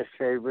one of my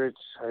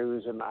favorites.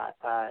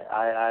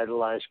 I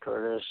idolized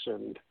Curtis,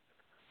 and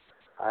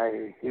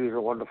he was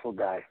a wonderful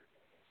guy.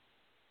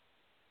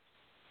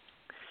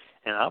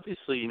 And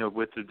obviously,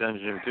 with the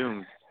Dungeon of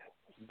Doom,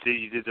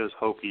 you did those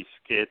hokey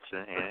skits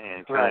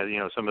and kind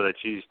of, some of that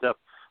cheesy stuff.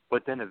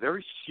 But then a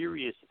very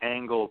serious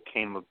angle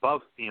came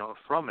above,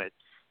 from it.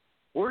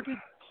 Where did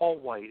Paul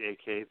White,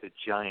 a.k.a. the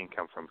Giant,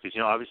 come from? Because,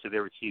 obviously they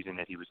were teasing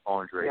that he was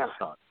Andre's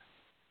son.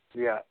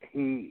 Yeah,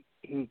 he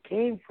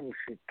came from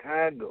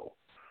Chicago.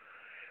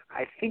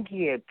 I think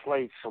he had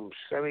played some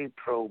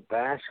semi-pro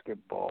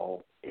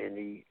basketball, and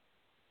he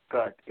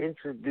got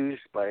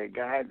introduced by a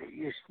guy that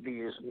used to be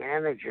his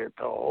manager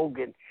to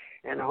Hogan,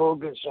 and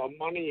Hogan saw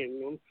money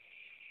in him,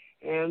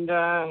 and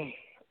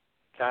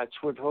that's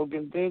what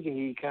Hogan did.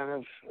 He kind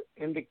of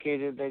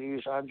indicated that he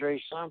was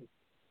Andre's son.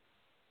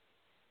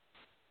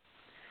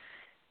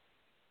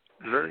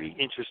 Very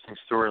interesting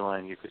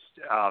storyline. You could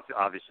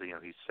obviously,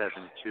 he's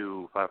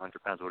 7'2",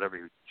 500 pounds, whatever.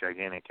 He's a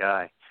gigantic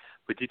guy.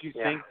 But did you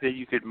think that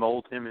you could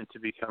mold him into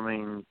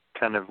becoming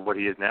kind of what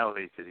he is now?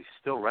 Because he's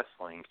still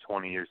wrestling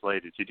 20 years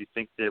later. Did you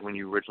think that when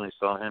you originally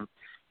saw him,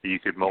 that you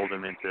could mold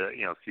him into,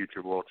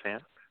 future world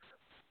champ?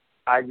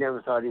 I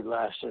never thought he'd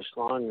last this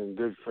long, and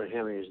good for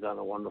him. He's done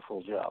a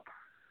wonderful job.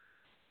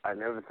 I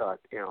never thought,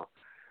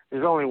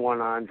 there's only one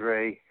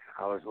Andre.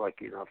 I was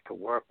lucky enough to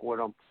work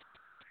with him.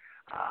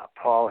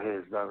 Paul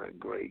has done a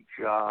great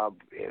job,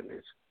 and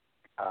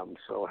I'm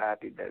so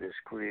happy that his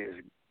career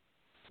has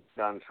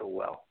done so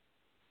well.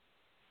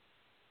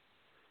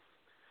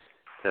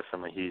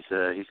 Definitely, he's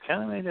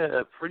kind of made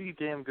a pretty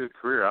damn good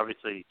career.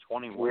 Obviously,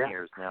 21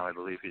 years now, I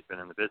believe he's been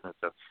in the business,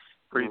 so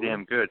pretty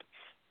damn good.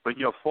 But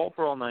Fall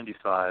Brawl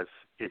 '95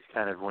 is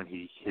kind of when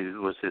he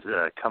was his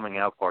coming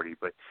out party.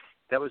 But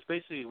that was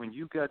basically when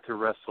you got to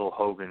wrestle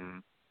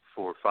Hogan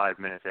for 5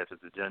 minutes after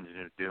the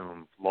Dungeon of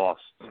Doom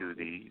lost to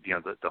the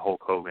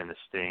Hulk Hogan, the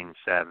Sting,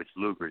 Savage,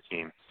 Luger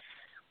team.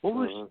 What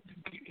was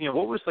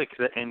what was like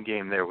the end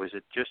game there? Was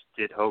it just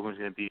that Hogan's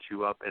going to beat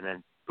you up and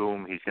then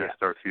boom, he's going to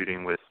start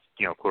feuding with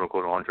quote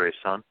unquote Andre's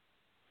son?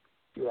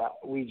 Yeah,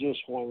 we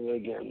just wanted to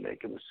again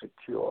make him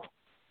secure.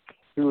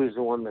 He was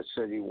the one that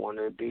said he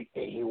wanted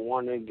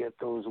to get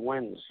those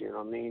wins. You know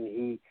what I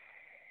mean?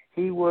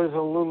 He was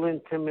a little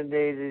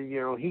intimidated.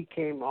 He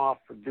came off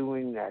of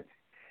doing that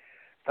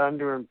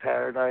Thunder in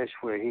Paradise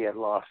where he had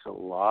lost a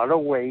lot of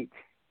weight.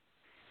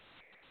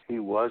 He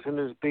wasn't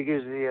as big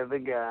as the other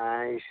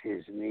guys.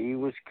 His knee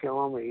was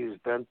killing him. He was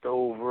bent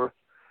over.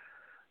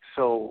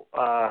 So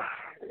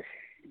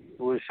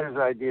it was his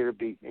idea to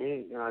beat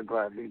me, and I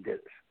gladly did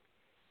it.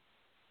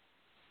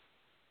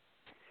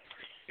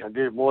 I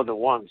did it more than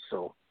once,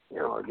 so,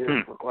 I did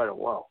it for quite a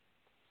while.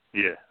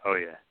 Yeah, oh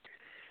yeah.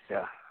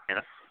 Yeah.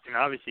 And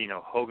obviously,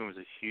 Hogan was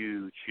a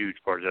huge, huge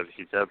part of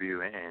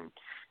WCW, and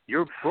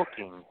your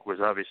booking was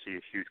obviously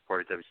a huge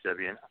part of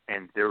WCW,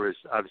 and there was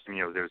obviously,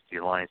 there was the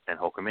Alliance and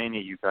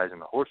Hulkamania. You guys and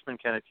the Horsemen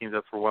kind of teamed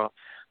up for a while,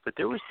 but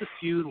there was the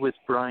feud with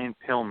Brian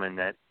Pillman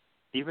that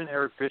even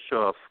Eric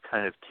Bischoff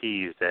kind of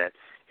teased that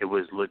it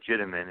was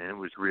legitimate and it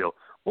was real.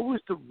 What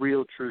was the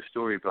real true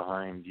story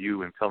behind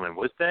you and Pillman?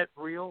 Was that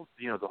real?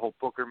 The whole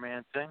Booker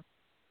Man thing?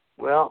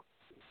 Well,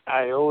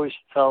 I always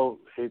tell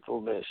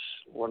people this.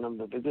 One of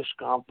the biggest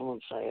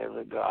compliments I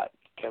ever got,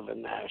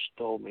 Kevin Nash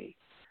told me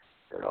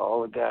that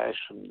all the guys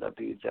from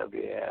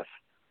WWF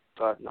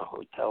got in a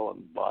hotel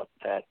and bought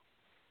that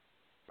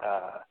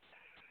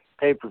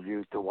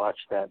pay-per-view to watch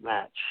that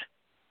match.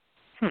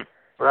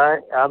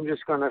 Right? I'm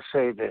just going to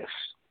say this.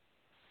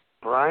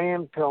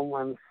 Brian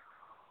Pillman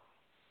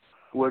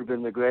would have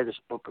been the greatest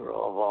booker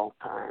of all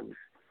time.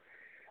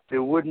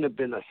 There wouldn't have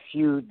been a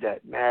feud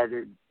that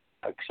mattered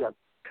except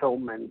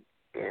Pillman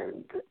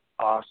and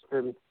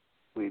Austin.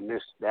 We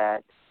missed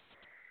that.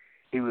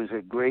 He was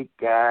a great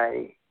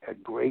guy, a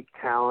great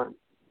talent,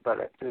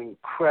 but an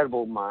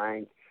incredible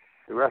mind.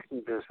 The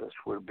wrestling business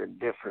would have been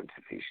different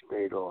if he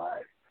stayed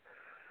alive.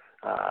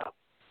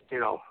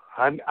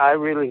 I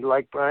really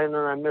like Brian,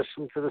 and I miss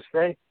him to this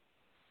day.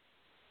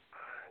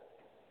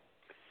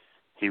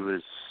 He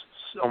was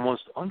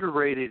almost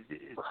underrated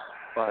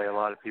by a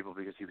lot of people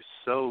because he was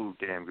so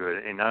damn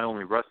good, and not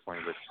only wrestling,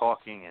 but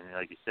talking, and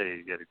like you said,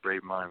 he had a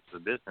great mind for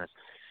the business.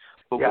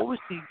 But what was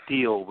the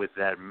deal with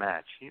that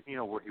match? You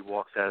know, where he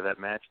walks out of that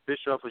match?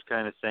 Bischoff was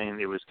kind of saying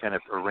it was kind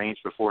of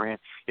arranged beforehand.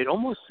 It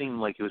almost seemed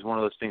like it was one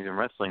of those things in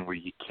wrestling where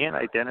you can't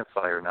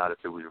identify or not if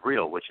it was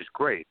real, which is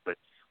great. But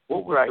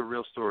what was the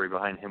real story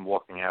behind him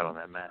walking out on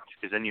that match?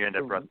 Because then you end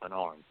up wrestling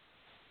on.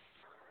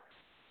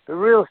 The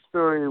real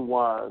story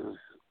was,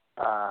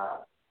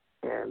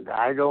 and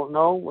I don't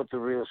know what the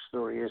real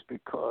story is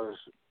because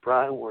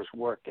Brian was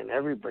working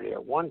everybody.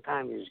 At one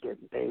time, he was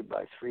getting paid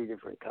by 3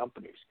 different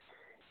companies.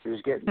 He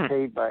was getting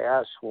paid by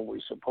us when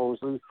we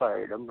supposedly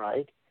fired him,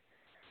 right?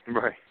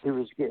 Right. He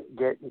was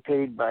getting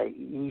paid by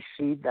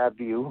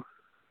ECW,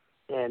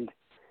 and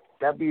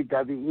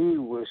WWE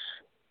was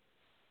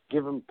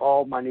giving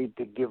Paul money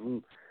to give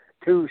him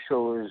too,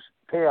 so his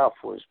payoff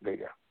was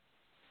bigger.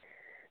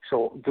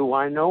 So do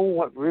I know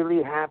what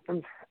really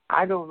happened?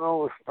 I don't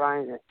know if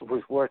Brian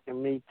was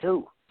working me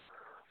too,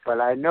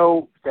 but I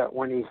know that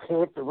when he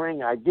hit the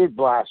ring, I did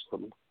blast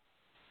him,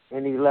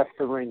 and he left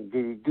the ring.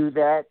 Did he do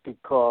that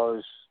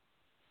because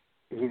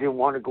he didn't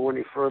want to go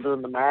any further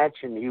in the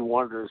match and he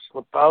wanted to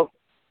slip out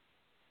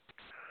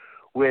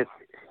with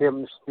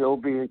him still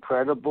being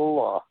credible,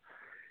 or,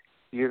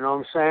 you know what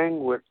I'm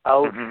saying,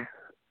 without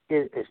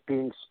it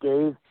being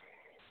scathed?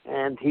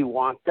 And he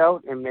walked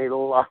out and made a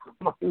lot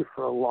of money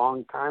for a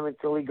long time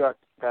until he got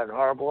that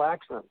horrible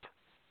accident.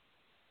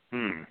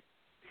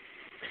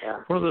 Yeah.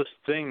 One of those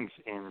things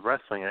in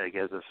wrestling, I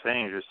guess, as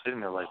fans, you're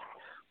sitting there like,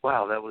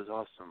 wow, that was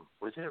awesome.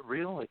 Was it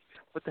real? Like,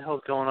 what the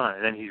hell's going on?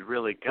 And then he's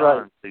really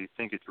gone, so you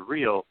think it's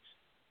real.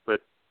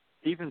 But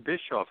even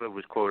Bischoff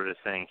was quoted as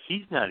saying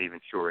he's not even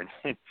sure. And,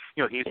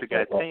 you know, he's the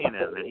guy saying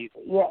that. And he's...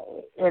 Yeah,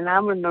 and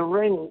I'm in the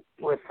ring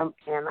with him,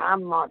 and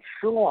I'm not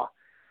sure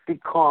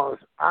because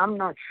I'm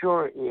not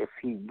sure if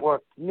he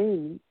worked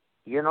me,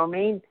 you know what I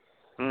mean?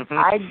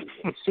 I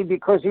see,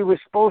 because he was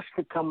supposed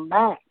to come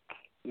back.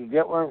 You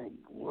get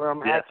where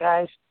I'm at,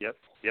 guys? Yep.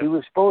 He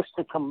was supposed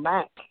to come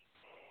back.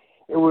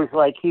 It was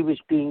like he was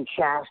being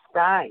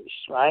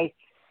chastised, right?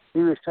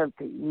 He was sent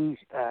to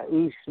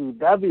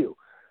ECW.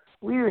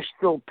 We were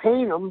still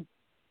paying him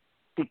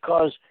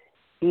because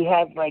he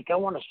had, like, I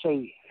want to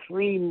say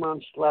 3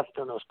 months left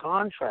on his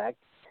contract,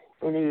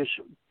 and he was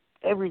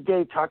every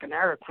day talking to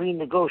Eric,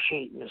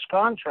 renegotiating his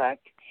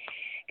contract,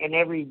 and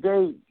every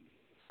day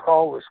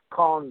Paul was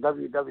calling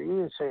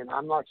WWE and saying,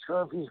 I'm not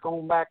sure if he's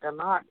going back or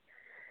not.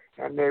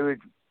 And they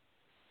would,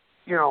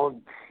 you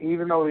know,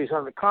 even though he's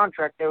on the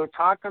contract, they were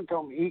talking to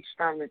him. Each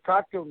time they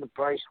talked to him, the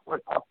price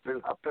went up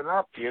and up and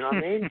up. You know what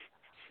I mean?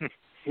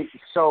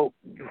 So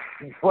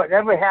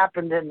whatever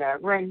happened in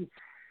that ring,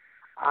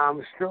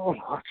 I'm still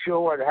not sure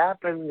what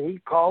happened. He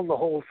called the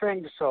whole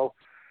thing. So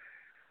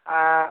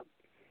I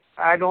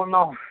don't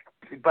know.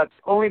 But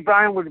only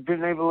Brian would have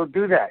been able to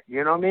do that.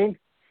 You know what I mean?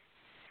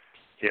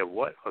 Yeah,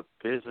 what a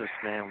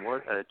businessman.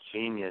 What a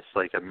genius.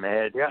 Like a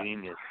mad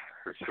genius,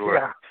 for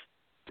sure.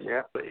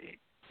 Yeah. But,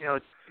 you know,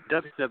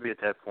 WWE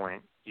at that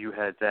point, you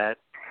had that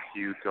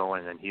feud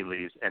going, and he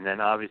leaves. And then,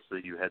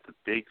 obviously, you had the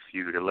big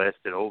feud. It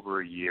lasted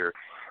over a year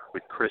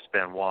with Chris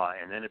Benoit.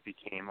 And then it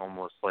became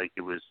almost like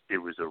it was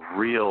a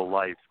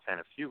real-life kind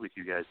of feud with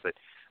you guys. But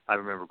I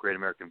remember Great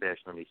American Bash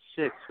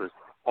 96 was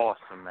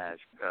awesome match.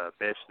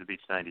 Bash to the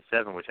Beach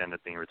 97, which ended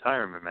up being a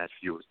retirement match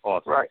for you, was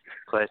awesome. Right.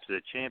 Clash of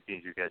the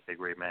Champions, you guys had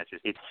great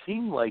matches. It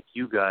seemed like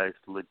you guys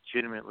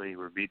legitimately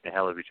were beating the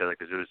hell out of each other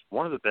because it was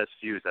one of the best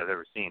feuds I've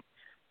ever seen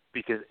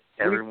because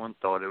everyone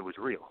thought it was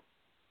real.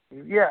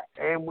 Yeah,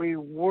 and we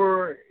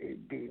were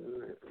being,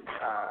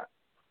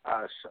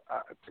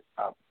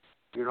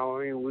 you know,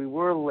 I mean, we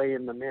were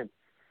laying them in.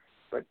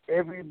 But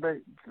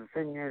everybody, the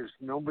thing is,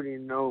 nobody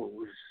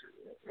knows,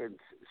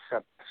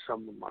 except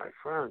some of my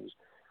friends,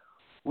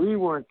 we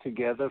weren't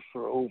together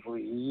for over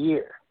a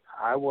year.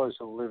 I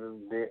wasn't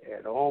living there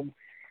at home,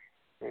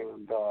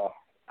 and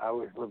I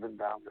was living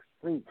down the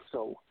street.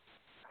 So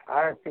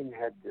our thing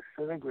had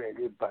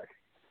disintegrated, but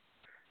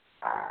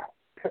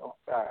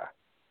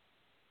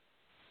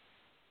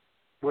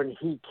when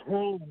he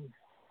came,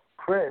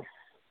 Chris,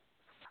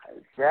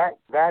 that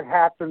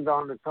happened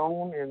on its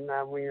own, and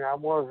I mean, I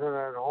wasn't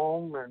at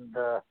home, and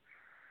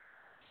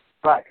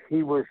but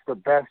he was the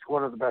best,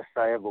 one of the best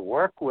I ever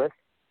worked with,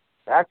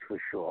 that's for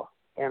sure.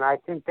 And I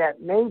think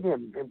that made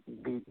him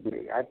beat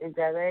me. I think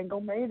that angle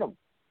made him.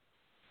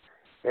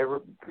 It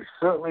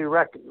certainly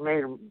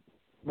made him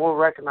more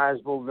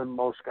recognizable than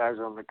most guys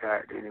on the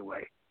card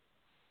anyway.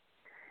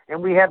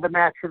 And we had the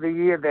match of the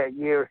year that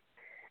year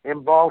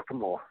in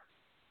Baltimore.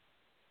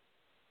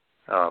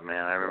 Oh,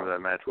 man, I remember that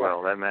match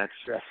well. That match,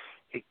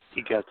 it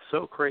got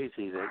so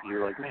crazy that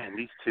you're like, man,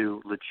 these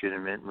two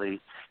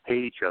legitimately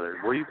hate each other.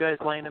 Were you guys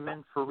laying them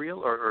in for real?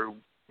 Or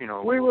you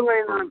know, we were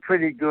laying them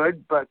pretty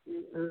good, but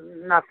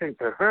nothing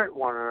to hurt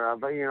one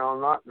another, you know,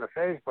 not in the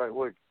face, but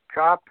with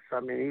chops.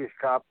 I mean, he was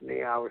chopping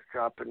me, I was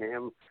chopping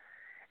him.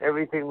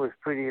 Everything was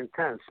pretty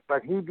intense.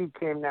 But he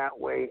became that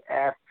way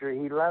after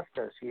he left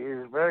us. He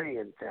was very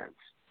intense.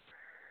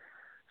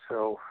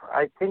 So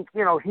I think,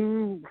 you know,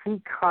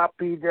 he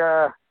copied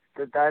the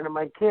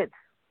Dynamite Kid.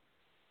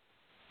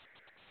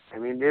 I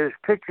mean, there's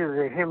pictures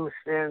of him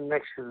standing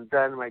next to the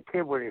Dynamite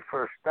Kid when he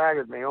first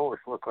started, and they always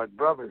look like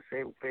brothers,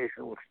 same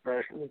facial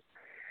expressions.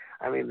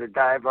 I mean, the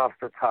dive off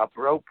the top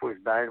rope was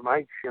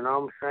Dynamite's, you know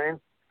what I'm saying?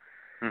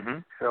 Mm-hmm.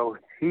 So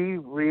he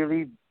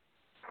really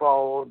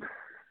followed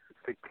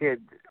the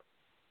Kid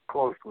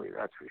closely,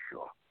 that's for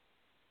sure.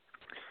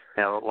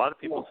 Now, a lot of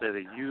people say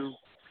that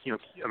you know,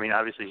 I mean,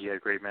 obviously he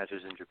had great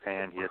matches in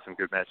Japan. He had some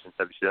good matches in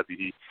WCW.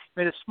 He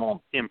made a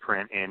small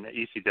imprint in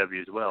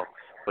ECW as well.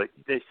 But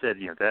they said,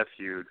 you know, that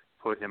feud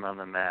put him on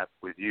the map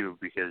with you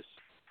because,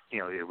 you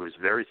know, it was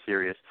very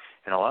serious.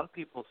 And a lot of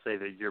people say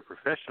that your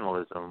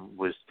professionalism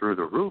was through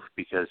the roof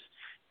because,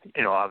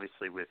 you know,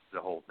 obviously with the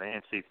whole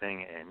Nancy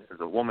thing and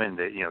the woman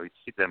that, you know, you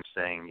see them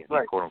saying, you know,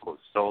 right. quote unquote,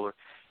 stole her.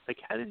 Like,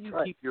 how did you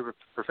keep your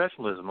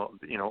professionalism,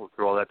 you know,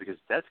 through all that? Because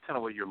that's kind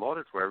of what you're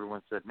lauded for.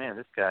 Everyone said, man,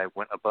 this guy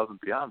went above and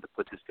beyond to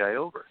put this guy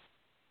over.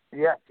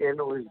 Yeah, and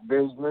it was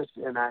business,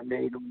 and I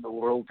made him the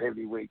world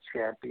heavyweight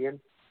champion.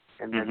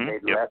 And then they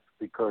left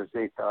because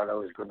they thought I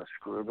was going to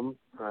screw them.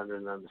 I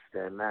didn't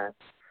understand that.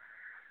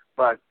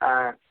 But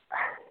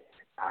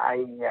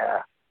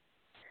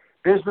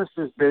business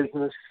is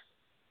business,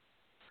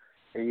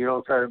 and you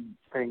don't try to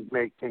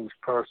make things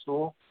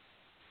personal.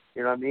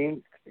 You know what I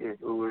mean?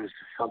 It was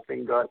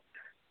something got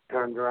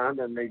turned around,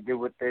 and they did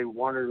what they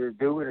wanted to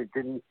do, and it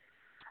didn't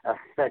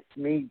affect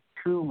me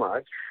too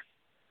much.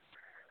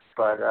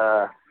 But,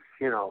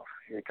 you know,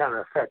 it kind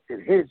of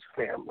affected his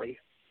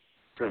family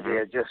because they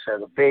had just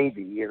had a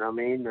baby, you know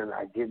what I mean? And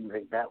I didn't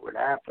think that would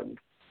happen.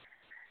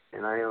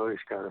 And I always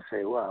kind of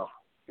say, well,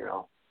 you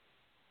know.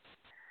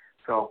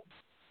 So,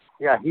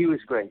 yeah, he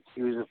was great.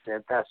 He was a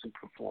fantastic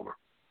performer.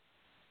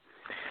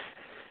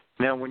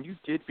 Now, when you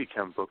did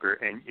become Booker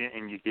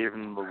and you gave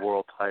him the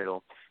world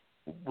title,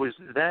 was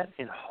that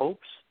in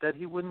hopes that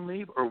he wouldn't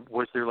leave, or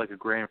was there like a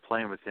grand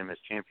plan with him as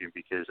champion?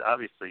 Because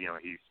obviously, you know,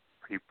 he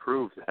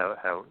proved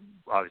how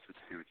obviously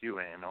to do with you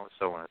and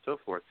so on and so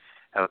forth,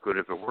 how good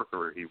of a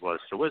worker he was.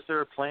 So was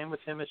there a plan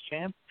with him as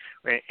champ?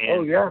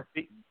 And yeah.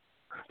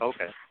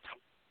 Okay.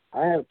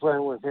 I had a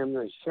plan with him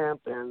as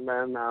champ, and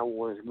then I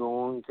was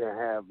going to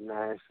have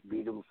Nash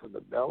beat him for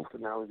the belt,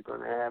 and I was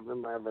going to have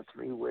him have a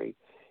three-way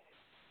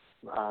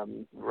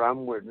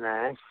run with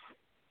Nash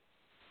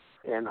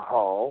and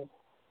Hall,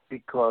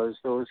 because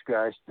those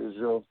guys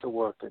deserve to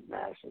work at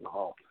Nash and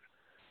Hall.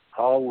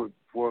 Hall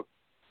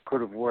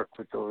could have worked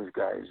with those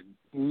guys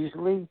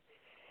easily,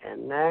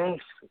 and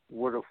Nash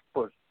would have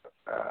put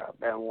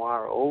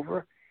Benoit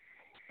over.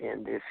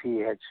 And if he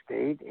had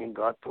stayed and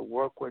got to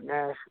work with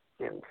Nash,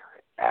 and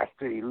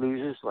after he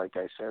loses, like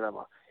I said, I'm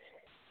a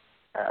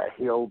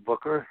heel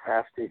Booker.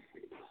 After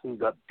he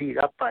got beat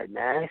up by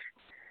Nash,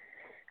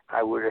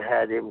 I would have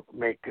had him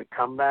make a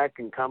comeback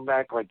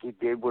like he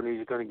did when he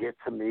was going to get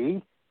to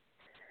me.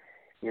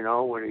 You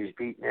know, when he's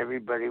beating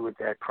everybody with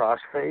that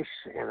crossface,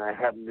 and I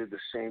had him do the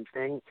same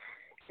thing.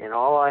 And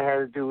all I had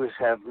to do was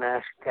have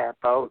Nash tap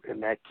out,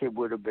 and that kid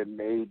would have been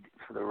made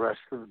for the rest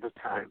of the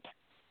time.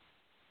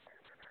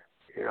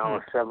 You know,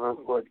 a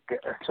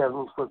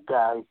 7-foot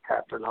guy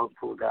tapping out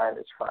to a guy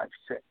that's 5'6".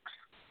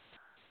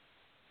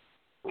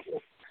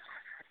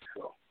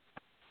 So.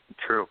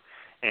 True.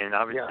 And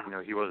obviously, you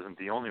know, he wasn't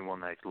the only one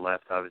that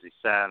left. Obviously,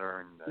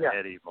 Saturn,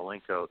 Eddie,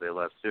 Malenko, they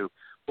left too.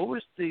 What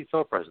was the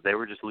thought process? They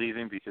were just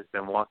leaving because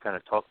Benoit kind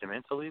of talked him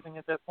into leaving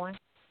at that point?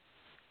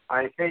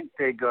 I think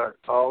they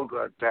all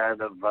got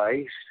bad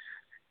advice,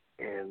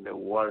 and it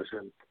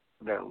wasn't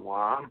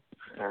Benoit.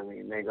 I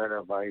mean, they got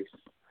advice,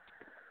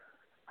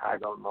 I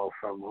don't know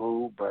from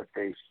who, but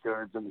they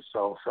stirred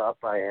themselves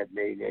up. I had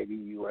made Eddie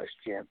U.S.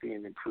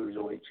 champion and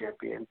Cruiserweight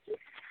champion,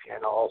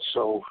 and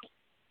also,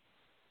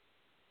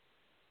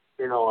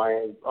 you know, I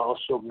had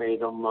also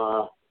made him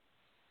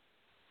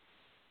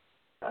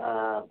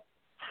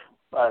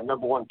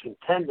number one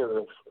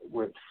contender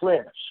with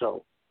Flair.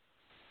 So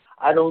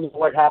I don't know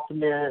what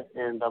happened there,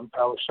 and I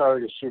was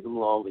sorry to see them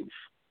all leave.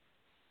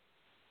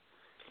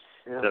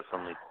 Yeah.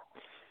 Definitely.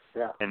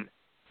 Yeah.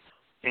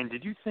 And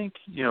did you think,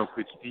 you know,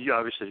 you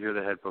obviously you're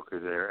the head booker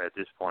there at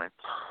this point,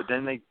 but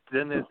then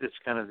it's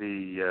kind of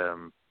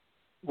the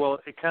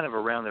it kind of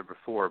around there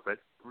before, but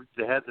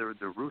they had the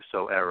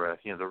Russo era,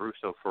 you know, the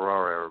Russo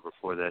Ferrara era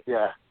before that.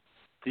 Yeah.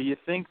 Do you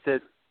think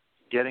that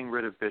getting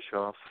rid of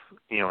Bischoff,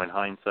 you know, in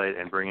hindsight,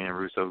 and bringing in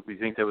Russo, do you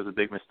think that was a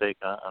big mistake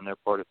on their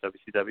part of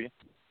WCW?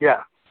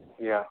 Yeah,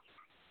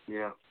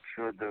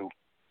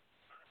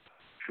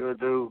 sure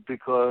do,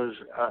 because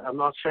I'm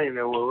not saying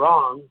they were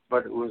wrong,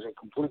 but it was a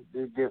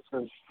completely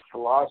different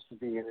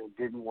philosophy, and it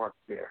didn't work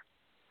there.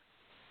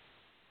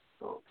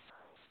 So.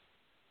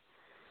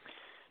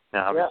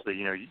 Now, obviously,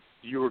 you know,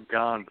 you were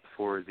gone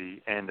before the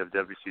end of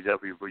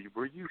WCW.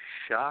 Were you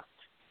shocked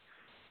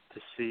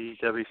to see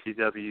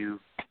WCW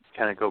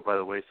kind of go by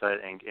the wayside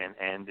and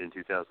end in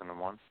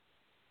 2001?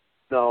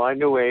 No, I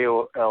knew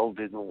AOL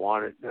didn't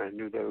want it, and I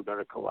knew they were going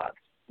to collapse.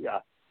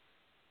 Yeah.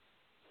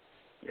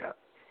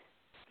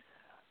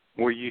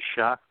 Were you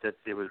shocked that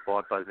it was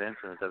bought by Vince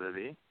and the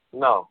WWE?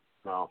 No.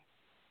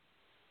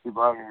 He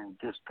bought it at a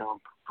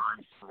discount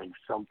price, like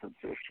something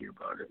fishy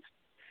about it.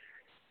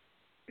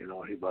 You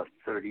know, he bought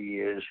 30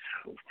 years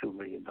of $2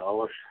 million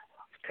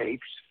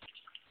tapes.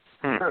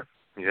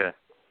 Yeah.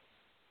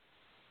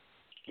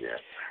 Yeah.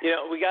 You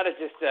know, we got to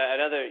just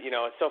another. You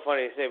know, it's so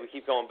funny to say we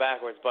keep going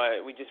backwards, but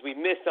we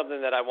missed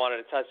something that I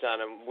wanted to touch on,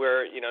 and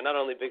we're not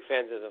only big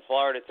fans of the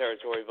Florida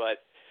territory,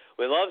 but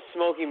we love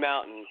Smoky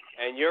Mountain,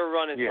 and your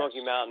run in Smoky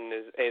Mountain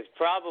is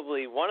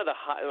probably one of the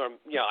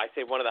I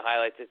say one of the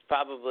highlights. It's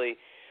probably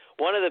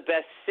one of the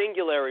best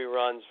singulary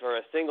runs for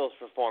a singles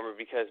performer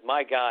because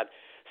my God,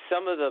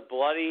 some of the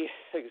bloody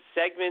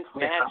segments,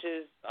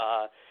 matches.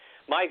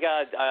 My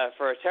God,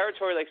 for a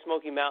territory like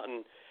Smoky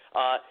Mountain.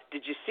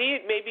 Did you see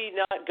it maybe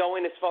not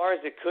going as far as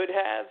it could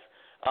have?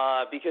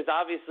 Because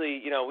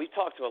obviously, we've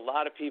talked to a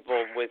lot of people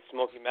with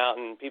Smoky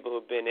Mountain, people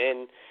who've been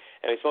in,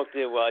 and we spoke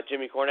to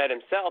Jimmy Cornette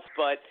himself.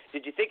 But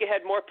did you think it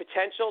had more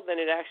potential than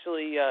it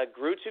actually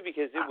grew to?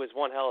 Because it was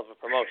one hell of a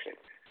promotion.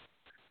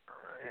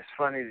 It's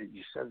funny that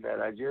you said that.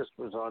 I just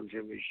was on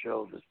Jimmy's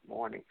show this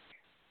morning.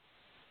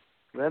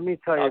 Let me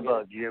tell you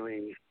about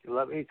Jimmy.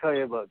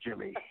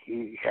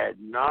 He had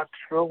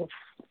Knoxville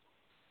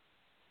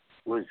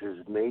was his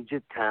major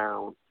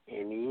town,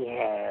 and he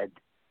had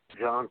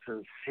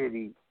Johnson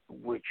City,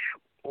 which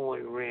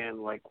only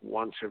ran like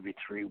once every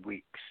 3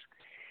 weeks.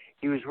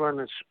 He was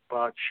running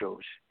spot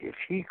shows. If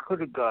he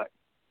could have got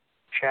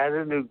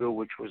Chattanooga,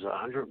 which was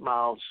 100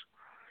 miles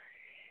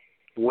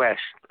west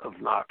of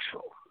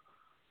Knoxville,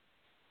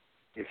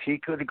 if he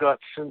could have got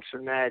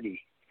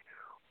Cincinnati,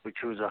 which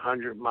was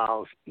 100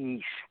 miles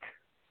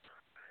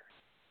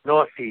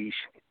northeast,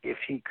 if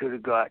he could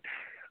have got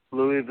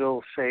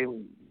Louisville,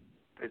 same.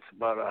 It's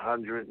about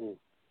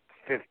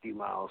 150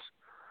 miles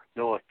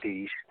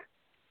northeast.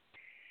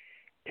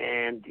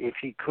 And if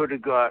he could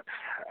have got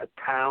a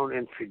town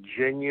in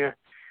Virginia,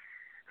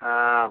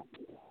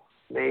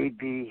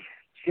 maybe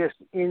just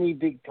any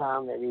big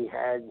town that he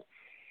had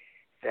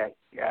that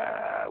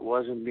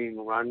wasn't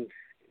being run.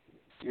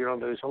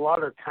 There's a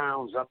lot of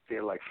towns up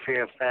there like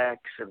Fairfax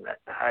and that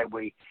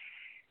highway,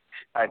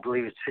 I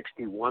believe it's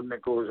 61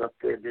 that goes up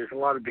there. There's a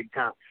lot of big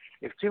towns.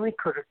 If Jimmy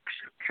could have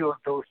secured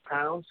those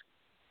towns,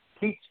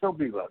 he'd still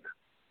be running.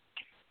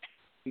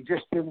 He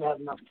just didn't have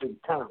enough big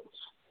towns.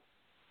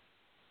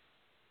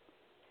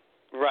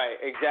 Right,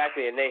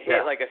 exactly. And they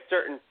hit like a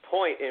certain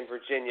point in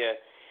Virginia,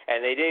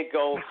 and they didn't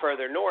go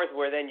further north,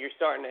 where then you're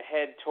starting to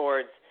head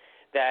towards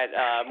that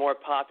more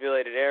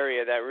populated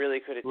area that really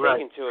could have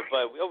taken to it.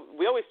 But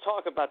we always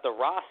talk about the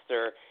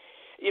roster,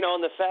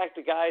 and the fact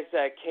the guys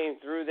that came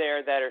through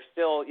there that are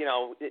still,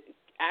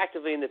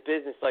 actively in the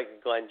business,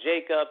 like Glenn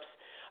Jacobs,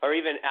 or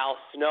even Al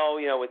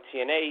Snow, with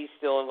TNA, he's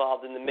still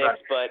involved in the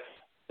mix. Right. But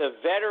the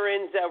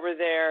veterans that were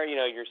there,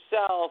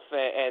 yourself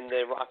and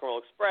the Rock and Roll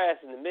Express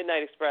and the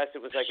Midnight Express,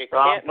 it was like a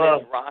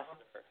can't-miss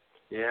roster.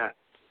 Yeah.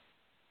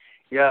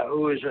 Yeah, it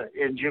was,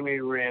 and Jimmy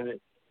ran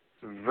it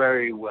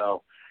very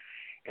well.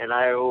 And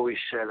I always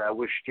said I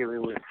wish Jimmy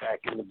was back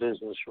in the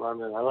business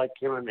running. I like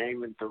him and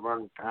Heyman to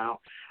run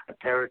a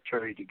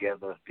territory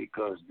together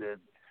because they're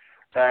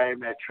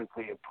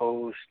diametrically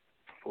opposed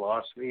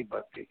philosophy,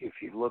 but if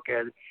you look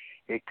at it,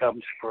 it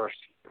comes first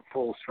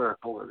full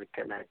circle and it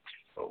connects.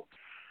 So,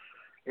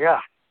 yeah.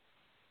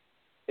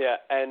 Yeah,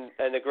 and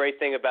the great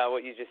thing about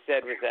what you just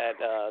said was that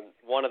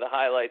one of the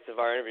highlights of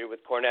our interview with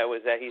Cornette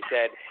was that he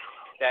said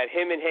that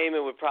him and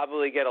Heyman would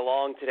probably get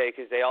along today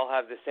because they all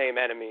have the same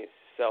enemies.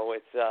 So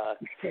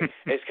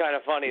it's kind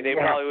of funny. They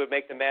probably would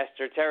make the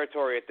master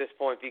territory at this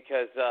point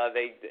because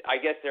I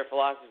guess their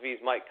philosophies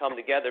might come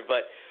together.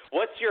 But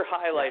what's your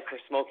highlight for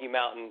Smoky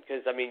Mountain?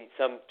 Because,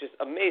 some just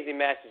amazing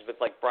matches with,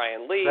 like,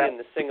 Brian Lee and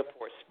the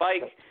Singapore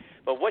Spike.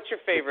 But what's your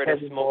favorite of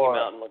Smoky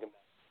Mountain looking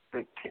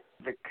back?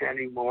 The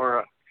Kenny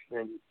Mora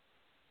thing,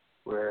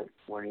 where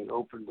when he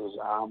opened his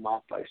arm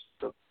up, I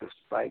took the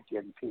Spike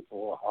and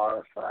people were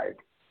horrified.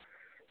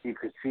 You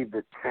could see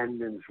the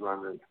tendons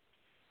running.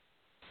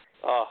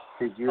 Oh.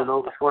 Did you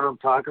notice what I'm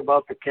talking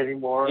about? The Kenny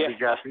Mora, the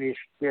Japanese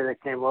kid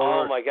that came over?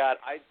 Oh, my God.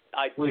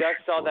 I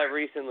just saw that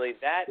recently.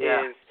 That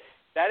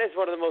is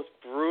one of the most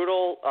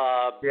brutal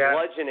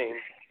bludgeoning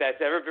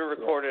that's ever been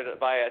recorded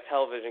by a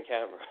television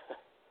camera.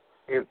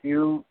 If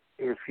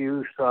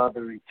you saw the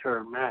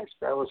return match,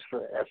 that was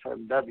for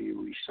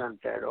FMW. We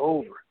sent that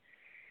over.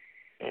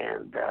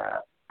 And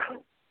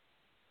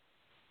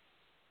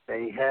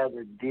they had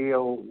a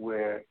deal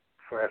where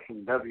for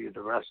FMW,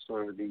 the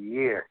Wrestler of the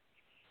Year,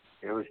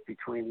 it was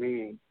between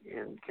me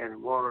and Kenny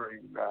Mora,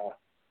 and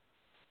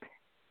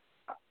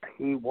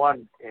he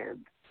won, and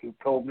he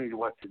told me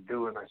what to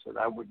do, and I said,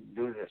 I wouldn't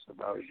do this if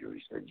I was you.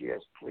 He said,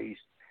 yes, please.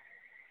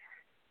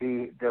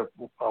 The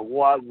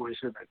award was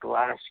in a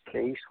glass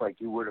case, like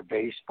you would a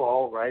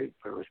baseball, right?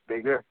 But it was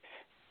bigger.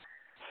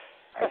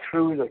 I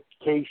threw the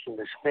case in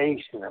his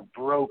face, and it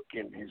broke,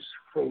 and his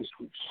face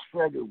was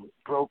shredded with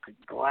broken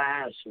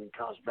glass, and he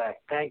comes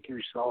back, thank you,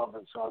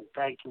 Sullivan Son.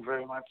 Thank you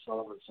very much,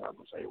 Sullivan Son.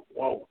 I say,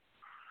 whoa.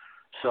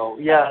 So,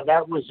 yeah,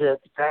 that was it.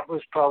 That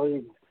was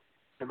probably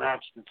the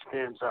match that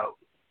stands out.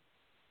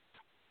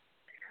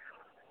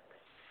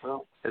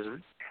 Well, as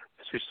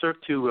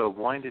to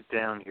wind it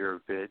down here a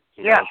bit,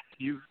 you Yeah.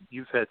 know,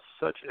 you've had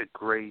such a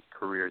great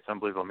career. It's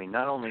unbelievable. I mean,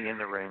 not only in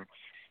the ring,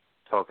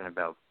 talking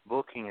about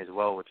booking as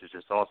well, which is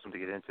just awesome to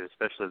get into,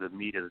 especially the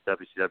meat of the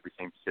WCW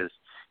thing, because,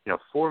 you know,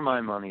 for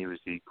my money, it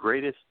was the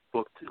greatest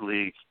booked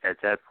league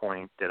at that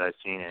point that I've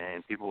seen,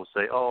 and people will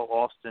say, oh,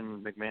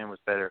 Austin McMahon was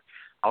better.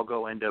 I'll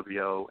go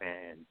NWO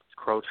and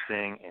Crow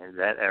Sting and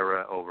that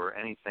era over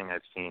anything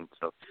I've seen.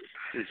 So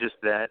it's just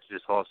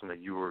awesome that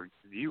you were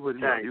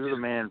the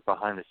man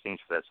behind the scenes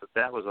for that. So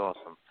that was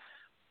awesome.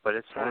 But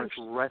as far as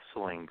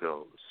wrestling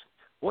goes,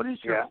 what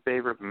is your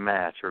favorite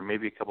match, or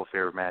maybe a couple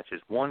favorite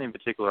matches? One in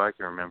particular I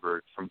can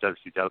remember from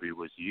WCW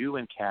was you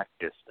and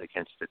Cactus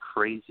against the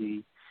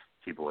Crazy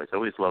T-Boys. I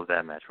always loved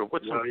that match. But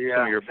what's some of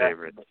your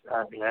favorites?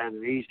 I had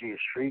an easy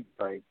street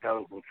fight. That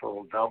was in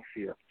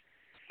Philadelphia.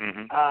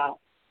 Mm-hmm.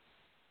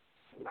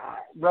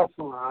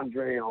 Wrestling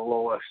Andre in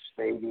Lower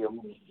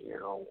Stadium, you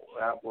know,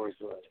 that was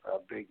a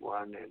big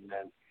one. And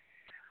then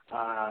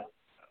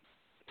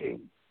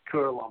in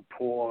Kuala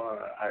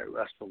Lumpur, I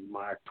wrestled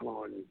Mark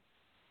Lund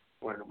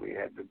when we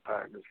had been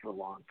partners for a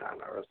long time.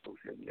 I wrestled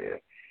him there.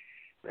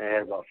 They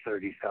had about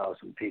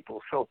 30,000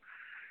 people. So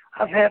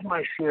I've had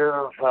my share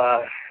of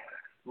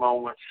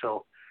moments.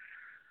 So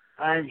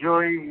I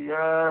enjoy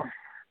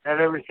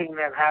everything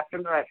that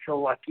happened. I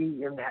feel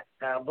lucky and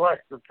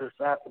blessed that this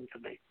happened to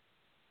me.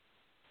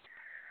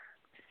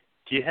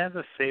 Do you have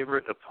a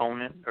favorite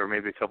opponent, or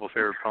maybe a couple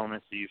favorite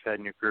opponents that you've had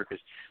in your career?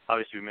 Because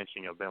obviously we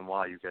mentioned, you know,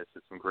 Benoit. You guys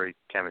had some great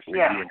chemistry.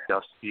 Yeah.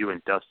 You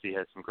and Dusty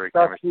had some great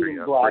Dusty chemistry.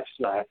 and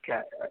Blackjack,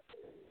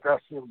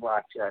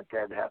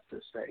 I'd have to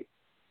say,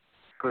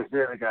 because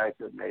they're the guys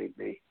that made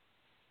me.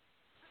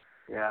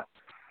 Yeah.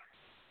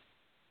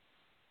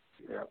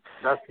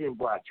 Dusty and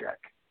Blackjack.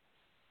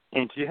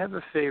 And do you have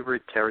a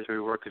favorite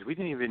territory work? Because we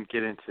didn't even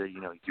get into,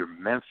 you know, your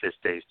Memphis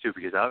days, too,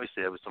 because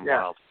obviously that was some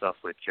wild stuff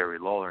with Jerry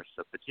Lawler and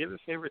stuff. But do you have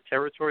a favorite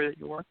territory that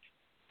you worked?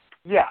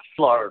 Yeah,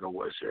 Florida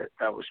was it.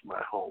 That was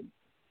my home.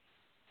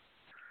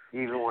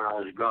 Even when I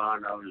was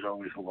gone, I was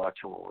always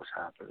watching what was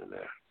happening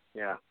there.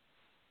 Yeah.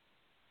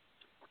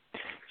 Do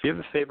you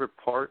have a favorite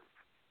part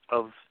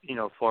of, you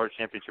know, Florida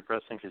Championship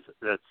Wrestling? Because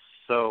that's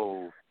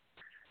so,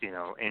 you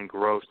know,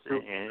 engrossed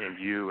in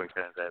you and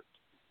kind of that.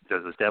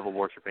 The devil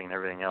worshipping and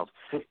everything else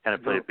kind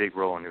of played a big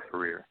role in your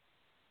career.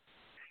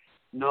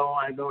 No,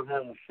 I don't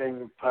have a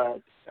favorite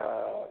part.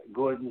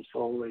 Gordon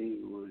Soley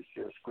was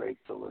just great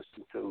to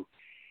listen to,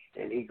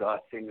 and he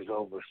got things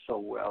over so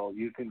well.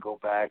 You can go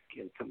back,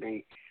 and to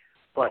me,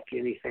 like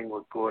anything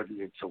with Gordon,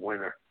 it's a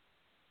winner.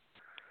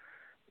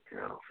 You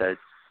know. That's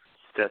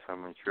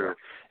definitely true.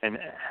 And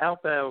how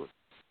about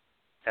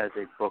as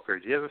a booker?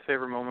 Do you have a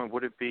favorite moment?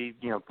 Would it be,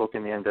 you know,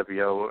 booking the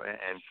NWO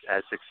and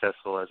as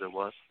successful as it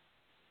was?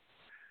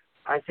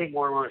 I think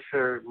one of my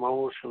favorite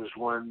moments was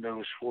when there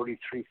was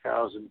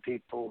 43,000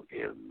 people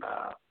in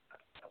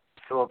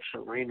Phillips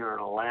Arena in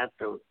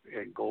Atlanta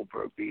and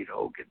Goldberg beat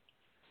Hogan.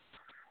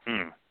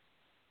 Yeah.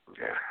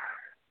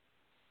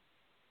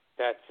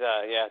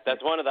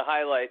 That's one of the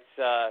highlights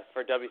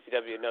for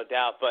WCW, no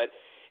doubt. But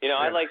you know,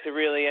 I'd like to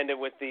really end it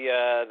with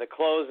the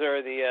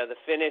closer, the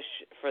finish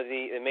for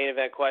the main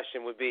event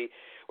question would be,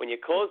 when you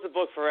close the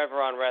book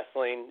forever on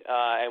wrestling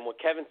and what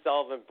Kevin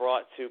Sullivan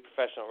brought to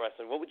professional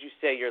wrestling, what would you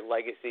say your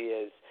legacy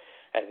is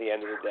at the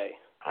end of the day?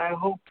 I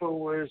hope it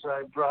was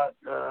I brought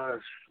a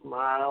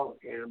smile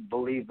and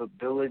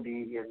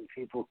believability, and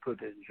people could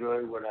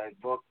enjoy what I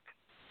booked,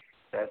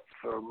 that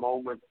for a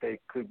moment they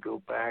could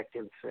go back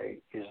and say,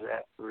 is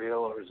that real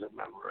or is it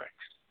Memorex?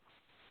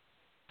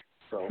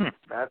 So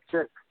that's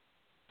it.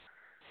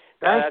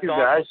 Thank you,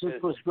 guys. Awesome.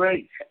 This was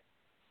great.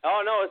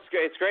 Oh no, it's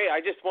great.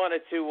 I just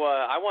wanted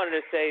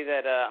to say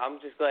that I'm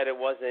just glad it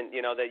wasn't,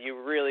 you know, that you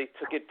really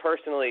took it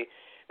personally,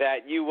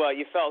 that you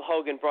felt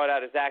Hogan brought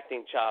out his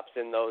acting chops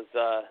in those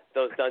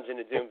Dungeon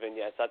of Doom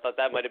vignettes. I thought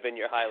that might have been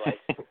your highlight.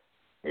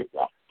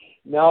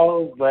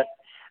 No, but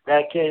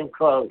that came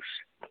close.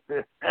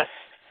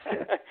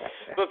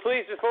 But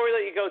please, before we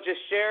let you go,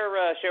 just share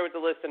with the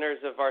listeners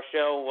of our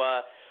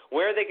show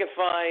where they can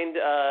find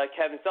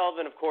Kevin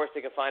Sullivan. Of course,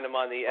 they can find him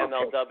on the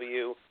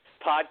MLW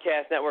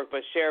Podcast Network,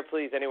 but share,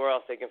 please, anywhere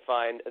else they can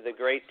find the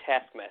great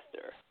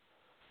Taskmaster.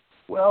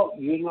 Well,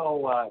 you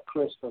know,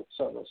 Chris, that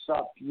set us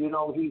up. You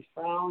know, he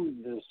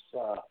found this,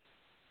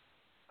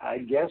 I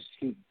guess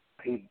he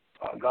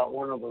got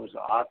one of those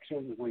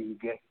auctions where you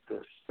get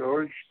the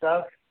storage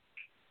stuff,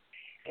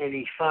 and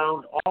he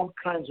found all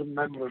kinds of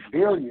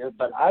memorabilia,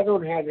 but I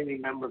don't have any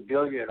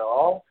memorabilia at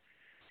all.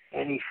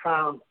 And he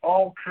found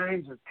all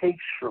kinds of tapes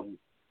from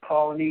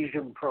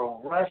Polynesian Pro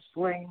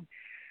Wrestling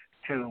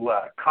to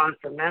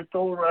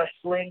Continental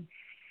Wrestling,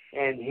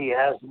 and he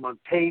has them on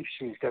tapes.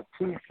 He's got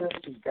T-shirts,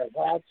 he's got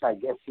hats. I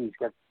guess he's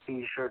got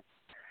T-shirts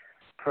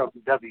from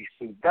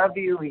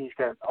WCW. He's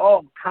got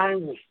all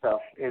kinds of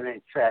stuff, and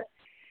it's at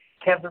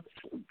Kevin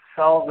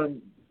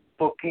Sullivan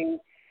Booking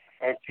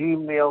at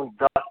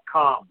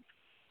gmail.com.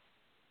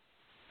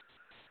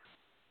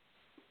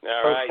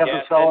 All right,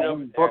 Kevin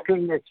Sullivan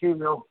Booking at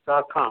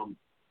gmail.com.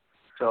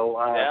 So,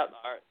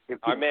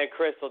 our man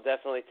Chris will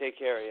definitely take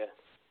care of you.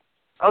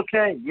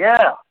 Okay,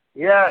 yeah.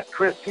 Yeah,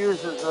 Chris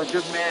Hughes is a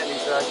good man.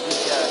 He's a good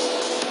guy.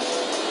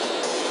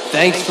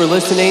 Thanks for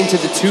listening to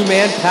the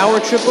two-man power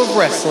trip of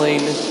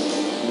wrestling.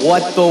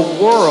 What the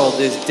world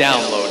is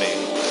downloading.